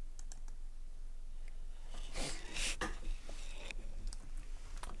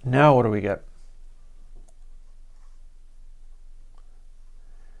Now what do we get?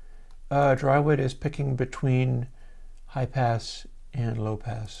 Drywood is picking between high pass and low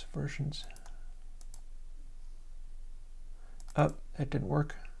pass versions. Oh, that didn't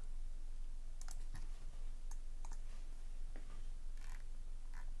work.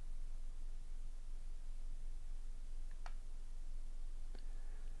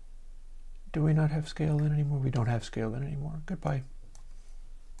 Do we not have scale in anymore? We don't have scale in anymore. Goodbye.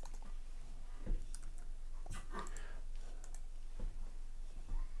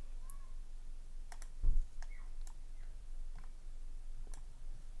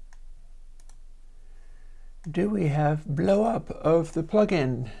 Do we have blow up of the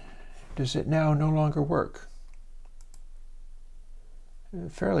plugin? Does it now no longer work?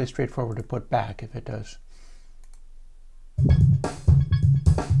 Fairly straightforward to put back if it does.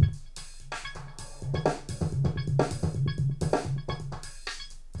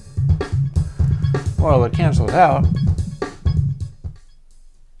 Well, it cancels out.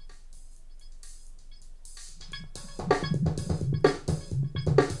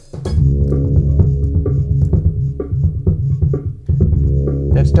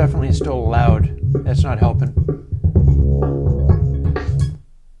 That's definitely still loud. That's not helping.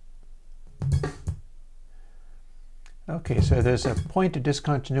 Okay, so there's a point of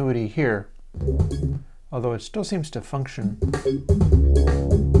discontinuity here, although it still seems to function.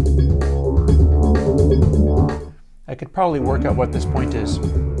 I could probably work out what this point is.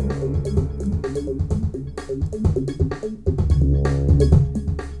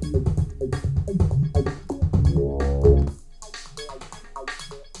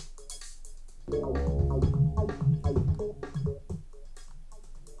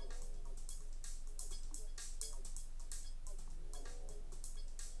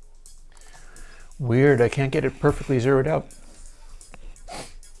 Weird, I can't get it perfectly zeroed out.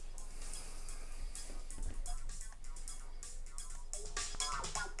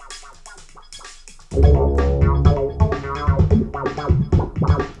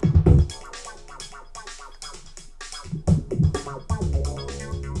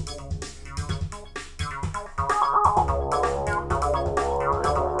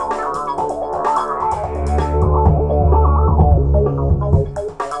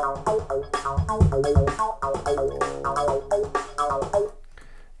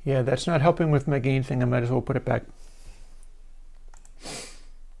 Yeah, that's not helping with my gain thing. I might as well put it back.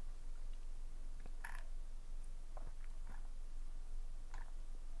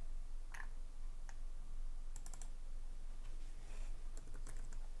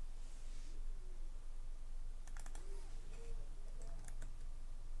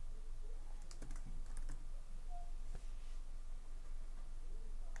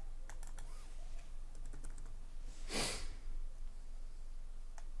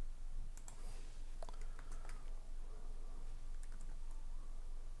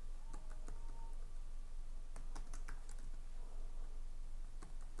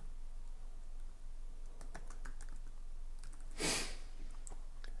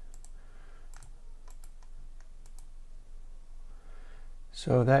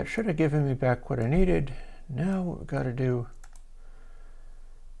 So that should have given me back what I needed. Now what we've got to do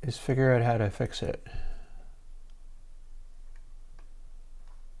is figure out how to fix it.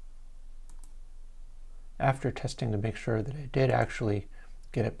 After testing to make sure that I did actually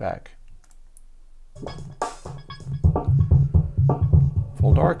get it back.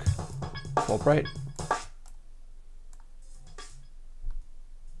 Full dark, full bright.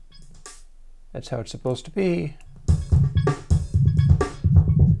 That's how it's supposed to be.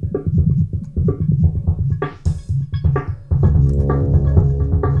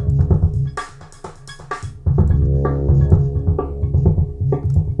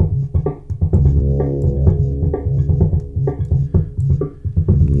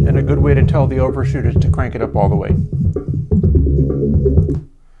 Way to tell the overshoot is to crank it up all the way.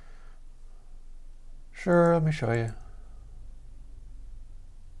 Sure, let me show you.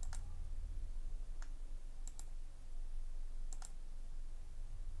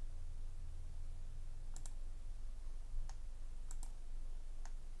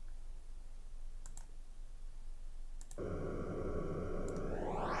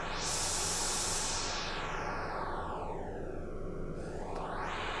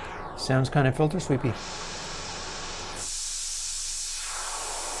 Sounds kind of filter sweepy.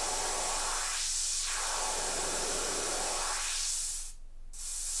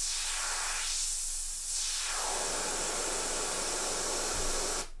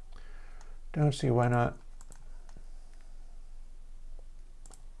 Don't see why not.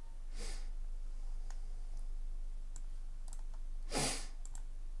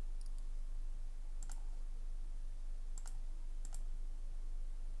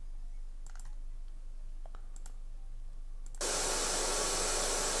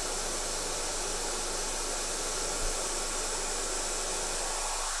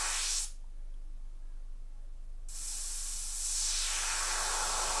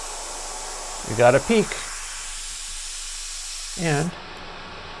 We got a peak. And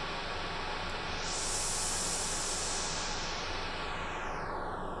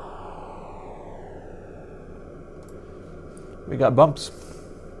we got bumps.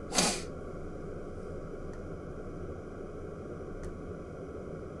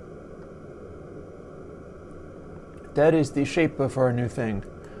 That is the shape of our new thing.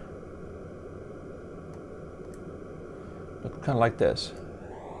 Look kind of like this.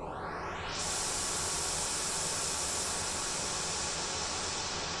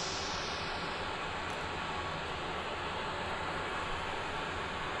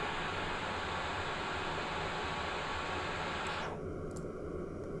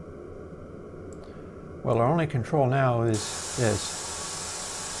 Well, our only control now is this.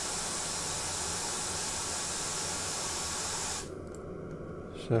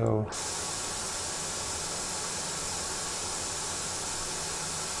 So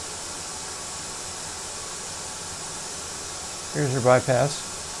here's your bypass.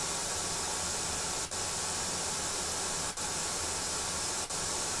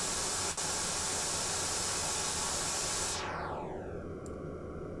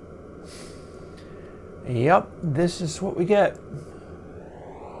 Yep, this is what we get.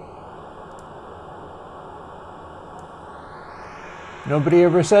 Nobody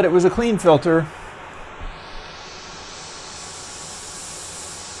ever said it was a clean filter.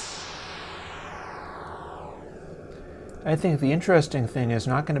 I think the interesting thing is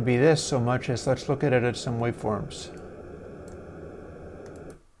not going to be this so much as let's look at it at some waveforms.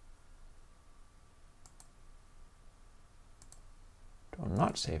 Do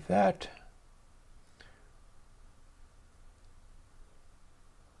not save that.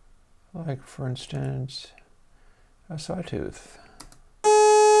 Like, for instance, a sawtooth.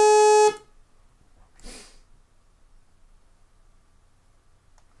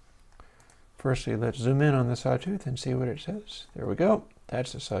 Firstly, let's zoom in on the sawtooth and see what it says. There we go.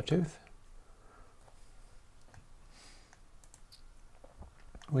 That's a sawtooth.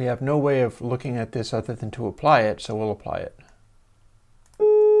 We have no way of looking at this other than to apply it, so we'll apply it.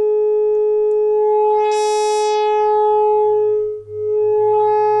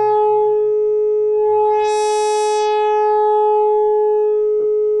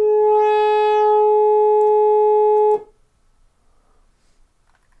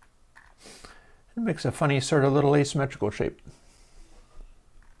 It makes a funny sort of little asymmetrical shape.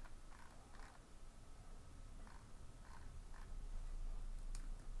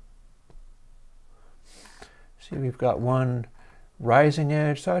 See, we've got one rising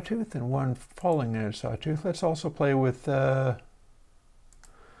edge sawtooth and one falling edge sawtooth. Let's also play with other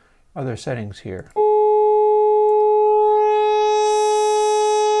settings here.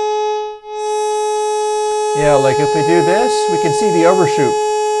 Yeah, like if we do this, we can see the overshoot.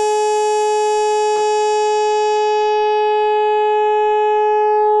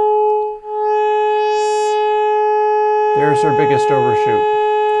 There's our biggest overshoot.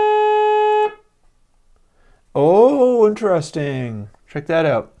 Oh, interesting. Check that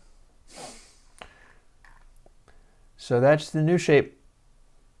out. So that's the new shape.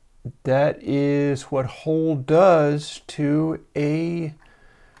 That is what hole does to a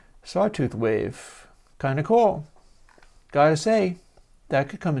sawtooth wave. Kind of cool. Gotta say, that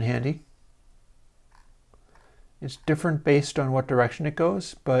could come in handy. It's different based on what direction it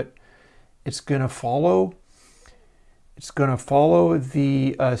goes, but it's gonna follow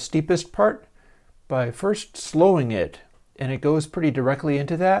the steepest part by first slowing it, and it goes pretty directly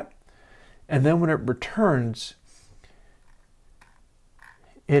into that. And then when it returns,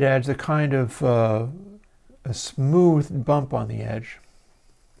 it adds a kind of a smooth bump on the edge.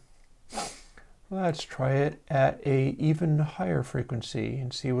 Let's try it at an even higher frequency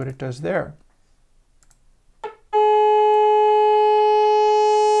and see what it does there.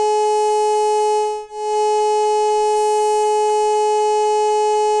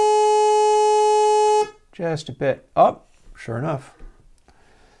 Just a bit up, sure enough.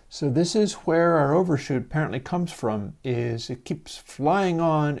 So this is where our overshoot apparently comes from, is it keeps flying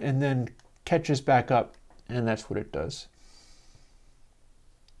on and then catches back up, and that's what it does.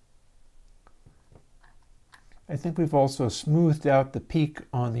 I think we've also smoothed out the peak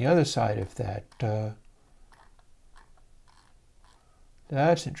on the other side of that.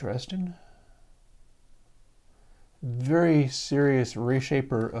 That's interesting. Very serious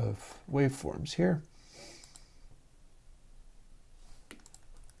reshaper of waveforms here.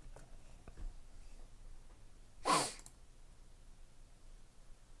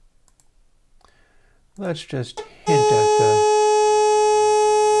 Let's just hint at the...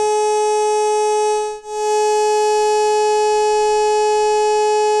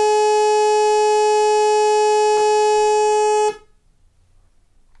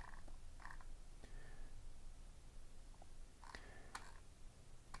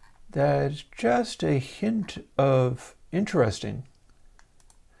 that's just a hint of interesting.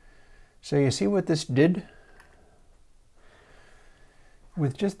 So you see what this did?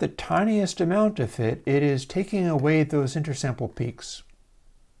 With just the tiniest amount of it, it is taking away those intersample peaks.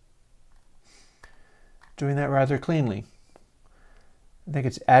 Doing that rather cleanly. I think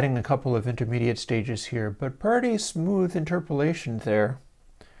it's adding a couple of intermediate stages here, but pretty smooth interpolation there.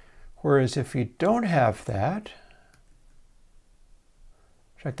 Whereas if you don't have that,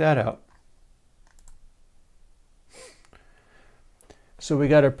 check that out. So we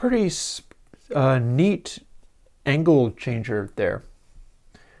got a pretty neat angle changer there,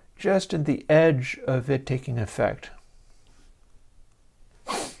 just at the edge of it taking effect.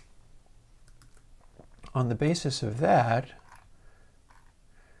 On the basis of that,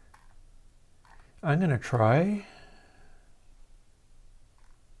 I'm going to try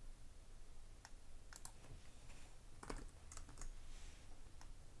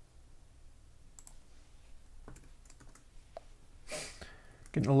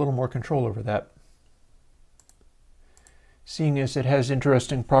getting a little more control over that. Seeing as it has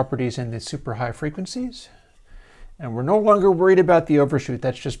interesting properties in the super high frequencies, and we're no longer worried about the overshoot.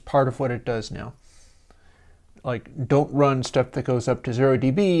 That's just part of what it does now. Like, don't run stuff that goes up to 0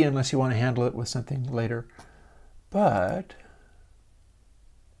 dB unless you want to handle it with something later. But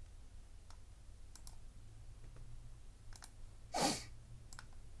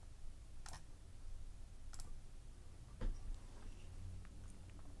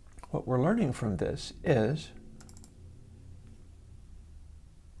what we're learning from this is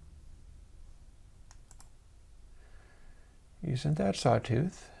using that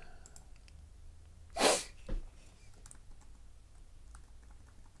sawtooth,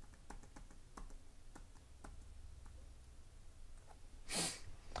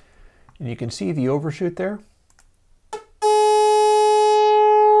 and you can see the overshoot there.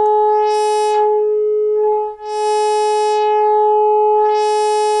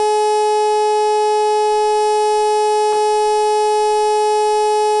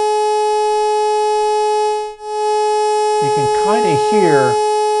 You can kind of hear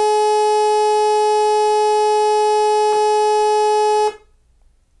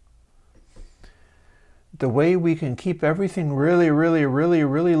the way we can keep everything really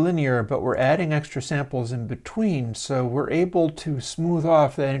linear, but we're adding extra samples in between, so we're able to smooth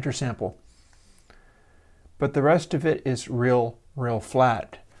off that intersample. But the rest of it is real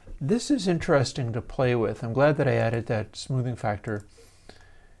flat. This is interesting to play with. I'm glad that I added that smoothing factor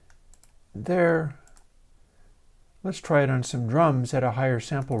there. Let's try it on some drums at a higher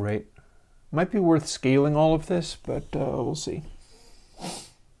sample rate. Might be worth scaling all of this, but we'll see.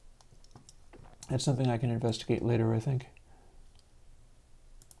 That's something I can investigate later, I think.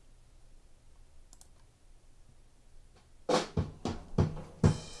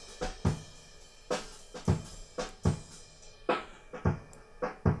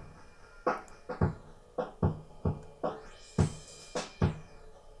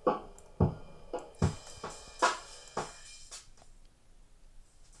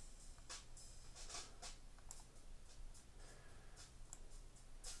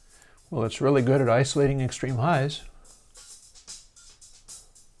 Well, it's really good at isolating extreme highs.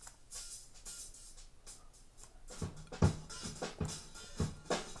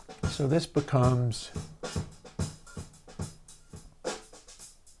 So this becomes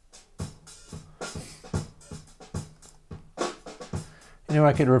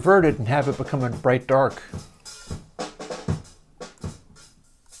I could revert it and have it become a bright dark.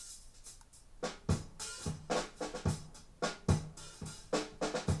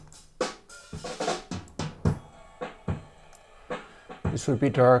 This would be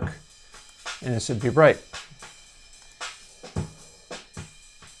dark, and this would be bright.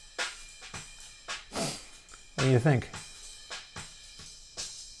 What do you think?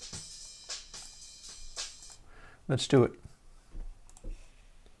 Let's do it.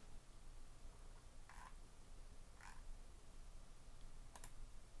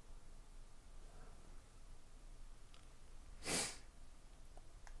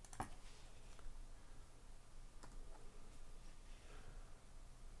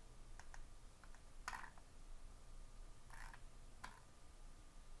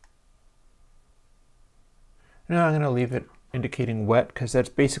 Now I'm going to leave it indicating wet because that's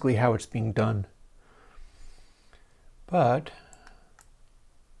basically how it's being done. But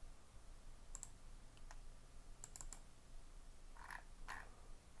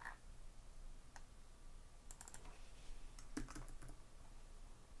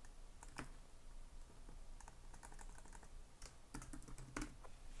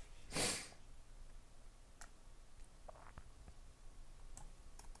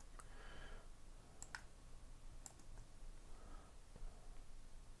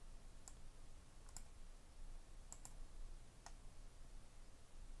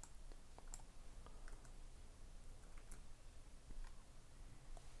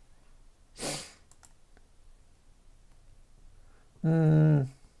Yeah,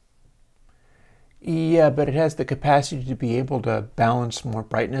 but it has the capacity to be able to balance more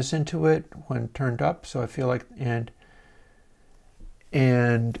brightness into it when turned up. So I feel like,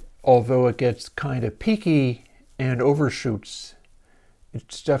 and although it gets kind of peaky and overshoots,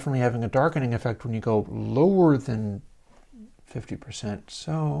 it's definitely having a darkening effect when you go lower than 50%.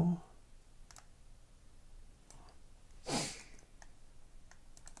 So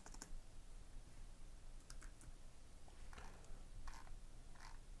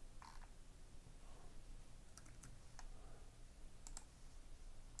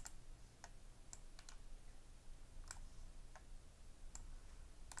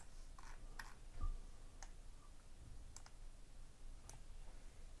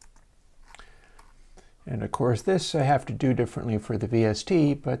and of course this I have to do differently for the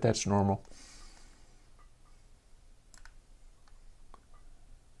VST, but that's normal.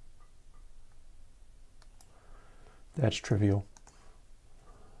 That's trivial.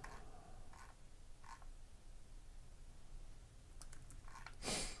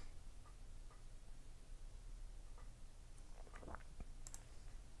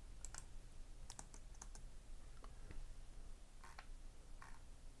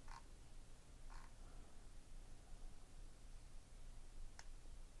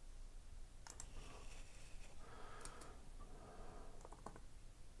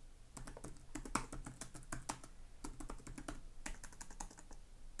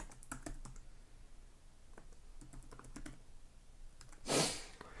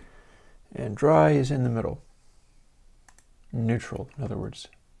 And dry is in the middle. Neutral, in other words.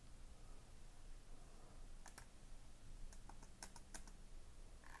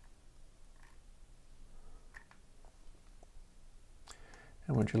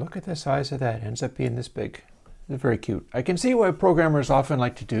 And would you look at the size of that? It ends up being this big. It's very cute. I can see why programmers often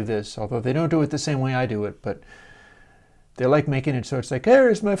like to do this, although they don't do it the same way I do it, but they like making it so it's like,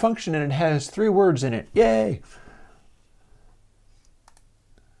 here's my function and it has 3 words in it. Yay!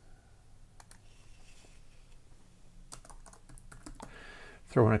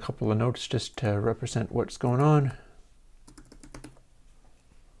 Throw in a couple of notes just to represent what's going on.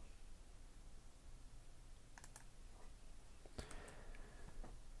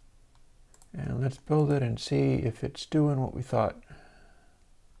 And let's build it and see if it's doing what we thought.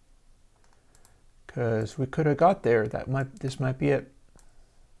 Because we could have got there. This might be it.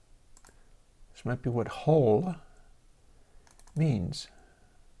 This might be what whole means.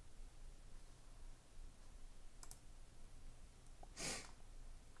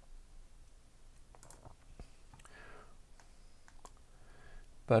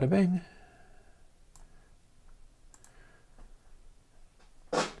 Bada bing.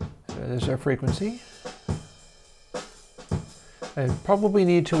 There's our frequency. I probably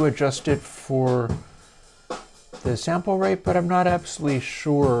need to adjust it for the sample rate, but I'm not absolutely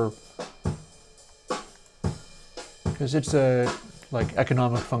sure because it's a like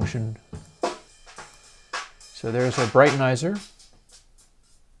economic function. So there's our brightenizer.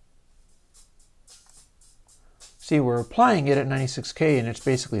 See, we're applying it at 96K and it's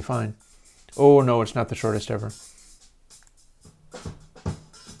basically fine. Oh no, it's not the shortest ever.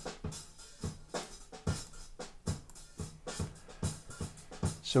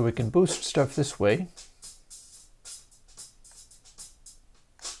 So we can boost stuff this way.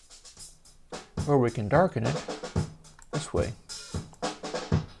 Or we can darken it this way.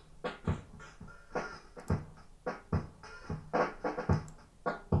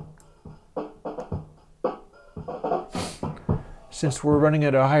 Since we're running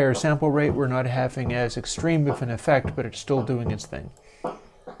at a higher sample rate, we're not having as extreme of an effect, but it's still doing its thing.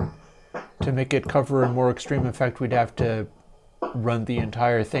 To make it cover a more extreme effect, we'd have to run the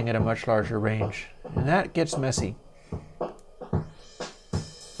entire thing at a much larger range. And that gets messy.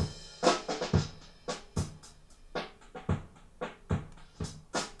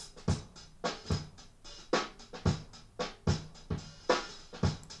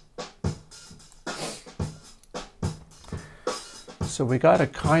 So we got a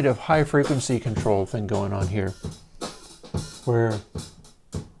kind of high frequency control thing going on here, where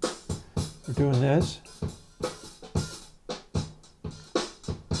we're doing this.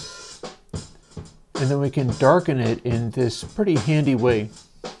 And then we can darken it in this pretty handy way.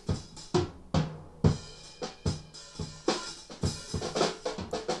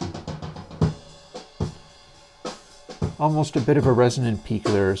 Almost a bit of a resonant peak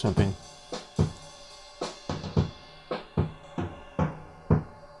there or something.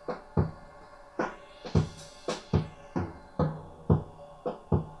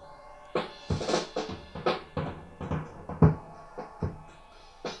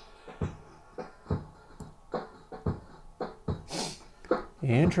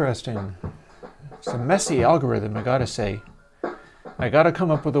 Interesting. It's a messy algorithm, I gotta say. I gotta come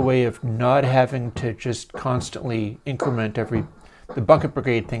up with a way of not having to just constantly increment the bucket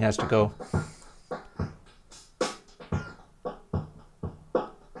brigade thing has to go.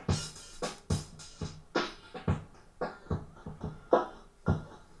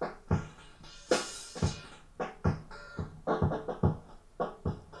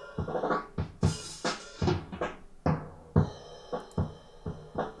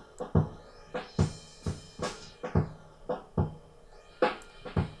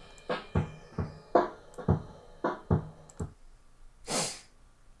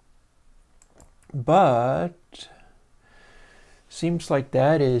 But seems like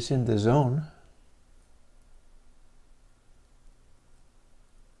that is in the zone.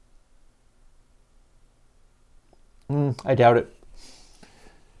 I doubt it.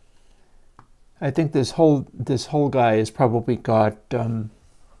 I think this whole guy has probably got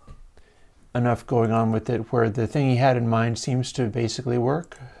enough going on with it where the thing he had in mind seems to basically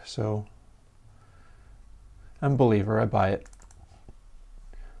work. So I'm a believer. I buy it.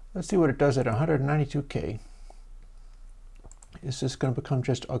 Let's see what it does at 192K. Is this going to become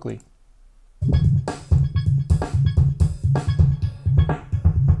just ugly?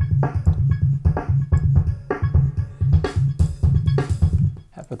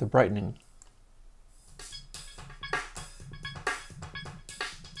 How about the brightening?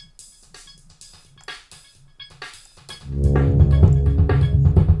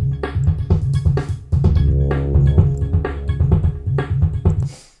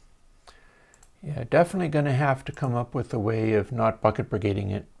 Definitely going to have to come up with a way of not bucket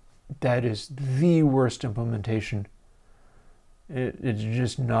brigading it. That is the worst implementation. It's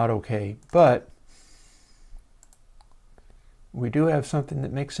just not okay. But we do have something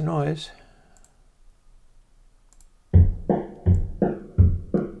that makes a noise.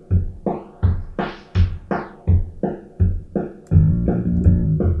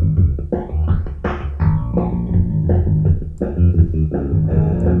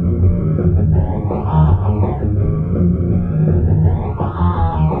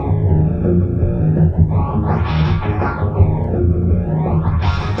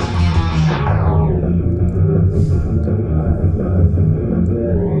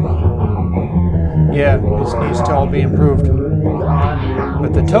 Yeah, this needs to all be improved.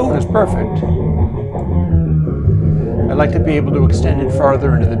 But the tone is perfect. I'd like to be able to extend it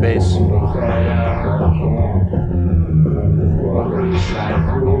farther into the bass.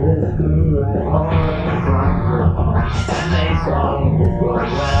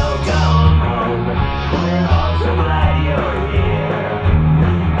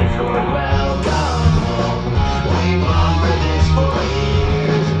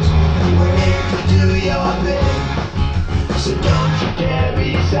 So don't you dare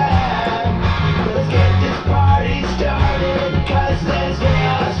be sad. Let's get this party started, 'cause there's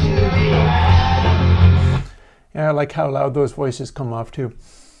chaos to be had. Yeah, I like how loud those voices come off too.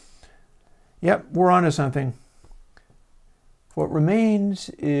 Yep, we're onto something. What remains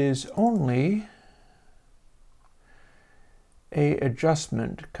is only a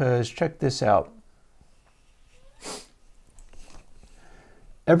adjustment, because check this out.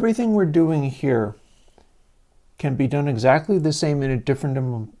 Everything we're doing here can be done exactly the same in a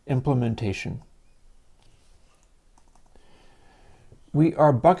different implementation. We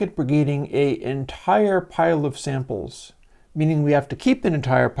are bucket brigading an entire pile of samples, meaning we have to keep an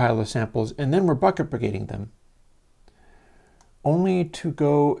entire pile of samples and then we're bucket brigading them, only to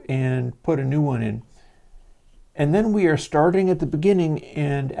go and put a new one in. And then we are starting at the beginning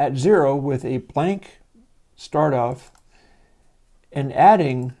and at 0 with a blank start off and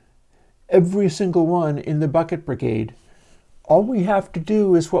adding every single one in the bucket brigade. All we have to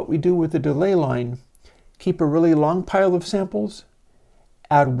do is what we do with the delay line. Keep a really long pile of samples,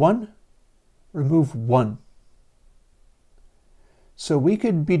 add 1, remove 1. So we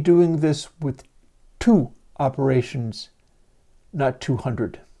could be doing this with 2 operations, not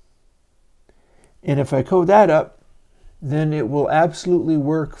 200. And if I code that up, then it will absolutely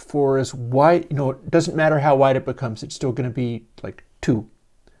work for as wide, it doesn't matter how wide it becomes, it's still going to be like 2.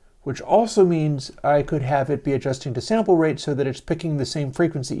 Which also means I could have it be adjusting to sample rate so that it's picking the same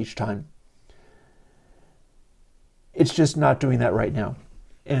frequency each time. It's just not doing that right now.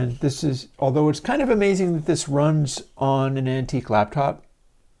 And this is, although it's kind of amazing that this runs on an antique laptop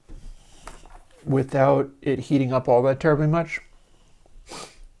without it heating up all that terribly much.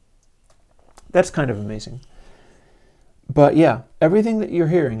 That's kind of amazing. But yeah, everything that you're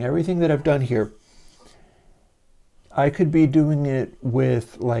hearing, everything that I've done here, I could be doing it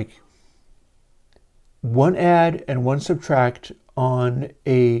with like 1 add and 1 subtract on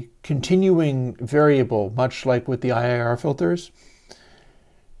a continuing variable, much like with the IIR filters,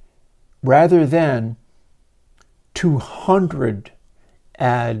 rather than 200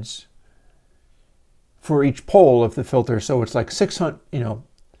 adds for each pole of the filter. So it's like 600,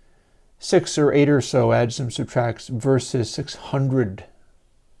 6 or 8 or so adds and subtracts versus 600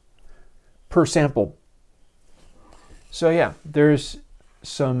 per sample. So yeah, there's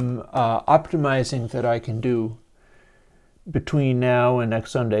some optimizing that I can do between now and next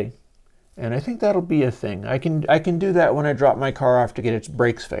Sunday, and I think that'll be a thing. I can do that when I drop my car off to get its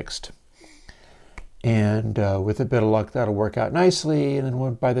brakes fixed, and with a bit of luck that'll work out nicely. And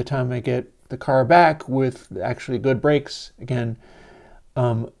then by the time I get the car back with actually good brakes again,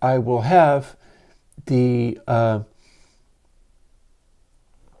 I will have the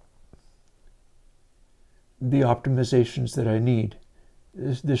optimizations that I need.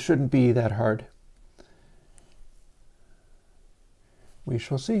 This shouldn't be that hard. We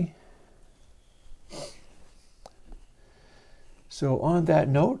shall see. So on that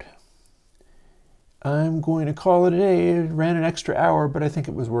note, I'm going to call it a day. It ran an extra hour, but I think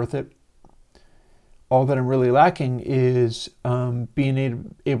it was worth it. All that I'm really lacking is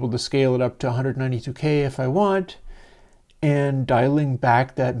being able to scale it up to 192K if I want, and dialing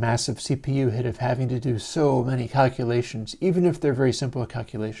back that massive CPU hit of having to do so many calculations, even if they're very simple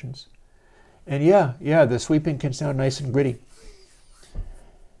calculations. And yeah, the sweeping can sound nice and gritty.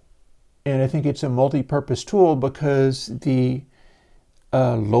 And I think it's a multi-purpose tool because the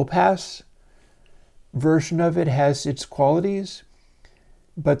low-pass version of it has its qualities,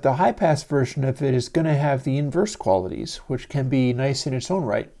 but the high-pass version of it is going to have the inverse qualities, which can be nice in its own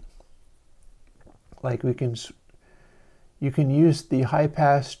right. Like you can use the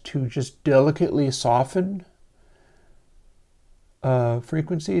high-pass to just delicately soften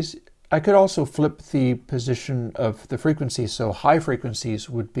frequencies. I could also flip the position of the frequency, so high frequencies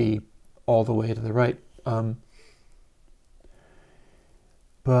would be all the way to the right.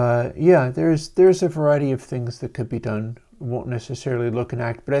 But yeah, there's a variety of things that could be done. Won't necessarily look and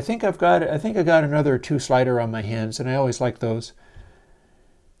act, but I think I got another 2 slider on my hands, and I always like those.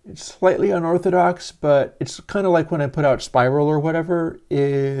 It's slightly unorthodox, but it's kind of like when I put out Spiral or whatever.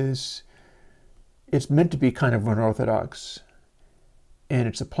 It's meant to be kind of unorthodox, and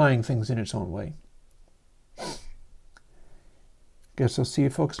it's applying things in its own way. Guess I'll see you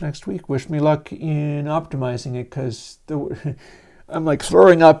folks next week. Wish me luck in optimizing it, because I'm like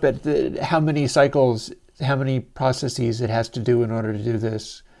throwing up at how many cycles, how many processes it has to do in order to do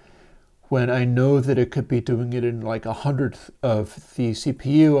this, when I know that it could be doing it in like 100th of the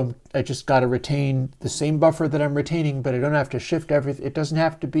CPU. I just got to retain the same buffer that I'm retaining, but I don't have to shift everything. It doesn't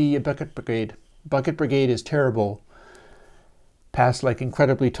have to be a bucket brigade. Bucket brigade is terrible past like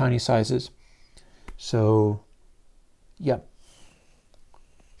incredibly tiny sizes. So, yeah.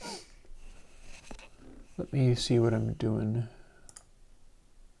 Let me see what I'm doing.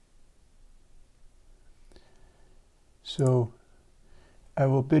 So I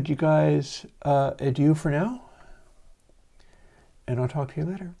will bid you guys adieu for now, and I'll talk to you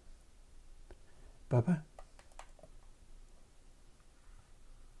later. Bye-bye.